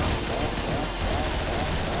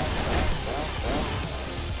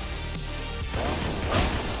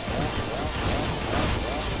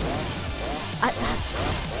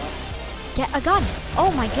 Get a gun.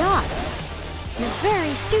 Oh my god. You're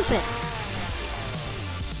very stupid.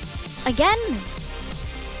 Again?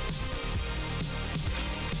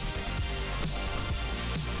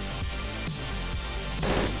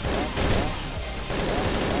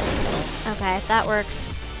 Okay, that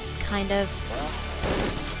works. Kind of.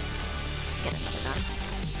 Just get another gun.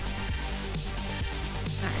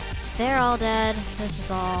 Alright. They're all dead. This is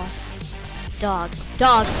all... Dog.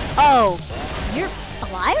 Dog! Oh! You're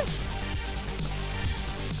alive?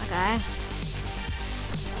 Okay.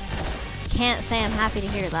 Can't say I'm happy to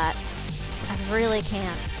hear that. I really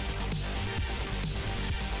can't.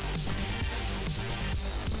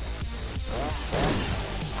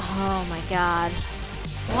 Oh my god.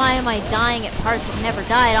 Why am I dying at parts I've never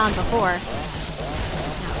died on before?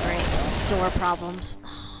 Oh great. Door problems.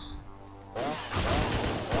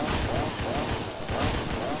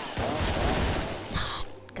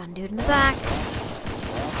 Gun dude in the back.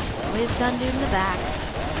 It's always gun dude in the back.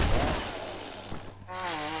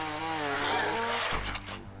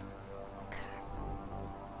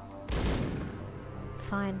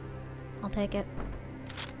 Fine. I'll take it.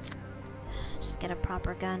 Just get a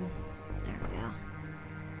proper gun. There we go.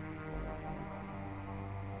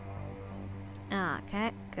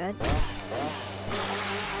 Okay, good.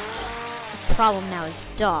 The problem now is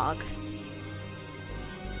dog.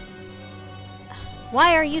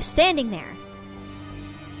 Why are you standing there?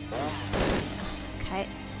 Okay.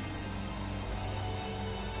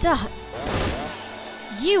 Duh.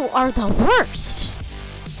 You are the worst!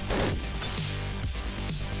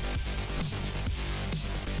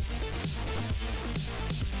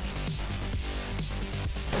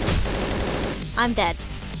 I'm dead.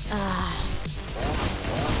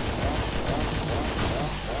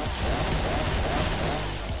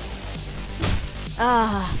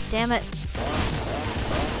 Damn it.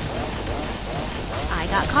 I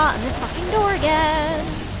got caught in the fucking door again.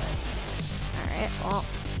 Alright, well.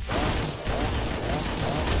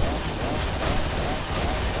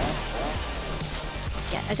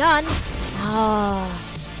 Get a gun. Oh.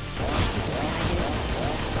 Stupid melee dude.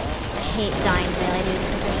 I hate dying melee dudes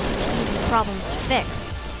because they're such easy problems to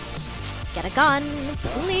fix. Get a gun,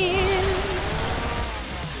 please.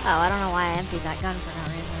 Oh, I don't know why I emptied that gun for no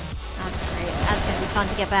reason. That's great. That's gonna be fun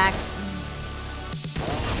to get back.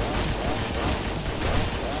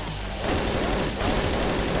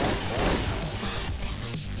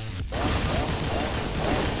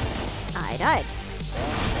 I died.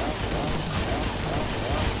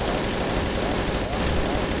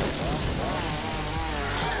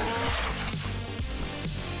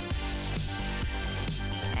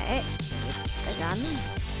 Okay, the gun.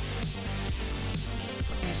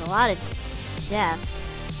 There's a lot of death.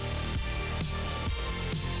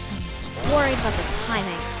 I'm worried about the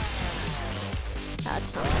timing.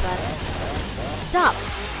 That's not bad. Stop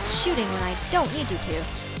shooting when I don't need you to.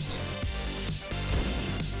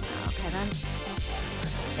 Okay then.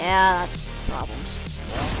 Yeah, that's problems.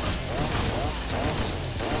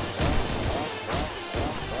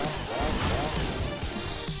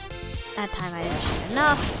 That time I didn't shoot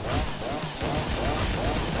enough.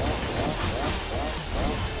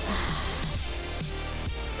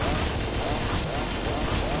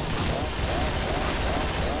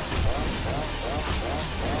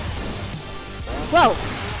 Whoa!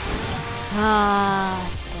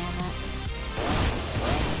 Ah, damn it.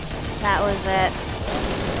 That was it.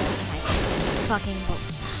 Fucking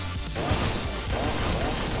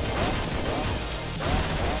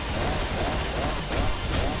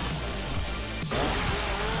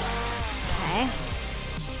okay.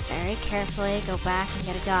 Very carefully go back and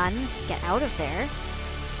get a gun. Get out of there.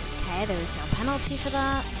 Okay, there was no penalty for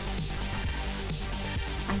that.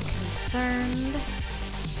 I'm concerned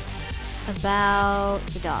about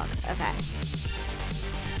the dog. Okay.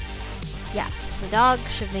 Yeah, so the dog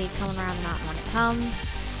should be coming around the mountain when it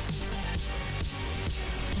comes.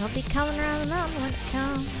 He'll be coming around the mountain when it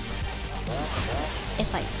comes.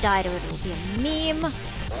 If I die to it, it'll be a meme.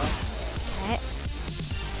 Okay.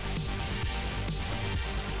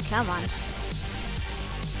 Come on.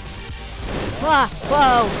 Whoa!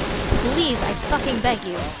 Whoa! Please, I fucking beg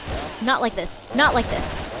you. Not like this. Not like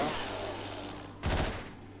this.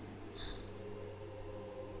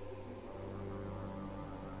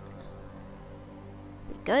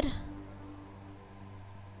 We good?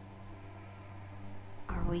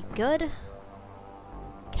 Are we good?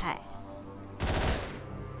 Okay.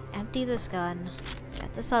 Empty this gun.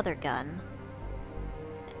 Get this other gun.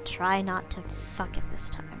 And try not to fuck it this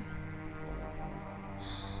time.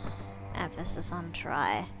 Emphasis on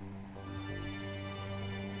try.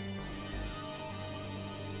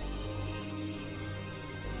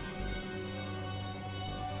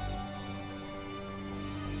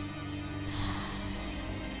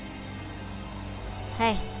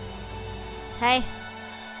 Hey. Hey.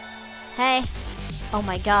 Hey. Oh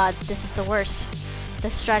my god, this is the worst.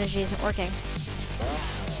 This strategy isn't working.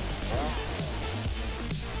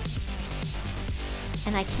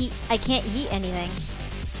 And I can't yeet anything.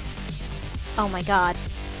 Oh my god.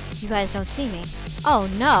 You guys don't see me. Oh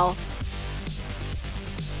no.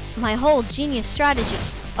 My whole genius strategy.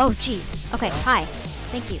 Oh jeez. Okay, hi.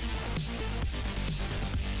 Thank you.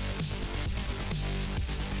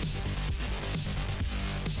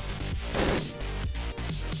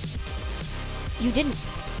 You didn't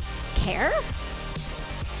care?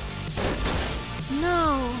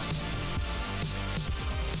 No.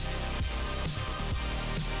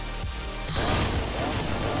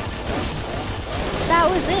 That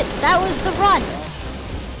was it. That was the run.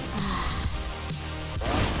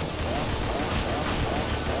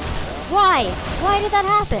 Why? Why did that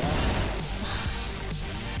happen?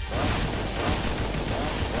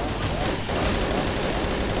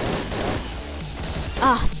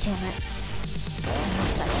 Ah, oh, damn it. I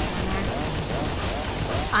missed that one there.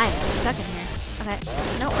 I'm stuck in here. Okay.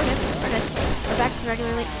 No, we're good. We're good. We're back to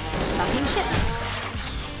regularly fucking shit.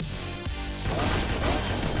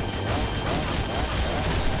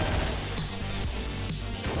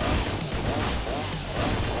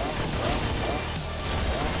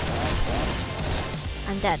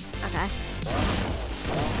 I'm dead. Okay.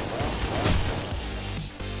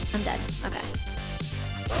 I'm dead. Okay.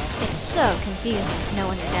 It's so confusing to know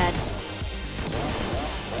when you're dead.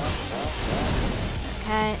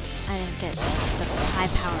 Okay, I didn't get the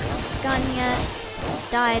high-powered gun yet, so I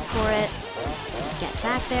died for it. Get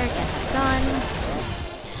back there, get the gun.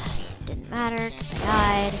 Didn't matter, because I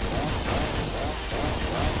died.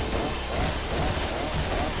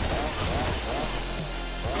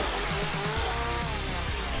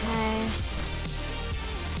 Okay.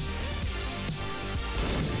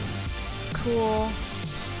 Cool.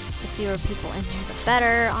 The fewer people in here, the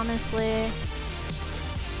better, honestly.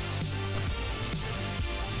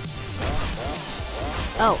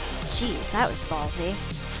 Oh, jeez, that was ballsy.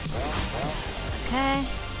 Okay,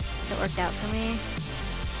 it worked out for me.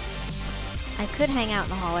 I could hang out in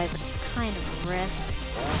the hallway, but it's kind of a risk.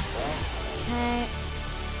 Okay.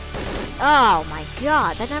 Oh my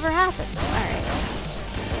god, that never happens. Alright.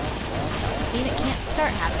 Doesn't mean it can't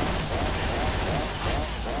start happening.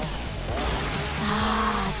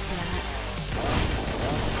 Ah,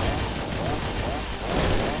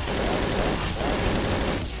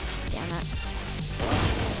 damn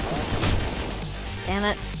it. Damn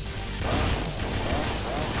it.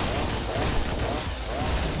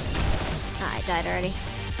 Ah, I died already.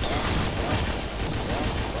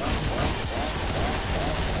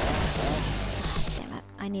 Damn it.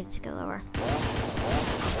 I needed to go lower.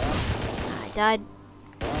 Ah, I died.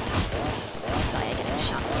 By getting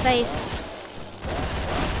shot in the face.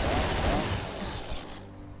 Ah, damn it.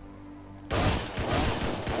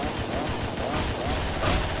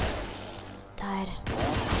 Died.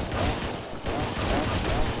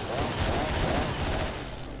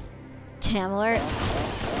 Damn alert.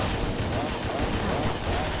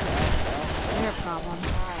 This is your problem.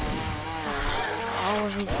 All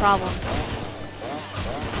of these problems.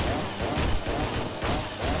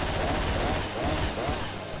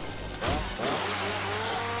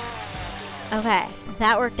 Okay,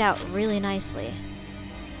 that worked out really nicely.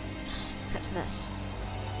 Except for this.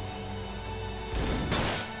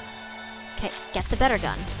 Okay, get the better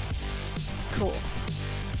gun. Cool.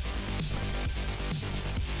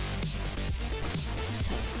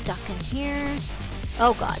 So, duck in here.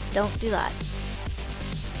 Oh god, don't do that.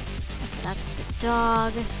 Okay, that's the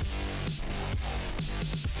dog.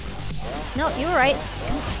 No, you were right.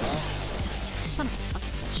 You son of a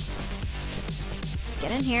fucking bitch.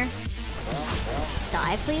 Get in here.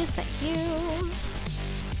 Die, please. Thank you.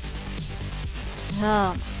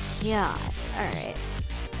 Oh my god. Alright.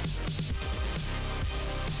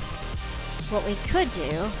 What we could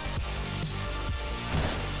do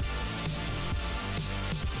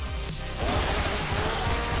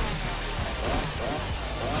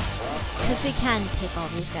because we can take all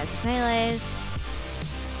these guys with melees.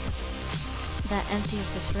 That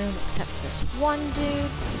empties this room except for this one dude,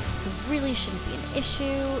 who really shouldn't be an issue.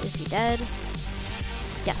 Is he dead?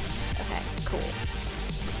 Yes. Okay, cool.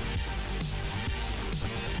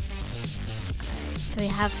 Okay, so we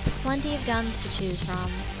have plenty of guns to choose from.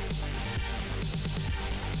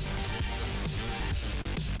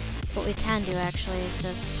 What we can do actually is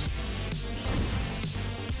just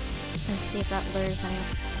and see if that lures any.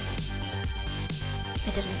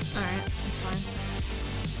 It didn't. Alright, that's fine.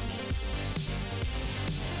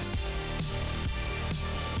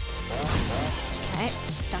 Okay,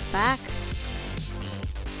 duck back.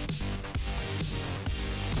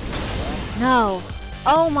 No!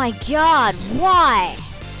 Oh my god, why?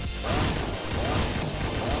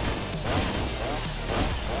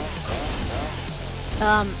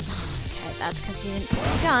 Okay, that's because you didn't pick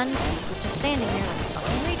a gun, so you were just standing there like a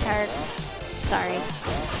fucking retard. Sorry.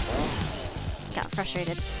 Got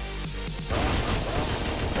frustrated.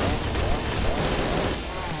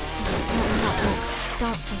 No,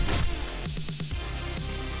 don't do this.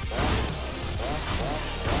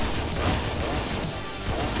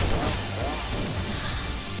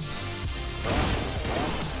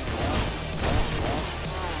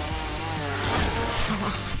 Come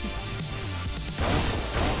on.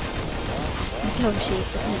 Negotiate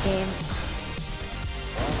with me, game.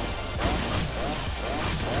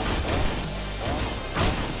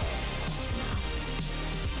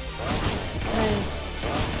 It's because it's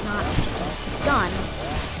not picking up the gun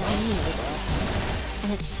that I need. And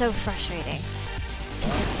it's so frustrating.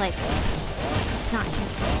 Because it's like, it's not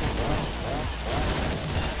consistent.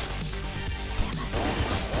 Damn it.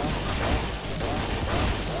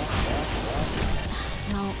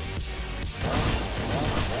 No.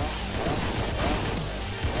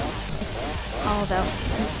 It's all about...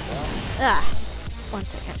 Ah! 1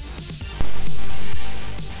 second.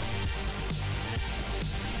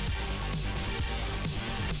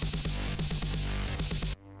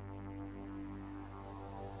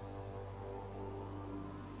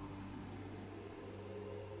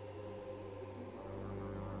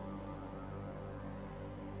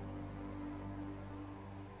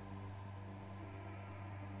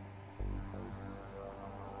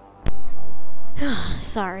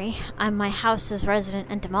 Sorry, I'm my house's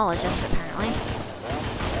resident entomologist, apparently.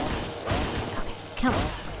 Okay, come on.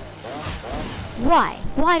 Why?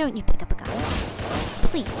 Why don't you pick up a gun?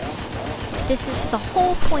 Please. This is the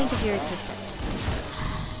whole point of your existence.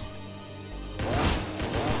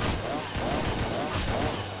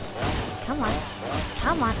 Come on.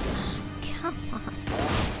 Come on. Come on.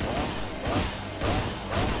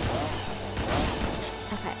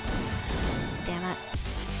 Okay. Damn it.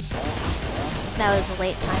 That was a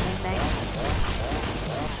late timing thing.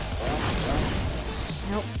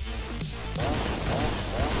 Nope.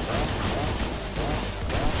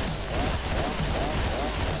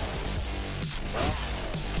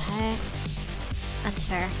 Okay. That's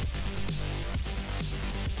fair.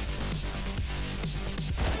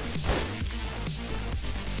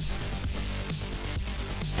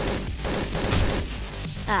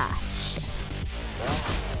 Ah, shit.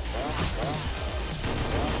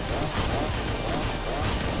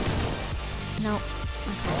 Nope.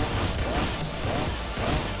 Okay.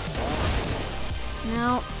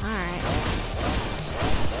 No. Alright.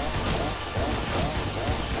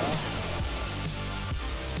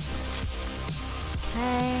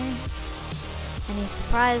 Okay. Any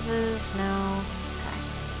surprises? No. Okay.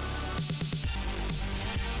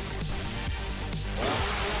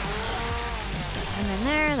 Get him in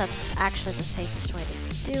there. That's actually the safest way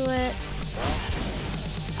to do it.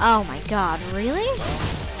 Oh my god, really?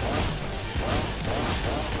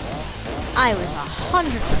 I was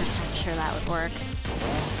 100% sure that would work.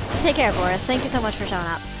 Take care, Boris. Thank you so much for showing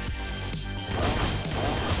up.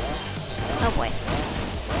 Oh boy.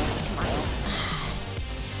 Come on.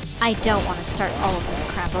 I don't want to start all of this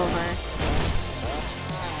crap over.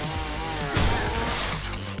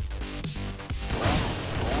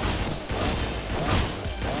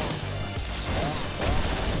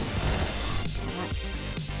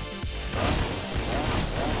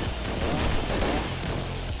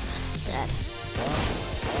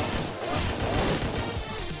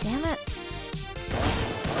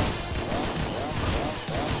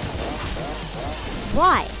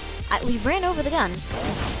 Why? We ran over the gun.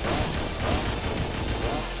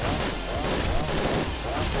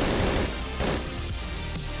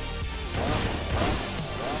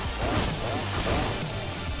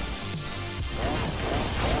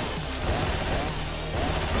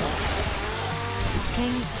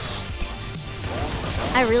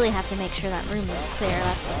 I I really have to make sure that room is clear.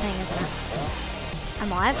 That's the thing, isn't it?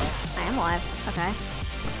 I'm alive? I am alive. Okay.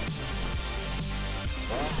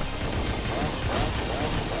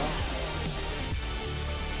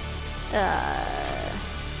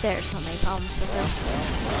 There's so many problems with this.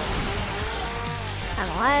 I'm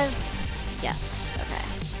alive? Yes. Okay.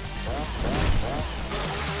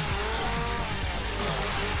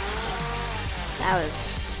 That was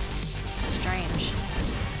strange.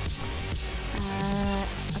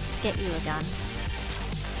 Let's get you a gun.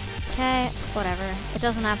 Okay, whatever. It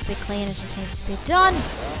doesn't have to be clean, it just needs to be done!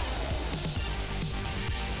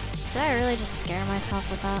 Did I really just scare myself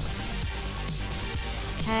with that?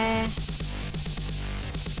 Okay.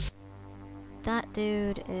 That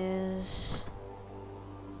dude is...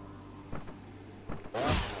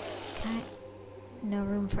 Okay. No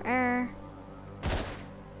room for error.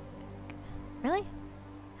 Really?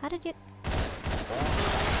 How did you...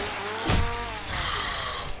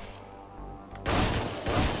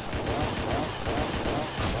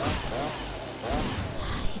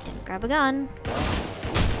 He didn't grab a gun.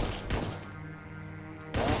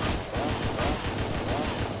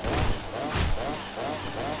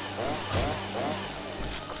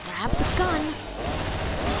 Grab the gun.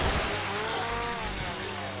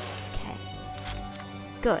 Okay.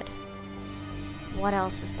 Good. What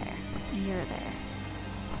else is there? You're there.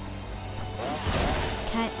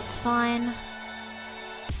 Okay, it's fine.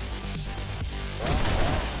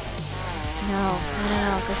 No,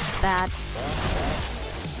 this is bad.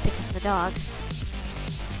 Because of the dog.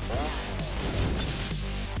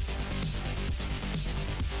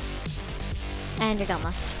 And you're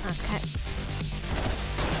gunless. Okay.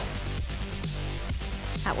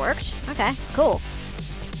 That worked. Okay, cool.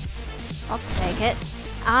 I'll take it.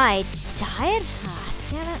 I died? Ah,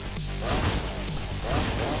 damn it.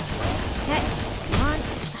 Okay, come on.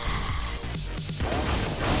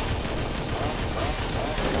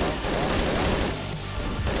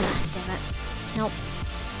 Ah, damn it. Nope.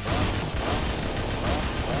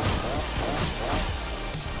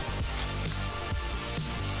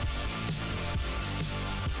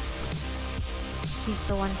 He's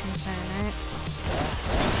the one concern, right?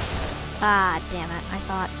 Ah, damn it. I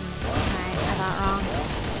thought... Alright, I thought wrong.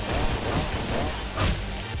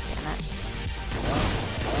 Damn it.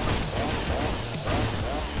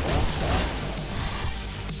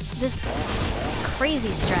 This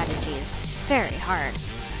crazy strategy is very hard.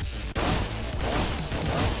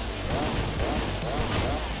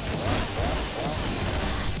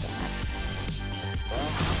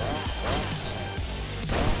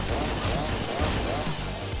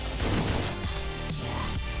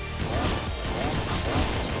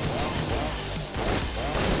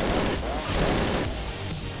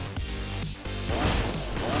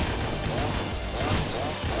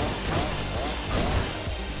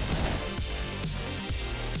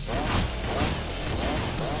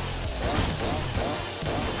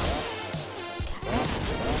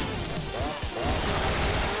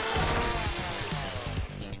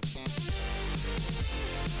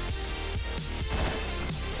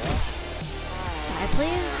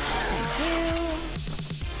 Please. Thank you.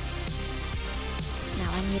 Now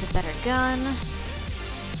I need a better gun.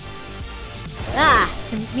 Ah!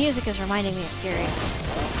 The music is reminding me of Fury.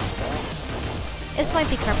 This might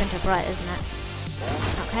be Carpenter Brett, isn't it?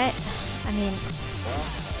 Okay. I mean...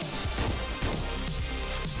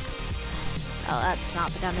 Oh, that's not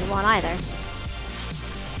the gun we want either.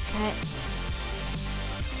 Okay.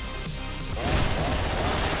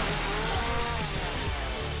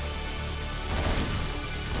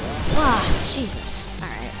 Ah, Jesus.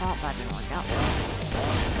 Alright, well, that didn't work out.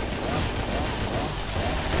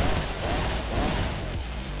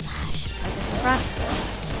 I should have put this in front.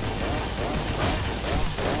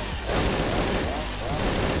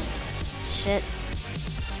 Shit.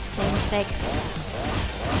 Same mistake.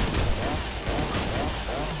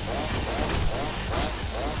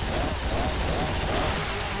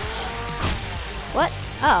 What?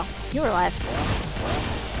 Oh, you were alive.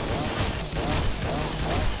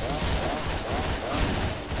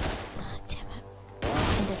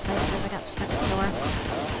 Indecisive, I got stuck at the door.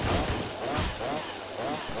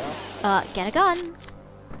 Get a gun.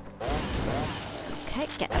 Okay,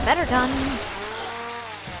 get a better gun.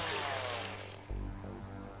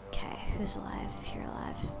 Okay, who's alive? You're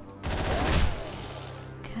alive.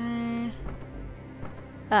 Okay.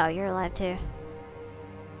 Oh, you're alive too.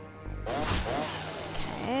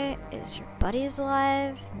 Okay, is your buddies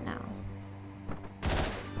alive? No.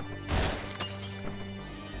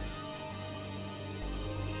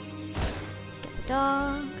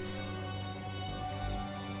 Dog.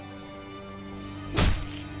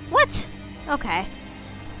 What? Okay.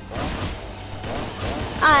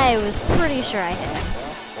 I was pretty sure I hit him.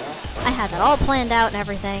 I had that all planned out and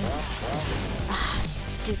everything.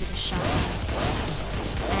 Due to the shot.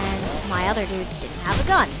 And my other dude didn't have a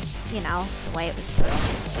gun. You know, the way it was supposed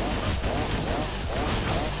to.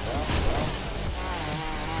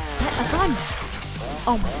 Get a gun!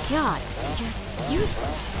 Oh my god, you're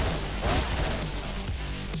useless.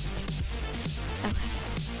 Okay.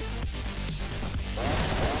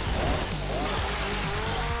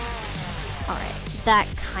 Alright, that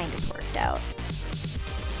kind of worked out.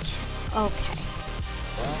 Okay.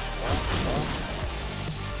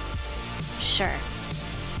 Sure.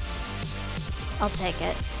 I'll take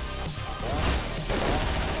it.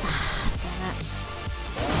 Damn it.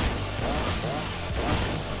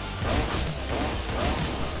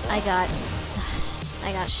 I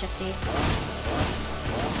got shifty.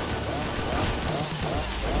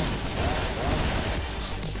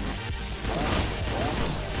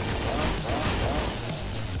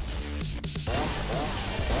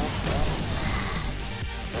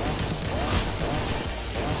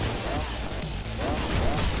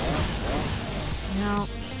 No.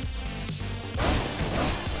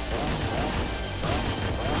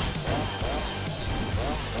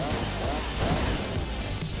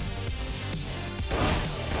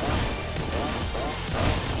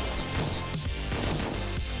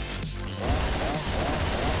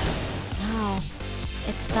 No.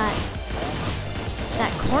 It's that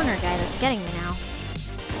corner guy that's getting me now.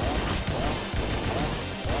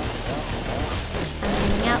 I'm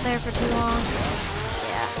hanging out there for too long.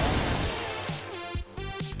 Yeah.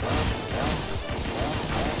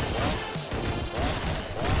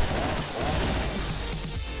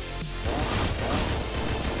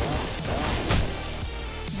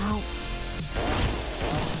 No.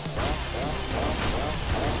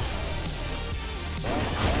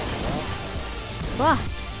 Ah.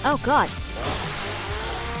 Oh god.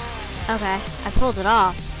 Okay, I pulled it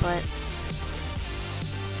off, but...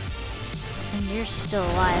 And you're still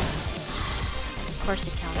alive. Of course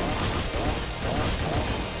it killed me.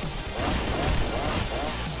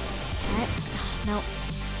 Okay. Nope.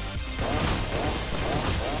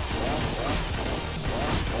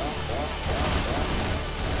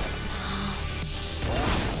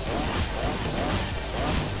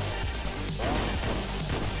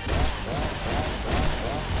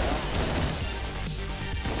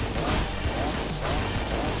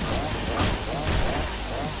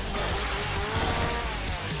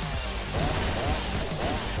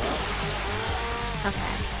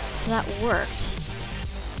 Okay, so that worked.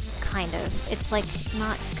 Kind of. It's like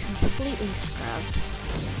not completely scrubbed.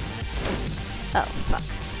 Oh, fuck.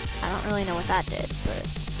 I don't really know what that did, but...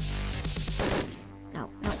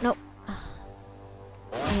 No, no, no.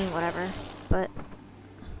 I mean, whatever. But...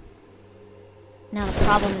 Now the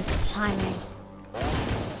problem is the timing.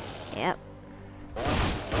 Yep.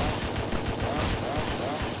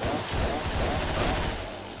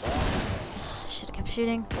 Should've kept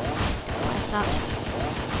shooting. I stopped.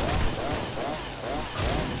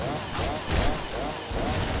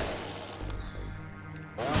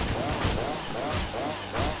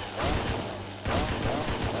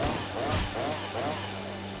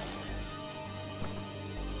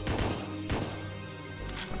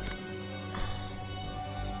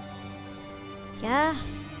 Yeah?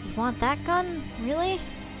 You want that gun? Really?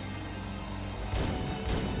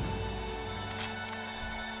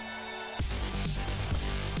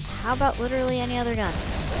 How about literally any other gun?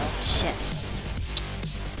 Shit.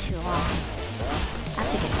 Too long. I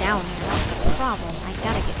have to get down there, that's the problem. I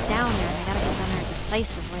gotta get down there, and I gotta get down there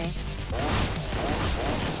decisively.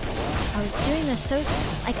 I was doing this so...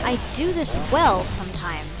 like, I do this well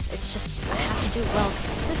sometimes. It's just, I have to do it well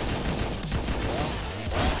consistently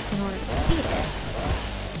in order to beat it.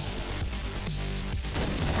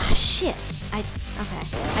 Ah, shit! Okay.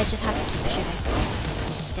 I just have to keep shooting.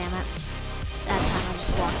 Damn it. That time I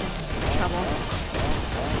just walked into trouble.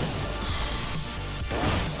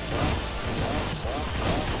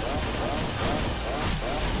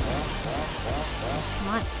 Come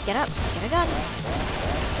on, get up, get a gun.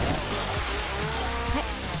 Okay.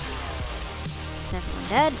 Is everyone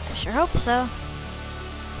dead? I sure hope so.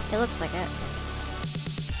 It looks like it.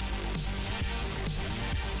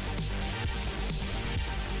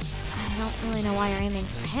 I don't really know why you're aiming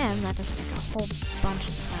for him. That doesn't make a whole bunch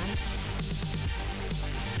of sense.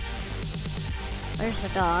 Where's the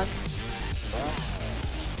dog?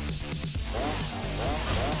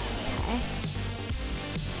 Okay.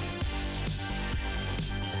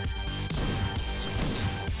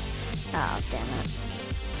 Oh, damn it.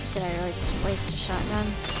 Did I really just waste a shotgun?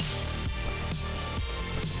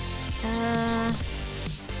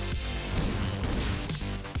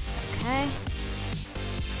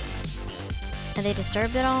 Are they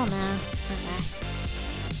disturbed at all? No. Okay.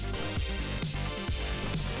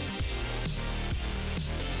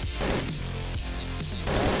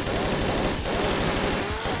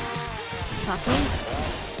 Fucking.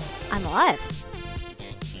 I'm alive.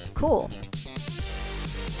 Cool.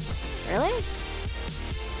 Really?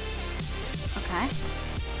 Okay.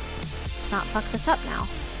 Let's not fuck this up now.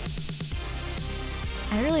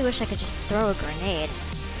 I really wish I could just throw a grenade.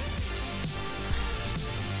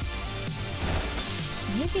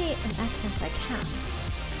 Maybe, in essence, I can.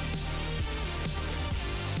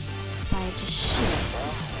 By just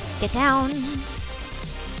shooting. Get down!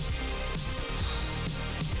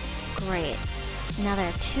 Great. Now there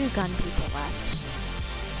are 2 gun people left.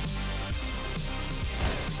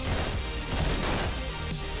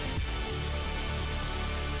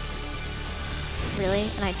 Really?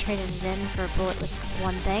 And I traded it in for a bullet with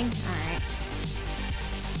 1 thing? Alright.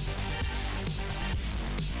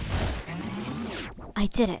 I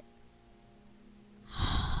did it.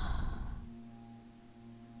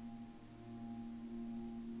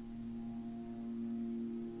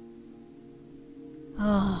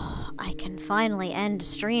 Oh, I can finally end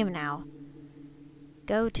stream now.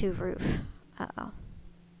 Go to roof. Uh-oh.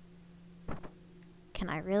 Can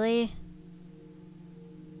I really?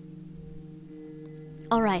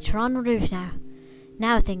 Alright, we're on the roof now.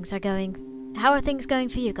 Now things are going... How are things going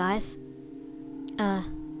for you guys?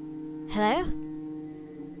 Hello?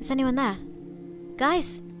 Is anyone there?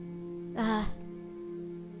 Guys?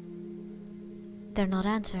 They're not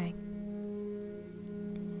answering.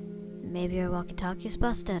 Maybe your walkie-talkie's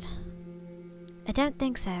busted. I don't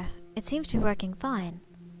think so. It seems to be working fine.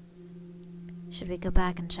 Should we go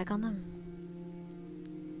back and check on them?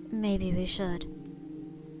 Maybe we should.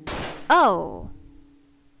 Oh!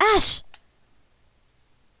 Ash!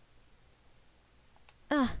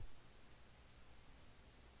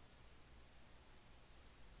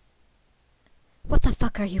 What the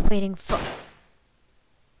fuck are you waiting for?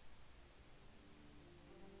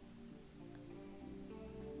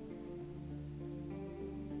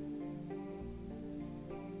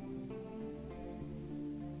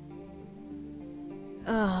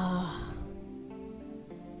 Oh.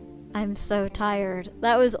 I'm so tired.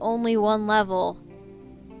 That was only 1 level.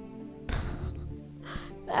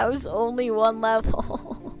 That was only 1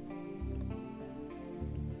 level.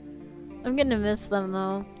 I'm gonna miss them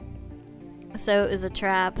though. So it was a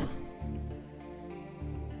trap.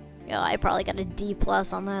 Yeah, I probably got a D+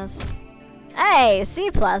 on this. Hey, C+.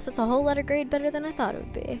 It's a whole letter grade better than I thought it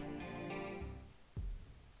would be.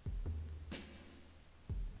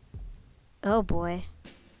 Oh boy.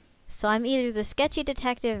 So I'm either the sketchy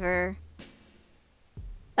detective or...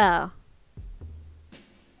 Oh.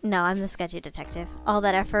 No, I'm the sketchy detective. All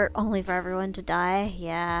that effort only for everyone to die?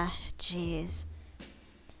 Yeah, jeez.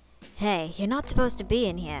 Hey, you're not supposed to be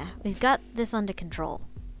in here. We've got this under control.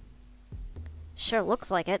 Sure looks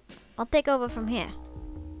like it. I'll take over from here.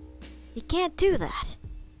 You can't do that.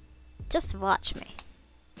 Just watch me.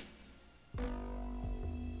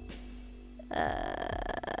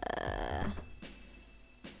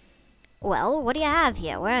 Well, what do you have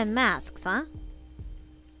here? Wearing masks, huh?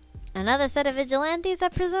 Another set of vigilantes, I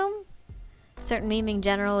presume? Certain memeing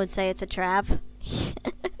general would say it's a trap.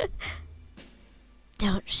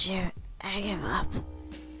 Don't shoot. I give up.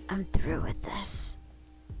 I'm through with this.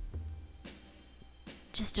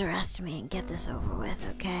 Just arrest me and get this over with,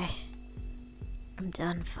 okay? I'm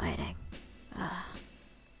done fighting.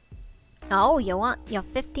 Oh, you want your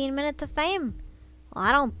 15 minutes of fame? Well,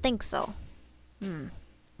 I don't think so. You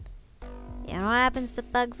know what happens to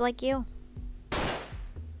thugs like you?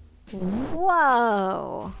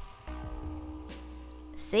 Whoa!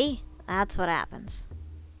 See? That's what happens.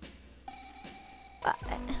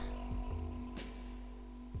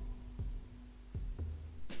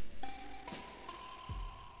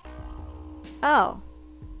 Oh.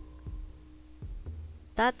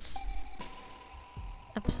 That's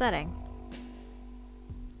upsetting.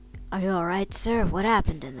 Are you alright, sir? What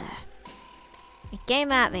happened in there? He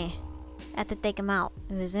came at me. I had to take him out.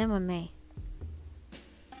 It was him and me.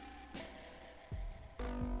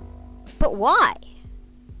 But why?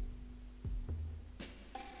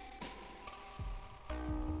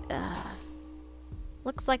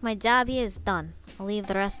 Looks like my job here is done. I'll leave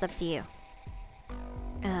the rest up to you.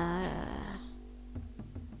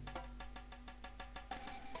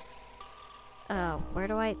 Oh, where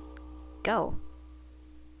do I go?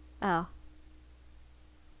 Oh.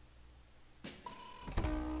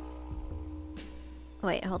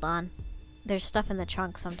 Wait, hold on. There's stuff in the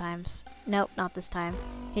trunk sometimes. Nope, not this time.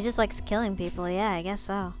 He just likes killing people. Yeah, I guess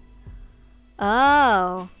so.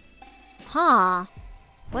 Oh. Huh.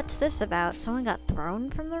 What's this about? Someone got thrown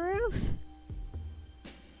from the roof?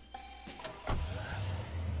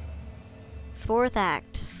 Fourth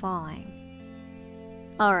act, falling.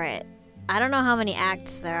 Alright. I don't know how many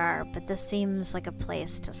acts there are, but this seems like a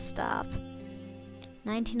place to stop.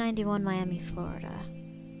 1991 Miami, Florida.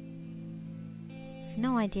 I have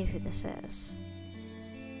no idea who this is.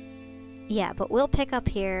 Yeah, but we'll pick up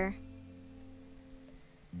here.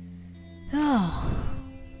 Oh.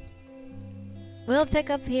 We'll pick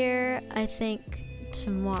up here, I think,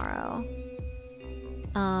 tomorrow.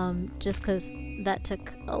 Just because that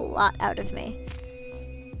took a lot out of me.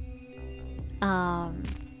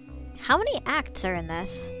 How many acts are in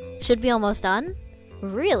this? Should be almost done?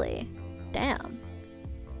 Really? Damn.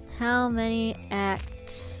 How many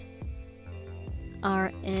acts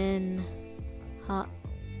are in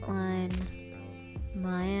Hotline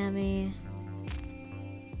Miami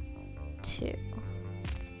 2?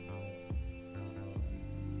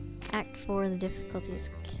 Act 4, the difficulty is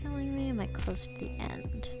killing me. Am I close to the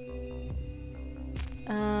end?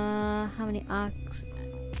 How many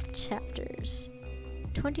chapters?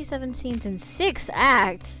 27 scenes and 6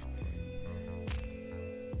 acts!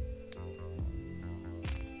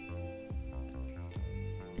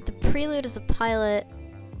 The prelude is a pilot.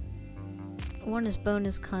 1 is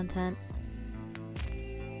bonus content.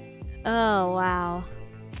 Oh, wow.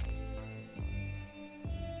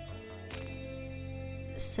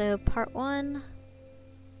 So, part 1,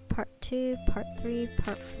 part 2, part 3,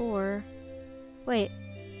 part 4. Wait,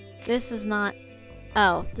 this is not...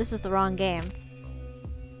 Oh, this is the wrong game.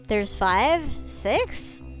 There's 5?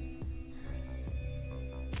 6?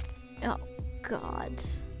 Oh, God.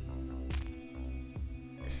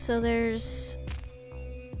 So there's...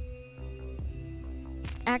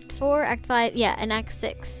 Act 4, Act 5, yeah, and Act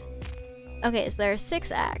 6. Okay, so there are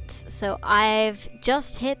 6 acts. So I've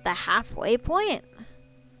just hit the halfway point.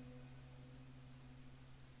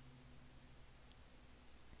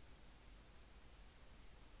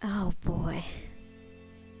 Oh boy.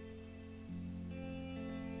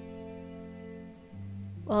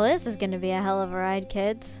 Well, this is gonna be a hell of a ride,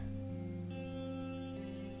 kids.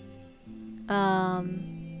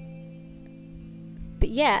 But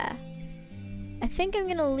yeah. I think I'm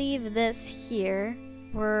gonna leave this here.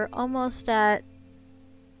 We're almost at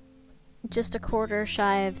just a quarter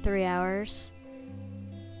shy of 3 hours.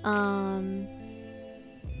 Yeah,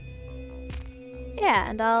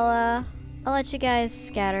 and I'll let you guys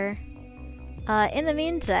scatter. In the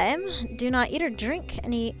meantime, do not eat or drink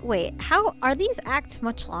any... Wait, how... Are these acts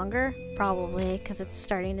much longer? Probably, because it's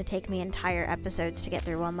starting to take me entire episodes to get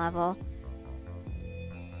through one level.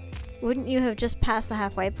 Wouldn't you have just passed the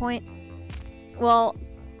halfway point? Well,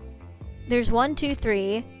 there's 1, 2,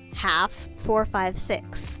 3, half, 4, 5,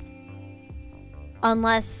 6.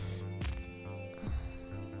 Unless...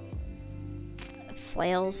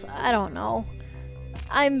 Flails, I don't know.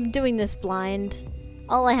 I'm doing this blind.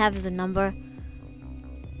 All I have is a number.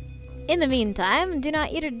 In the meantime, do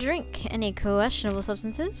not eat or drink any questionable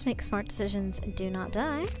substances. Make smart decisions. Do not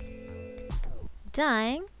die.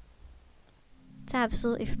 Dying, it's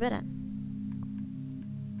absolutely forbidden.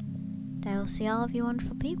 And I will see all of you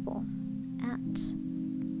wonderful people at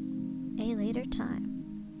a later time.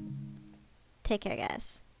 Take care,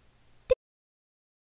 guys.